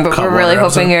this long, but we're really Cutwater hoping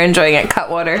episode. you're enjoying it.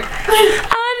 Cutwater.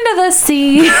 Under the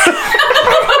sea. Under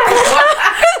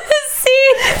the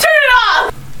sea. Turn it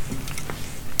off.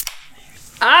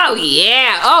 Oh,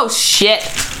 yeah. Oh, shit.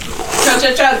 Chug,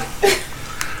 chug, chug.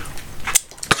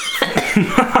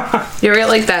 You ever get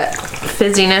like that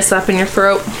fizziness up in your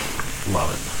throat?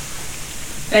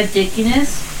 Love That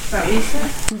dickiness. Is that what you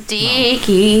said?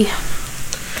 Dicky.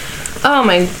 Oh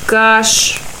my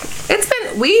gosh.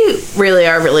 We really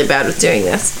are really bad with doing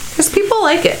this. Because people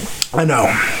like it. it. I know.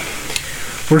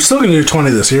 We're still gonna do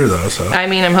 20 this year, though. So I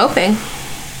mean, I'm hoping.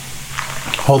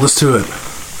 hold us to it.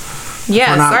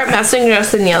 Yeah, We're not- start messaging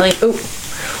us and yelling. Ooh.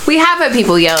 We have had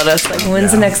people yell at us, like,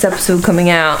 when's the next episode coming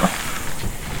out?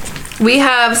 We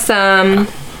have some...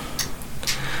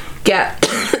 Yeah.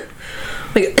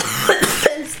 Like,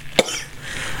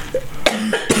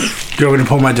 Do you want me to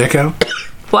pull my dick out?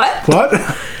 what? What?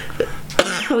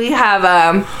 We have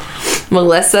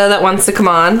Melissa that wants to come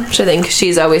on, which I think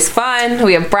she's always fun.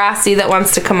 We have Brassy that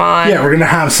wants to come on. Yeah, we're gonna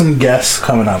have some guests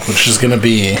coming up, which is gonna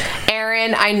be.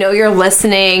 Aaron, I know you're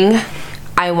listening.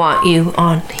 I want you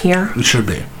on here. It should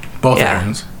be both Yeah.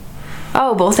 Aarons.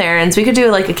 Oh, both Aarons. We could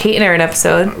do like a Kate and Aaron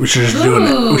episode. We should just do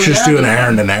an. We should just do an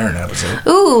Aaron and Aaron episode,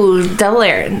 Ooh, double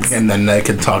Aarons. and then they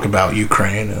can talk about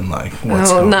Ukraine and like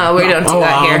what's Oh, going no, on. we don't do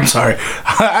that here. I'm sorry.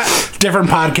 Different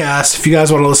podcast. If you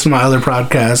guys want to listen to my other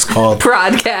podcast called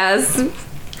Broadcast.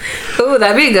 Ooh,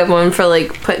 that'd be a good one for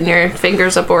like putting your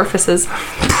fingers up orifices.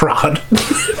 Prod.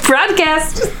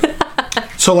 Broadcast.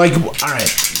 So like, all right,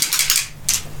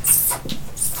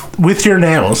 with your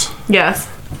nails, Yes.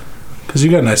 because you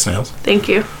got nice nails Thank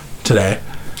you. today.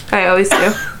 I always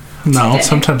do. No,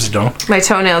 sometimes you don't. My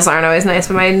toenails aren't always nice,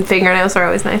 but my fingernails are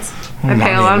always nice. I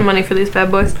pay a lot of money for these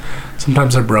bad boys.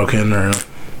 Sometimes they're broken or.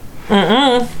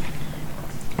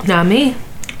 Not me.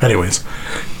 Anyways,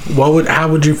 how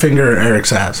would you finger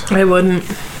Eric's ass? I wouldn't.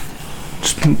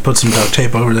 Just put some duct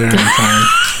tape over there and try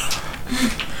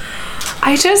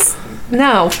I just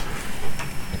no.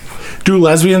 and... Do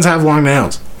lesbians have long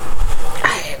nails?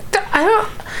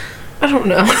 I don't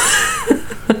know.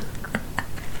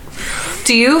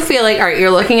 Do you feel like, alright,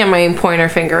 you're looking at my pointer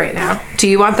finger right now. Do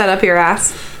you want that up your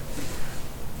ass?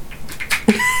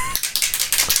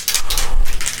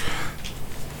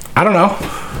 I don't know.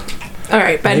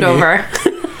 Alright, bend Maybe. over.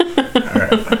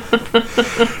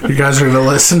 You guys are gonna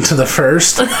listen to the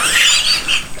first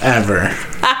ever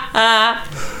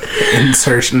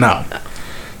insertion. No,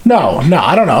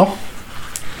 I don't know.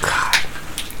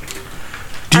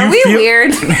 Are we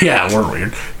weird? Yeah, we're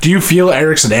weird. Do you feel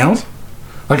Eric's nails?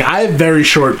 Like, I have very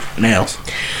short nails,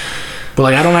 but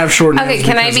like I don't have short nails. Okay,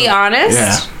 can I because be of- honest?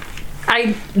 Yeah.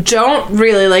 I don't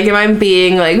really like if I'm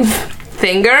being like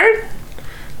fingered.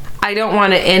 I don't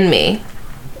want it in me.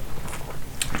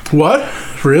 What?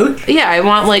 Really? Yeah, I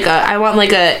want like a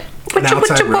An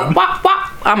outside rub? wop,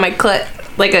 wop, on my clit,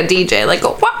 like a DJ, like a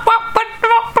wop, wop, wop,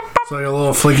 wop, wop. It's like a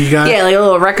little flicky guy. Yeah, like a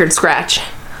little record scratch.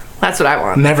 That's what I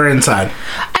want. Never inside.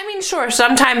 I mean, sure.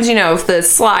 Sometimes if the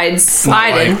slide's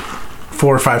sliding. Like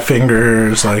 4 or 5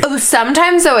 fingers. Like, Oh,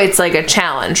 sometimes though it's like a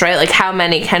challenge, right? Like how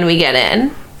many can we get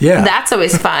in? yeah. That's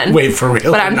always fun. Wait, for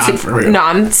real? But I'm Not too, for real. No,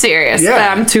 I'm serious. Yeah.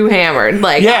 But I'm too hammered.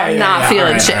 Like Yeah, I'm yeah, not yeah. feeling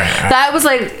Alright, shit. alright. That was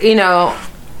like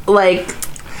like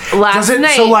last Does it,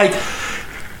 night. so like,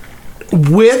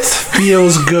 width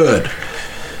feels good.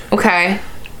 Okay.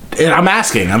 And I'm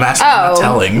asking. I'm not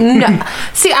telling. No.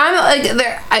 See, I'm like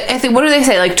there. I think what do they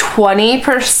say? Like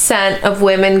 20% of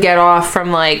women get off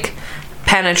from like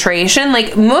penetration.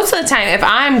 Like most of the time, if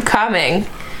I'm coming,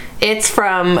 it's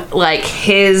from like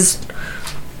his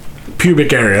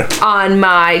pubic area. On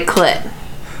my clit.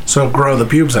 So grow the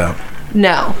pubes out.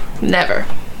 No, never.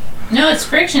 No, it's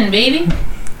friction, baby.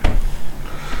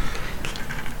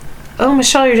 Oh,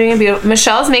 Michelle, you're doing a beautiful.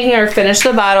 Michelle's making her finish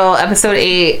the bottle. Episode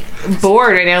 8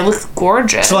 board right now. It looks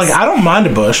gorgeous. So, like, I don't mind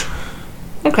a bush.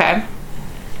 Okay.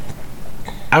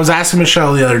 I was asking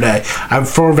Michelle the other day.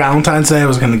 For Valentine's Day, I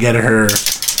was going to get her...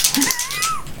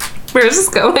 Where is this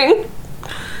going?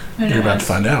 You're about to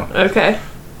find out. Okay.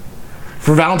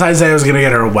 For Valentine's Day, I was going to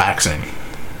get her a waxing.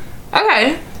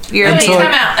 Okay. You're Wait, so,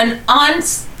 time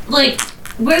out.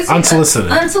 What is it? Unsolicited.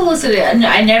 Unsolicited.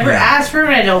 I never asked for it.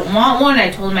 I don't want one.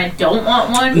 I told him I don't want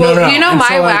one. No. You know, And my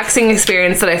so, like- waxing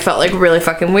experience that I felt like really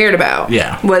fucking weird about.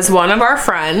 Yeah. Was one of our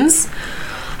friends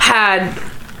had,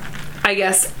 I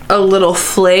guess, a little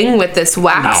fling with this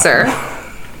waxer.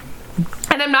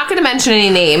 And I'm not going to mention any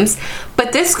names,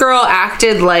 but this girl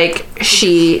acted like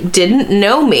she didn't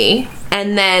know me.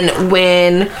 And then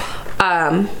when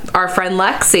our friend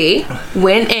Lexi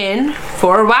went in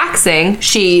for waxing,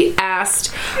 she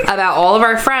asked about all of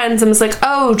our friends and was like,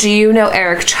 oh, do you know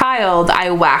Eric Child?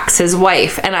 I wax his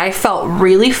wife. And I felt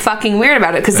really fucking weird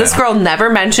about it because this girl never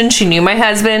mentioned she knew my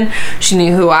husband. She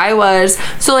knew who I was.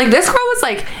 So, like, this girl was,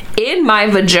 like, in my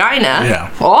vagina.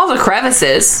 Yeah. All All the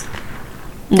crevices.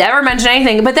 Never mentioned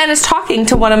anything, but then is talking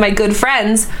to one of my good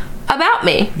friends about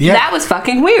me. Yeah. That was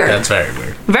fucking weird. That's very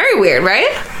weird. Very weird, right?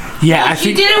 Yeah, I She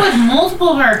think... did it with multiple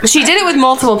of our. She did it with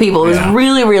multiple people. It was Yeah.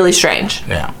 really, really strange.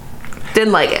 Yeah.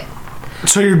 Didn't like it.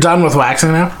 So you're done with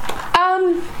waxing now?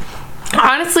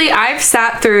 Honestly, I've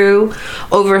sat through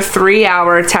over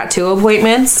 3-hour tattoo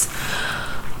appointments.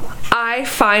 I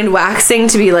find waxing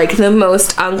to be like the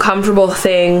most uncomfortable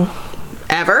thing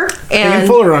ever. And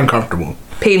Painful or uncomfortable?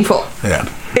 painful. Yeah.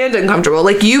 And uncomfortable.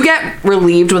 Like, you get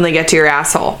relieved when they get to your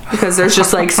asshole because there's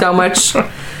just like so much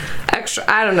extra.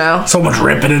 I don't know. So much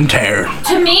ripping and tear.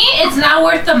 To me, it's not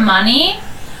worth the money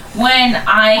when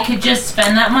I could just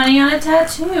spend that money on a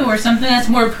tattoo or something that's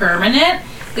more permanent.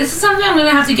 This is something I'm gonna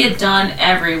have to get done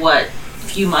every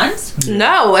few months?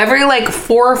 No, every like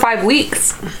 4 or 5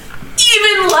 weeks.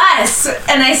 Even less,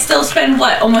 and I still spend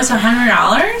almost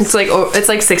 $100? It's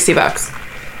like $60.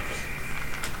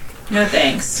 No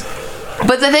thanks.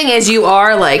 But the thing is,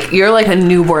 you're like a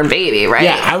newborn baby, right?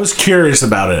 Yeah, I was curious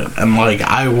about it. And, like,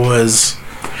 I was...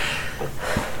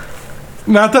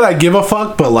 Not that I give a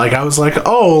fuck, but, like, I was like,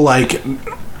 oh, like...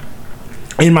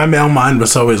 In my male mind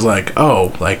was always like,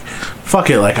 oh, like, fuck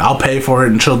it, like, I'll pay for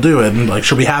it and she'll do it and, like,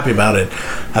 she'll be happy about it.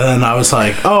 And then I was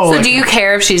like, oh... So like, do you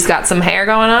care if she's got some hair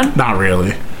going on? Not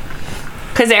really.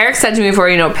 Because Eric said to me before,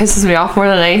 it pisses me off more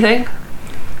than anything.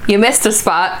 You missed a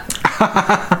spot.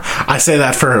 I say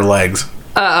that for her legs.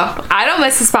 I don't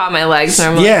miss a spot on my legs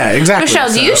normally. Yeah, exactly.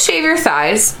 Michelle, do you So- shave your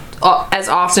thighs as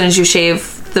often as you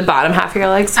shave the bottom half of your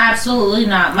legs? Absolutely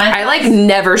not. I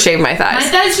never shave my My thighs.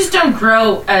 thighs just don't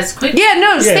grow as quick. Yeah,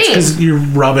 no, Yeah, it's same. because you're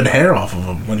rubbing hair off of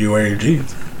them when you wear your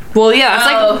jeans. Well, yeah, it's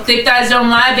Oh, thick thighs don't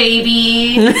lie,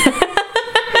 baby.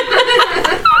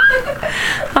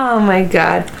 oh my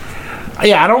god.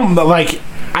 Yeah, I don't, like,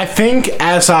 I think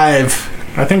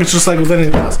it's just like with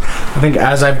anything else. I think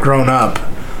as I've grown up,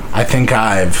 I think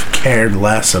I've cared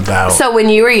less about... So when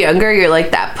you were younger, you're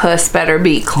like, that puss better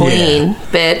be clean,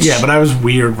 bitch. Yeah, but I was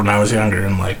weird when I was younger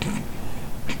and, like,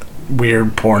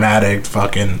 weird porn addict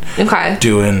fucking Okay.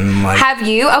 doing, like... Have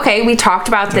you? Okay, we talked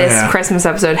about this Yeah. Christmas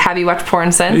episode. Have you watched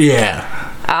porn since? Yeah.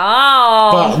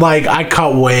 Oh. But, like, I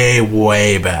cut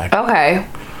way back. Okay.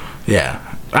 Yeah.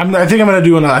 I think I'm gonna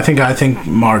do another... I think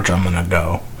March I'm gonna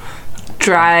go.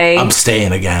 Dry. I'm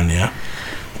staying again, yeah.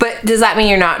 But does that mean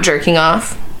you're not jerking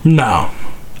off? No.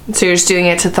 So you're just doing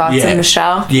it to Thoughts Yeah. of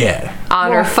Michelle? Yeah.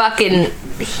 On her fucking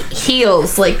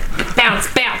heels, like bounce,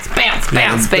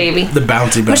 baby. The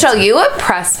bouncy bouncy. Michelle, you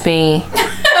impressed me.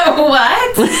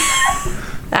 What?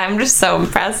 I'm just so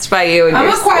impressed by you. And I'm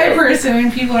your a quiet skill. person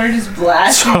when people are just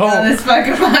blasting So- on this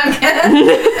fucking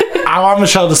podcast. I want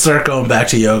Michelle to start going back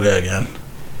to yoga again.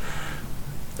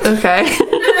 Okay.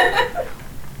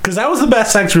 Because that was the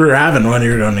best sex we were having when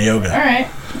you were going to yoga. Alright,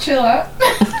 chill out.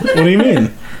 What do you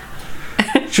mean?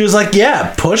 She was like,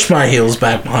 yeah, push my heels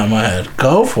back behind my head.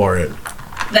 Go for it.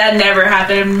 That never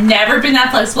happened. I've never been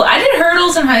that flexible. I did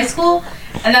hurdles in high school,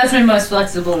 and that was my most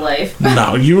flexible life.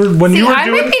 No, you were when you were I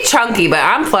doing might be chunky, but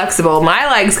I'm flexible.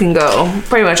 My legs can go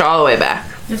pretty much all the way back.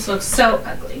 This looks so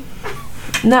ugly.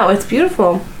 No, it's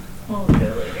beautiful. We'll look at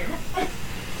it later.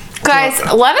 Guys,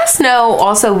 let us know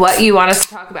also what you want us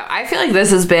to talk about. I feel like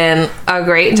this has been a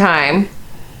great time.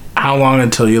 How long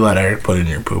until you let Eric put in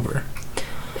your pooper?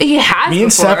 He has Me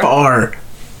and before. Steph are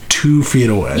 2 feet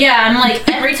away. Yeah, I'm like,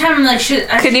 every time I'm like,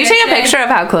 Can you take a picture of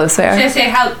how close they Should I are? say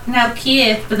how now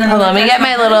Keith? But then Hold I'm on, let me like, get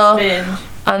my that's little- husband.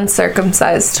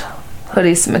 Uncircumcised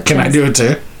hoodie Smith. Can I do it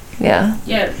too? Yeah.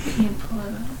 Yeah, can you pull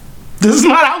it up? This is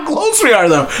not how close we are,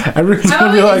 though. Everyone's Oh,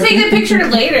 gonna we be can like, take the picture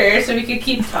later so we could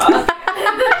keep talking.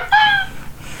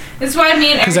 That's why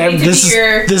me and because Eric need to this be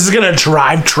your... is this is gonna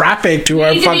drive traffic to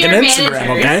our need to be fucking your Instagram.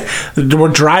 managers. Okay, we're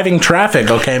driving traffic.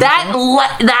 Okay,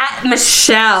 That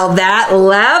Michelle, that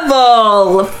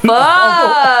level.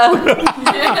 Fuck.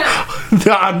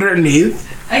 the underneath.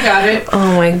 I got it.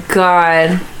 Oh my god.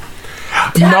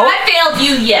 Have No, I failed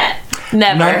you yet?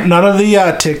 Never. none of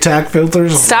the Tic Tac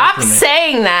filters. Stop work for me.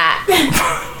 saying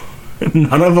that.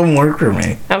 None of them work for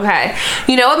me. Okay.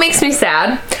 You know what makes me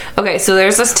sad? Okay, so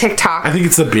there's this TikTok. I think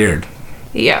it's the beard.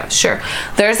 Yeah, sure.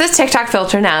 There's this TikTok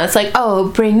filter now. It's like, oh,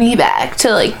 bring me back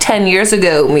to like 10 years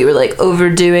ago when we were like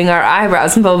overdoing our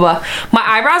eyebrows and blah, blah, blah. My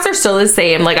eyebrows are still the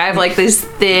same. Like, I have like these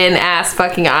thin ass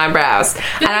fucking eyebrows.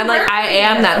 And I'm like, I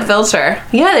am that filter.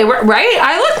 Yeah, they were, right?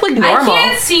 I look like normal. I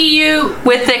can't see you.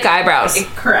 With thick eyebrows.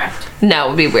 Correct. No, it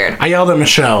would be weird. I yelled at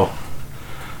Michelle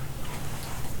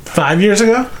 5 years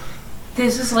ago.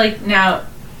 This is like now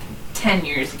 10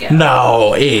 years ago.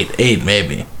 No, eight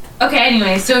maybe. Okay,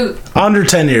 anyway, so Under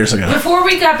 10 years ago. before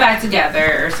we got back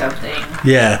together or something.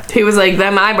 Yeah, He was like,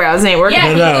 them eyebrows ain't working. Yeah,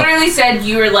 he know. literally said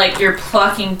you were like, you're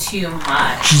plucking too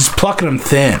much. she's plucking them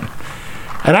thin,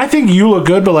 and I think you look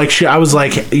good. But like, I was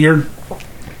like, you're.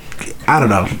 I don't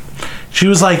know. She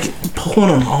was like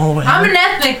pulling them all the way. I'm out. an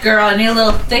ethnic girl. I need a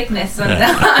little thickness on the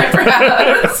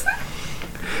eyebrows.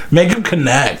 Make them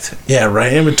connect. Yeah,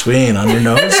 right in between on your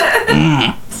nose.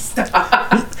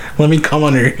 Stop. Let me come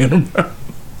on your unibrow.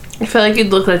 I feel like you'd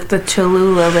look like the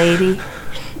Cholula lady.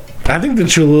 I think the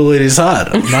Cholula lady's hot.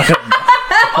 I'm not gonna.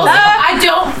 Also, I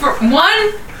don't, for one,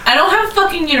 I don't have a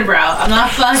fucking unibrow. I'm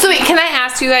not fucking. So wait, can I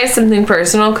ask you guys something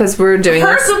personal? Because we're doing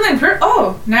this.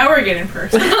 Oh, now we're getting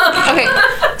personal. Okay,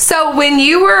 so when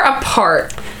you were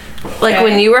apart, like Okay.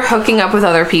 when you were hooking up with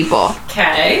other people,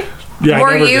 Okay. Yeah, I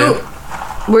were never you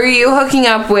did. were you hooking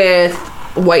up with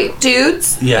white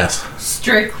dudes? Yes.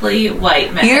 Strictly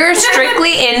white men. You're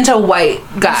strictly into white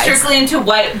guys. strictly into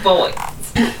white boys.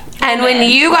 And when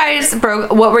you guys broke,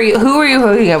 who were you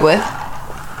hooking up with?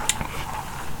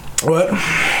 What?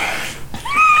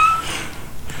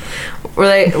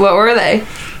 What were they?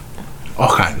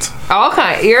 All kinds. All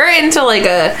kind. You're into like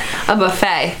a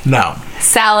buffet, No.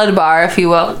 salad bar, if you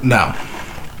will. No.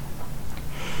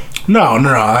 No.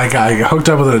 Like I hooked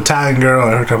up with an Italian girl.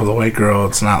 I hooked up with a white girl.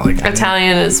 It's not like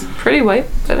Italian is pretty white,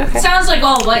 but okay. Sounds like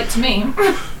all white to me.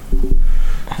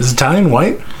 Is Italian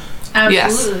white?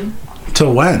 Absolutely.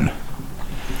 Till when?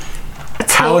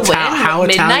 How When? How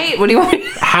Midnight? Italian? What do you want?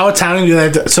 How Italian do they?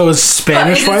 Have to, so is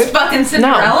Spanish Is white? this fucking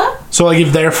Cinderella? So like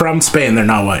if they're from Spain, they're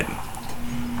not white.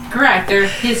 Correct. They're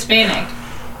Hispanic.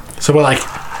 So we're like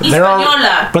there are,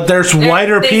 Española. but there's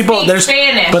whiter they people. speak There's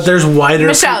Spanish. but there's whiter.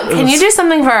 Michelle, can you do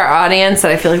something for our audience that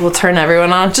I feel like will turn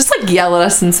everyone on? Just like yell at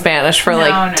us in Spanish for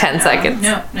like 10 seconds.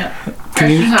 No. Can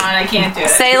you- Pressure's on. I can't do it.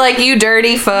 Say like you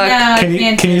dirty fuck. no, I Can you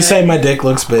can't can do you it. say my dick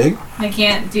looks big? I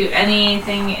can't do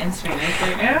anything in Spanish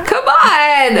right now. Come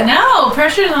on. No,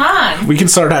 pressure's on. We can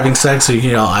start having sex so you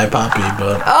can yell "I poppy,"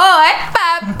 but Oh,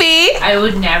 hey, papi. I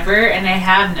would never, and I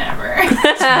have never.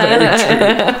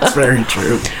 it's very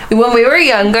true. When we were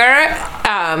younger,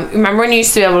 remember when you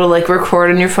used to be able to like record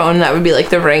on your phone? That would be like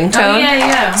the ringtone. Oh,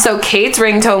 yeah. So Kate's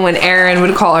ringtone when Aaron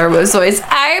would call her was always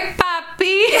 "Hey, papi."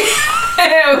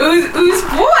 Who's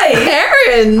boy?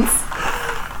 Aaron's.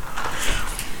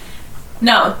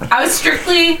 No, I was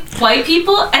strictly white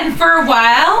people, and for a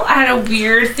while, I had a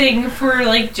weird thing for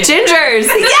like Gingers. Yes.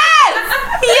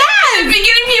 At the Yes.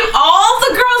 beginning, all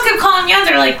the girls kept calling me out.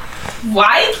 They're like,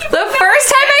 "Why?" You keep The first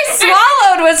time I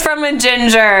swallowed was from a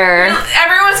ginger.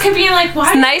 Everyone's kept being like, "Why?"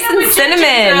 It's do you nice have and a ginger?" cinnamon.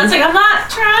 And I was like, "I'm not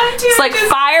trying to." It's like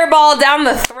fireball down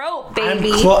the throat,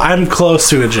 baby. I'm close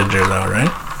to a ginger though,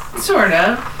 right? sort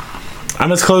of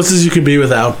I'm as close as you could be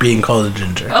without being called a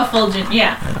ginger. a full ginger.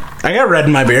 Yeah, I got red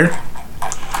in my beard.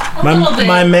 a little bit.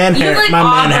 My man You hair. look like My man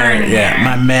auburn hair. Yeah, hair.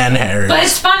 my man hair. But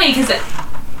is- it's funny because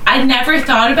I never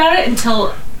thought about it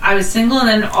until I was single, and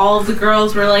then all of the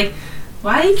girls were like,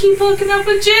 "Why do you keep hooking up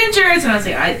with gingers?" And I was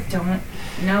like, "I don't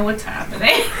know what's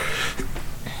happening."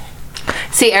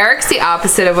 See, Eric's the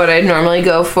opposite of what I'd normally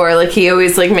go for. Like, he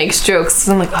always, like, makes jokes.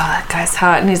 I'm like, oh, that guy's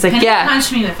hot. And he's like, Penny yeah.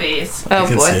 punched me in the face. I Oh,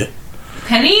 can see boy. it.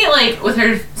 Penny, like, with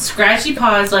her scratchy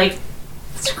paws, like,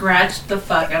 scratched the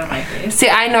fuck out of my face. See,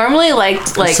 I normally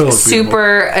liked, like, still look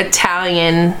super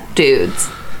Italian dudes.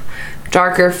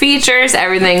 Darker features,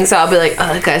 everything. So I'll be like,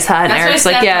 oh, that guy's hot. And That's Eric's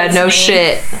why like, Steph yeah, likes no me.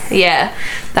 shit. Yeah.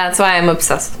 That's why I'm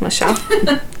obsessed with Michelle.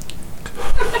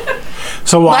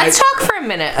 So why? Let's talk for a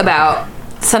minute about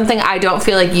something I don't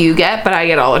feel like you get, but I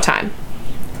get all the time.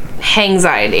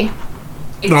 Anxiety.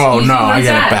 Oh Excuse no, me, I what's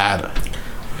get that? it bad.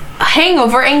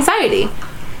 Hangover anxiety.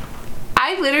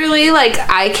 I literally, like,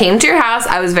 I came to your house.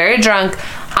 I was very drunk.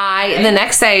 The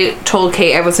next day, told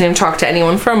Kate I wasn't going to talk to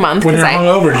anyone for a month. When you're 'cause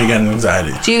hungover, do you get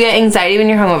anxiety? Do you get anxiety when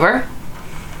you're hungover?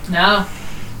 No.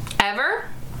 Ever?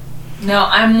 No,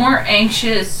 I'm more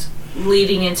anxious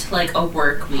leading into like a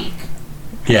work week.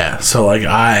 Yeah. So like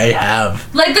I have,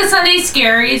 Like the Sunday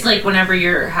scaries, like whenever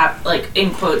you're like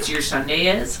in quotes your Sunday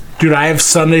is. dude. I have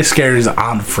Sunday scaries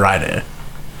on Friday.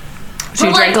 Do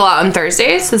you But, drink like- a lot on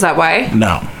Thursdays? Is that why?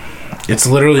 No, it's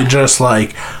literally just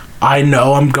like I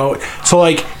know I'm going. So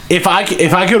like if I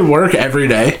could work every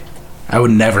day, I would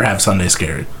never have Sunday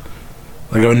scared.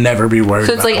 Like I would never be worried.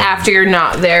 So it's about like it. after you're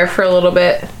not there for a little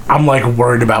bit. I'm like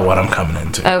worried about what I'm coming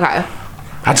into. Okay.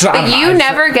 I just, But you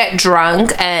never get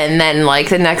drunk and then like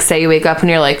the next day you wake up and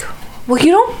you're like, well,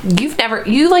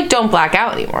 you like don't black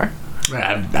out anymore. I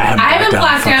haven't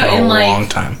blacked out for in, a like- long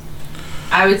time.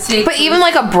 I would say. But even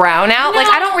like a brown out, like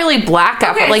No. I don't really black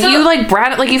out, Okay, but like so- you like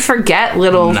brown out, like you forget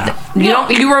little, No.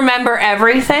 you remember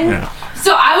everything. Yeah.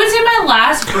 So I would say my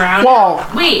last brown. Well-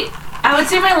 Wait. I would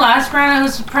say my last brown out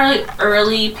was probably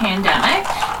early pandemic.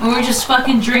 We were just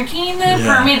fucking drinking in the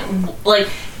apartment, like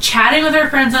chatting with our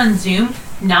friends on Zoom,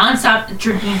 nonstop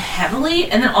drinking heavily,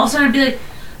 and then all of a sudden I'd be like,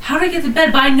 how did I get to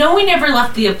bed? But I know we never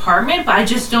left the apartment, but I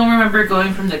just don't remember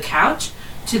going from the couch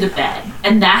to the bed.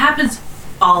 And that happens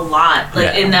a lot,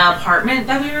 like Yeah. in the apartment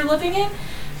that we were living in,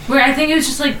 where I think it was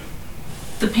just like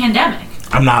the pandemic.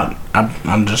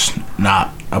 I'm just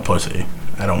not a pussy.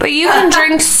 I don't. But you can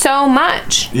drink so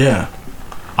much. Yeah.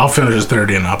 I'll finish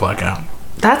 30 and not black out.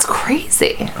 That's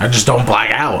crazy. I just don't black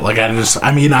out. Like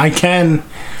I mean, I can.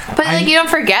 But like you don't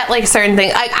forget like certain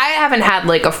things. Like I haven't had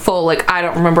like a full like I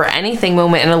don't remember anything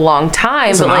moment in a long time.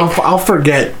 Listen, but like I'll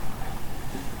forget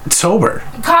sober.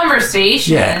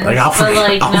 Conversation. Yeah, like I'll but forget.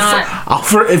 like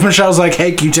not. If Michelle's like,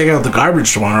 "Hey, can you take out the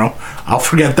garbage tomorrow?" I'll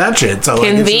forget that shit. So like,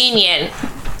 it's just- convenient.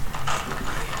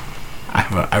 I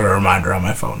have a reminder on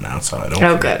my phone now, so I don't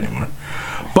Oh, forget good. anymore.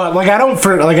 But like I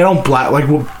don't black like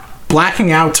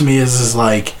blacking out to me is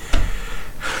like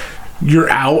you're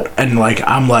out and like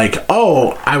I'm like,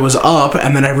 oh, I was up,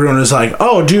 and then everyone is like,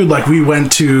 oh, dude, like we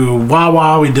went to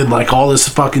Wawa, we did like all this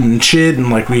fucking shit, and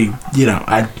like we, that Even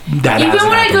hasn't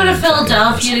when I happened go to in fucking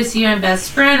Philadelphia years. to see my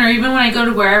best friend, or even when I go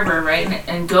to wherever, right,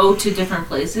 and go to different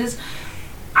places,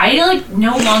 I like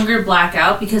no longer black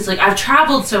out because like I've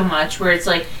traveled so much where it's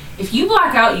like if you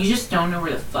black out, you just don't know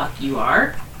where the fuck you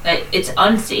are. That it's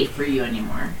unsafe for you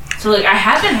anymore. So like I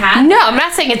haven't had. No, I'm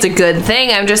not saying it's a good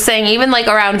thing. I'm just saying even like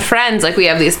around friends, like we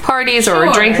have these parties or we're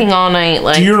Sure. drinking all night.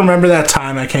 Like Do you remember that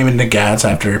time I came into Gads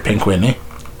after Pink Whitney?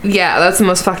 yeah, that's the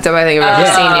most fucked up I think I've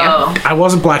ever seen you. I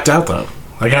wasn't blacked out though.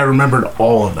 Like I remembered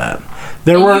all of that.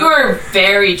 There You were were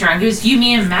very drunk. It was you,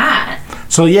 me, and Matt.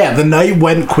 So yeah, the night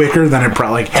went quicker than it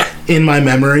probably, like, in my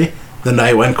memory, the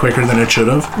night went quicker than it should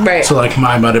have. Right. So like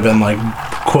mine might have been like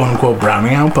quote unquote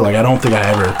browning out, but like I don't think I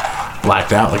ever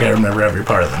blacked out. Like I remember every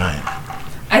part of the night.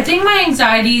 I think my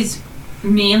anxieties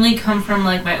mainly come from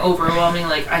like my overwhelming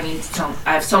like I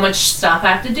have so much stuff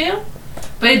I have to do,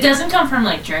 but it doesn't come from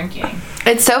like drinking.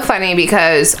 It's so funny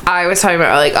because I was talking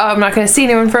about like, oh, I'm not going to see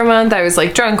anyone for a month. I was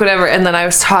like drunk, whatever. And then I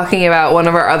was talking about one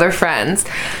of our other friends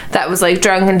that was like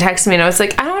drunk and texted me. And I was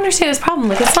like, I don't understand this problem.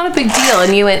 Like, it's not a big deal.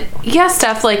 And you went, yeah,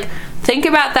 Steph, like, think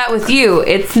about that with you.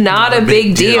 It's not a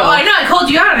big deal. Oh, I know. I called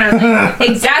you out, and I was like,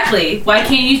 exactly. Why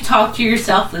can't you talk to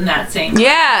yourself in that same?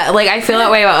 Yeah, like I feel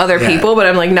that way about other Yeah. people, but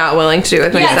I'm like not willing to do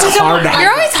it with Yeah, myself. it's hard to have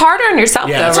You're always harder on yourself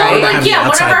Yeah, though, it's So hard right? to like, have the yeah, one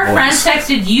of outside our voice. friends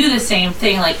texted you the same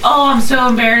thing, like, "Oh, I'm so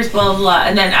embarrassed," blah blah blah.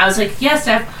 And then I was like, "Yes,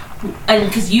 Steph," and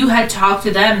because you had talked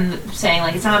to them saying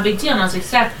like it's not a big deal, and I was like,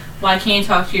 "Steph, why can't you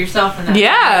talk to yourself?" And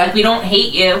Yeah. like, we don't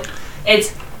hate you.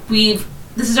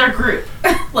 This is our group.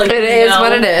 Like It is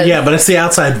what it is. Yeah, but it's the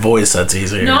outside voice that's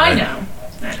easier. No, I right? know.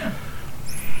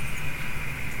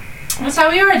 That's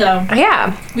how we are, though.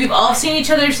 Yeah. We've all seen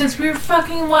each other since we were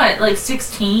fucking what, like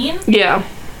 16? Yeah.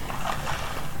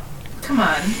 Come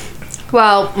on.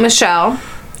 Well, Michelle.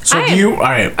 So I do am- you? All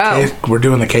right, Oh. we're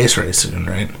doing the case race soon,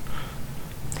 right?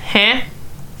 Huh?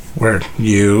 Where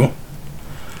you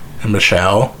and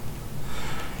Michelle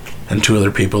and two other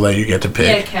people that you get to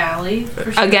Yeah, pick. Callie.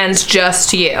 For sure. Against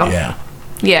just you. Yeah.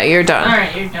 Yeah, you're done.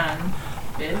 Alright, you're done.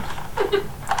 Bitch.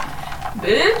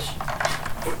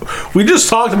 Bitch? We just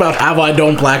talked about how I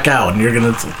don't black out, and you're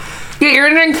gonna. Yeah, you're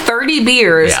gonna drink 30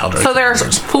 beers. Yeah, I'll drink so there's 30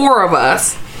 beers. 4 of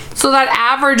us. So that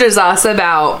averages us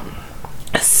about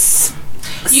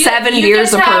 7 You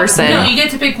beers get a to have- person. No, you get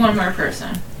to pick one more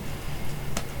person.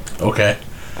 Okay.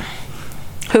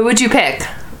 Who would you pick?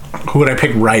 Who would I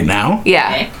pick right now? Yeah.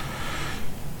 Okay.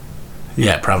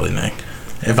 Yeah, probably Nick.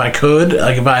 If I could,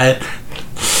 like if I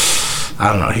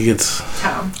don't know, he gets...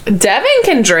 Tom. Devin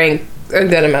can drink a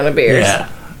good amount of beers. Yeah.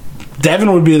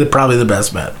 Devin would be probably the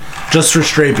best bet. Just for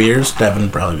straight beers, Devin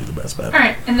would probably be the best bet. All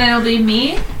right, and then it'll be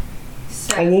me.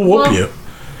 Oh, we'll whoop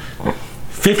you.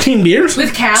 15 beers?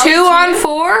 With Cal. 2 on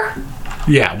 4?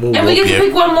 Yeah, we'll And we whoop get to you.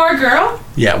 pick one more girl?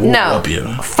 Yeah, we'll No. whoop you.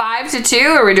 5 to 2,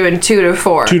 or we're doing 2 to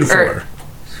 4? 2 to 4.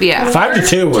 Yeah. 5 to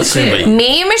 2 was To 2. simply...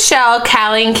 Me, Michelle,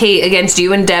 Callie, and Kate against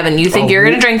you and Devin. You think Oh, you're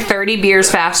we- gonna drink 30 beers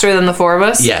faster than the 4 of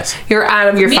us? Yes. You're out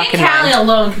of your Me and fucking Callie mind.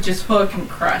 alone could just fucking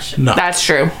crush it. No. That's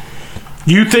true.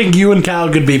 You think you and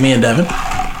Cal could beat me and Devin?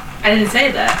 I didn't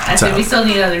say that. I said So- we still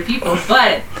need other people,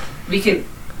 but we could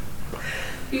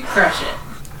crush it.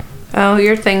 Oh,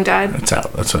 your thing died. It's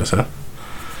out. That's what I said.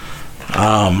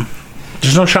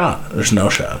 There's no shot. There's no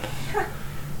shot.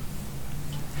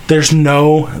 There's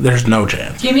no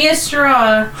chance. Give me a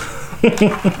straw. I'll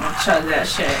chug that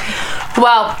shit.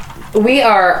 Well, we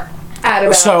are at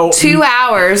about So- 2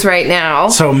 hours right now.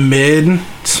 So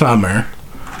mid-summer,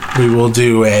 we will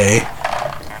do a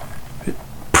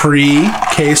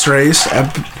pre-case race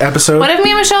episode. What if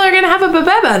me and Michelle are gonna have a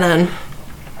babeba then?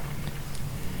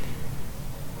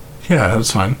 Yeah,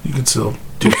 that's fine. You can still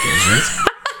do case race.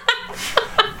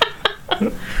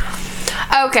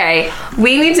 Okay,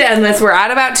 we need to end this. We're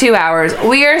at about 2 hours.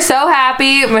 We are so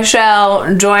happy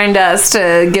Michelle joined us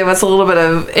to give us a little bit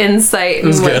of insight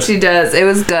was in what good. she does. It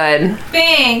was good.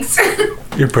 Thanks.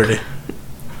 You're pretty.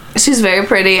 She's very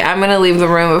pretty. I'm gonna leave the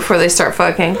room before they start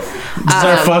fucking. This is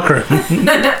our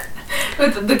fucker.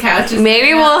 With the couches.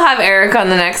 Maybe we'll have Eric on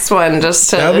the next one just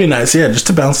to That would be nice. Yeah, just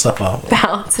to bounce stuff off.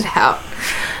 balance it out.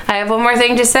 I have one more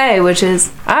thing to say, which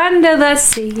is under the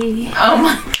sea. Oh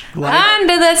my.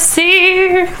 Under the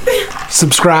sea.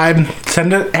 Subscribe.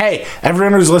 Send it. Hey,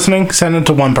 everyone who's listening, send it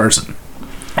to one person.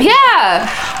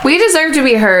 Yeah, we deserve to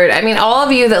be heard. I mean, all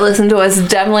of you that listen to us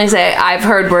definitely say, I've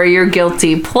heard we're your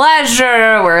guilty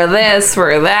pleasure, we're this,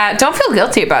 we're that. Don't feel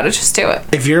guilty about it, just do it.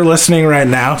 If you're listening right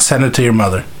now, send it to your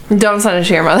mother. Don't send it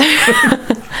to your mother.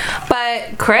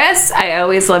 But Chris, I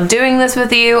always love doing this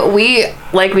with you. We,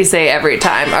 like we say every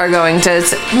time, are going to...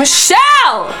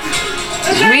 Michelle!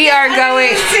 We are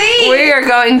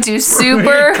going to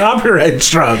super... Copyright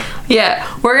struck. Yeah,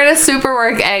 we're gonna super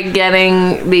work at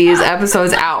getting these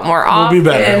episodes out more often. We'll be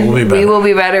better. We'll be better. We will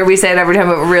be better. We say it every time,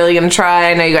 but we're really gonna try.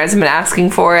 I know you guys have been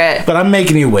asking for it. But I'm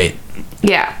making you wait.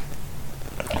 Yeah.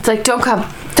 It's like, don't come.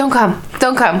 Don't come.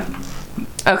 Don't come.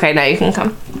 Okay, now you can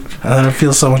come. And then it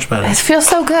feels so much better. It feels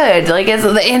so good. Like,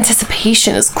 the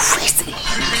anticipation is crazy.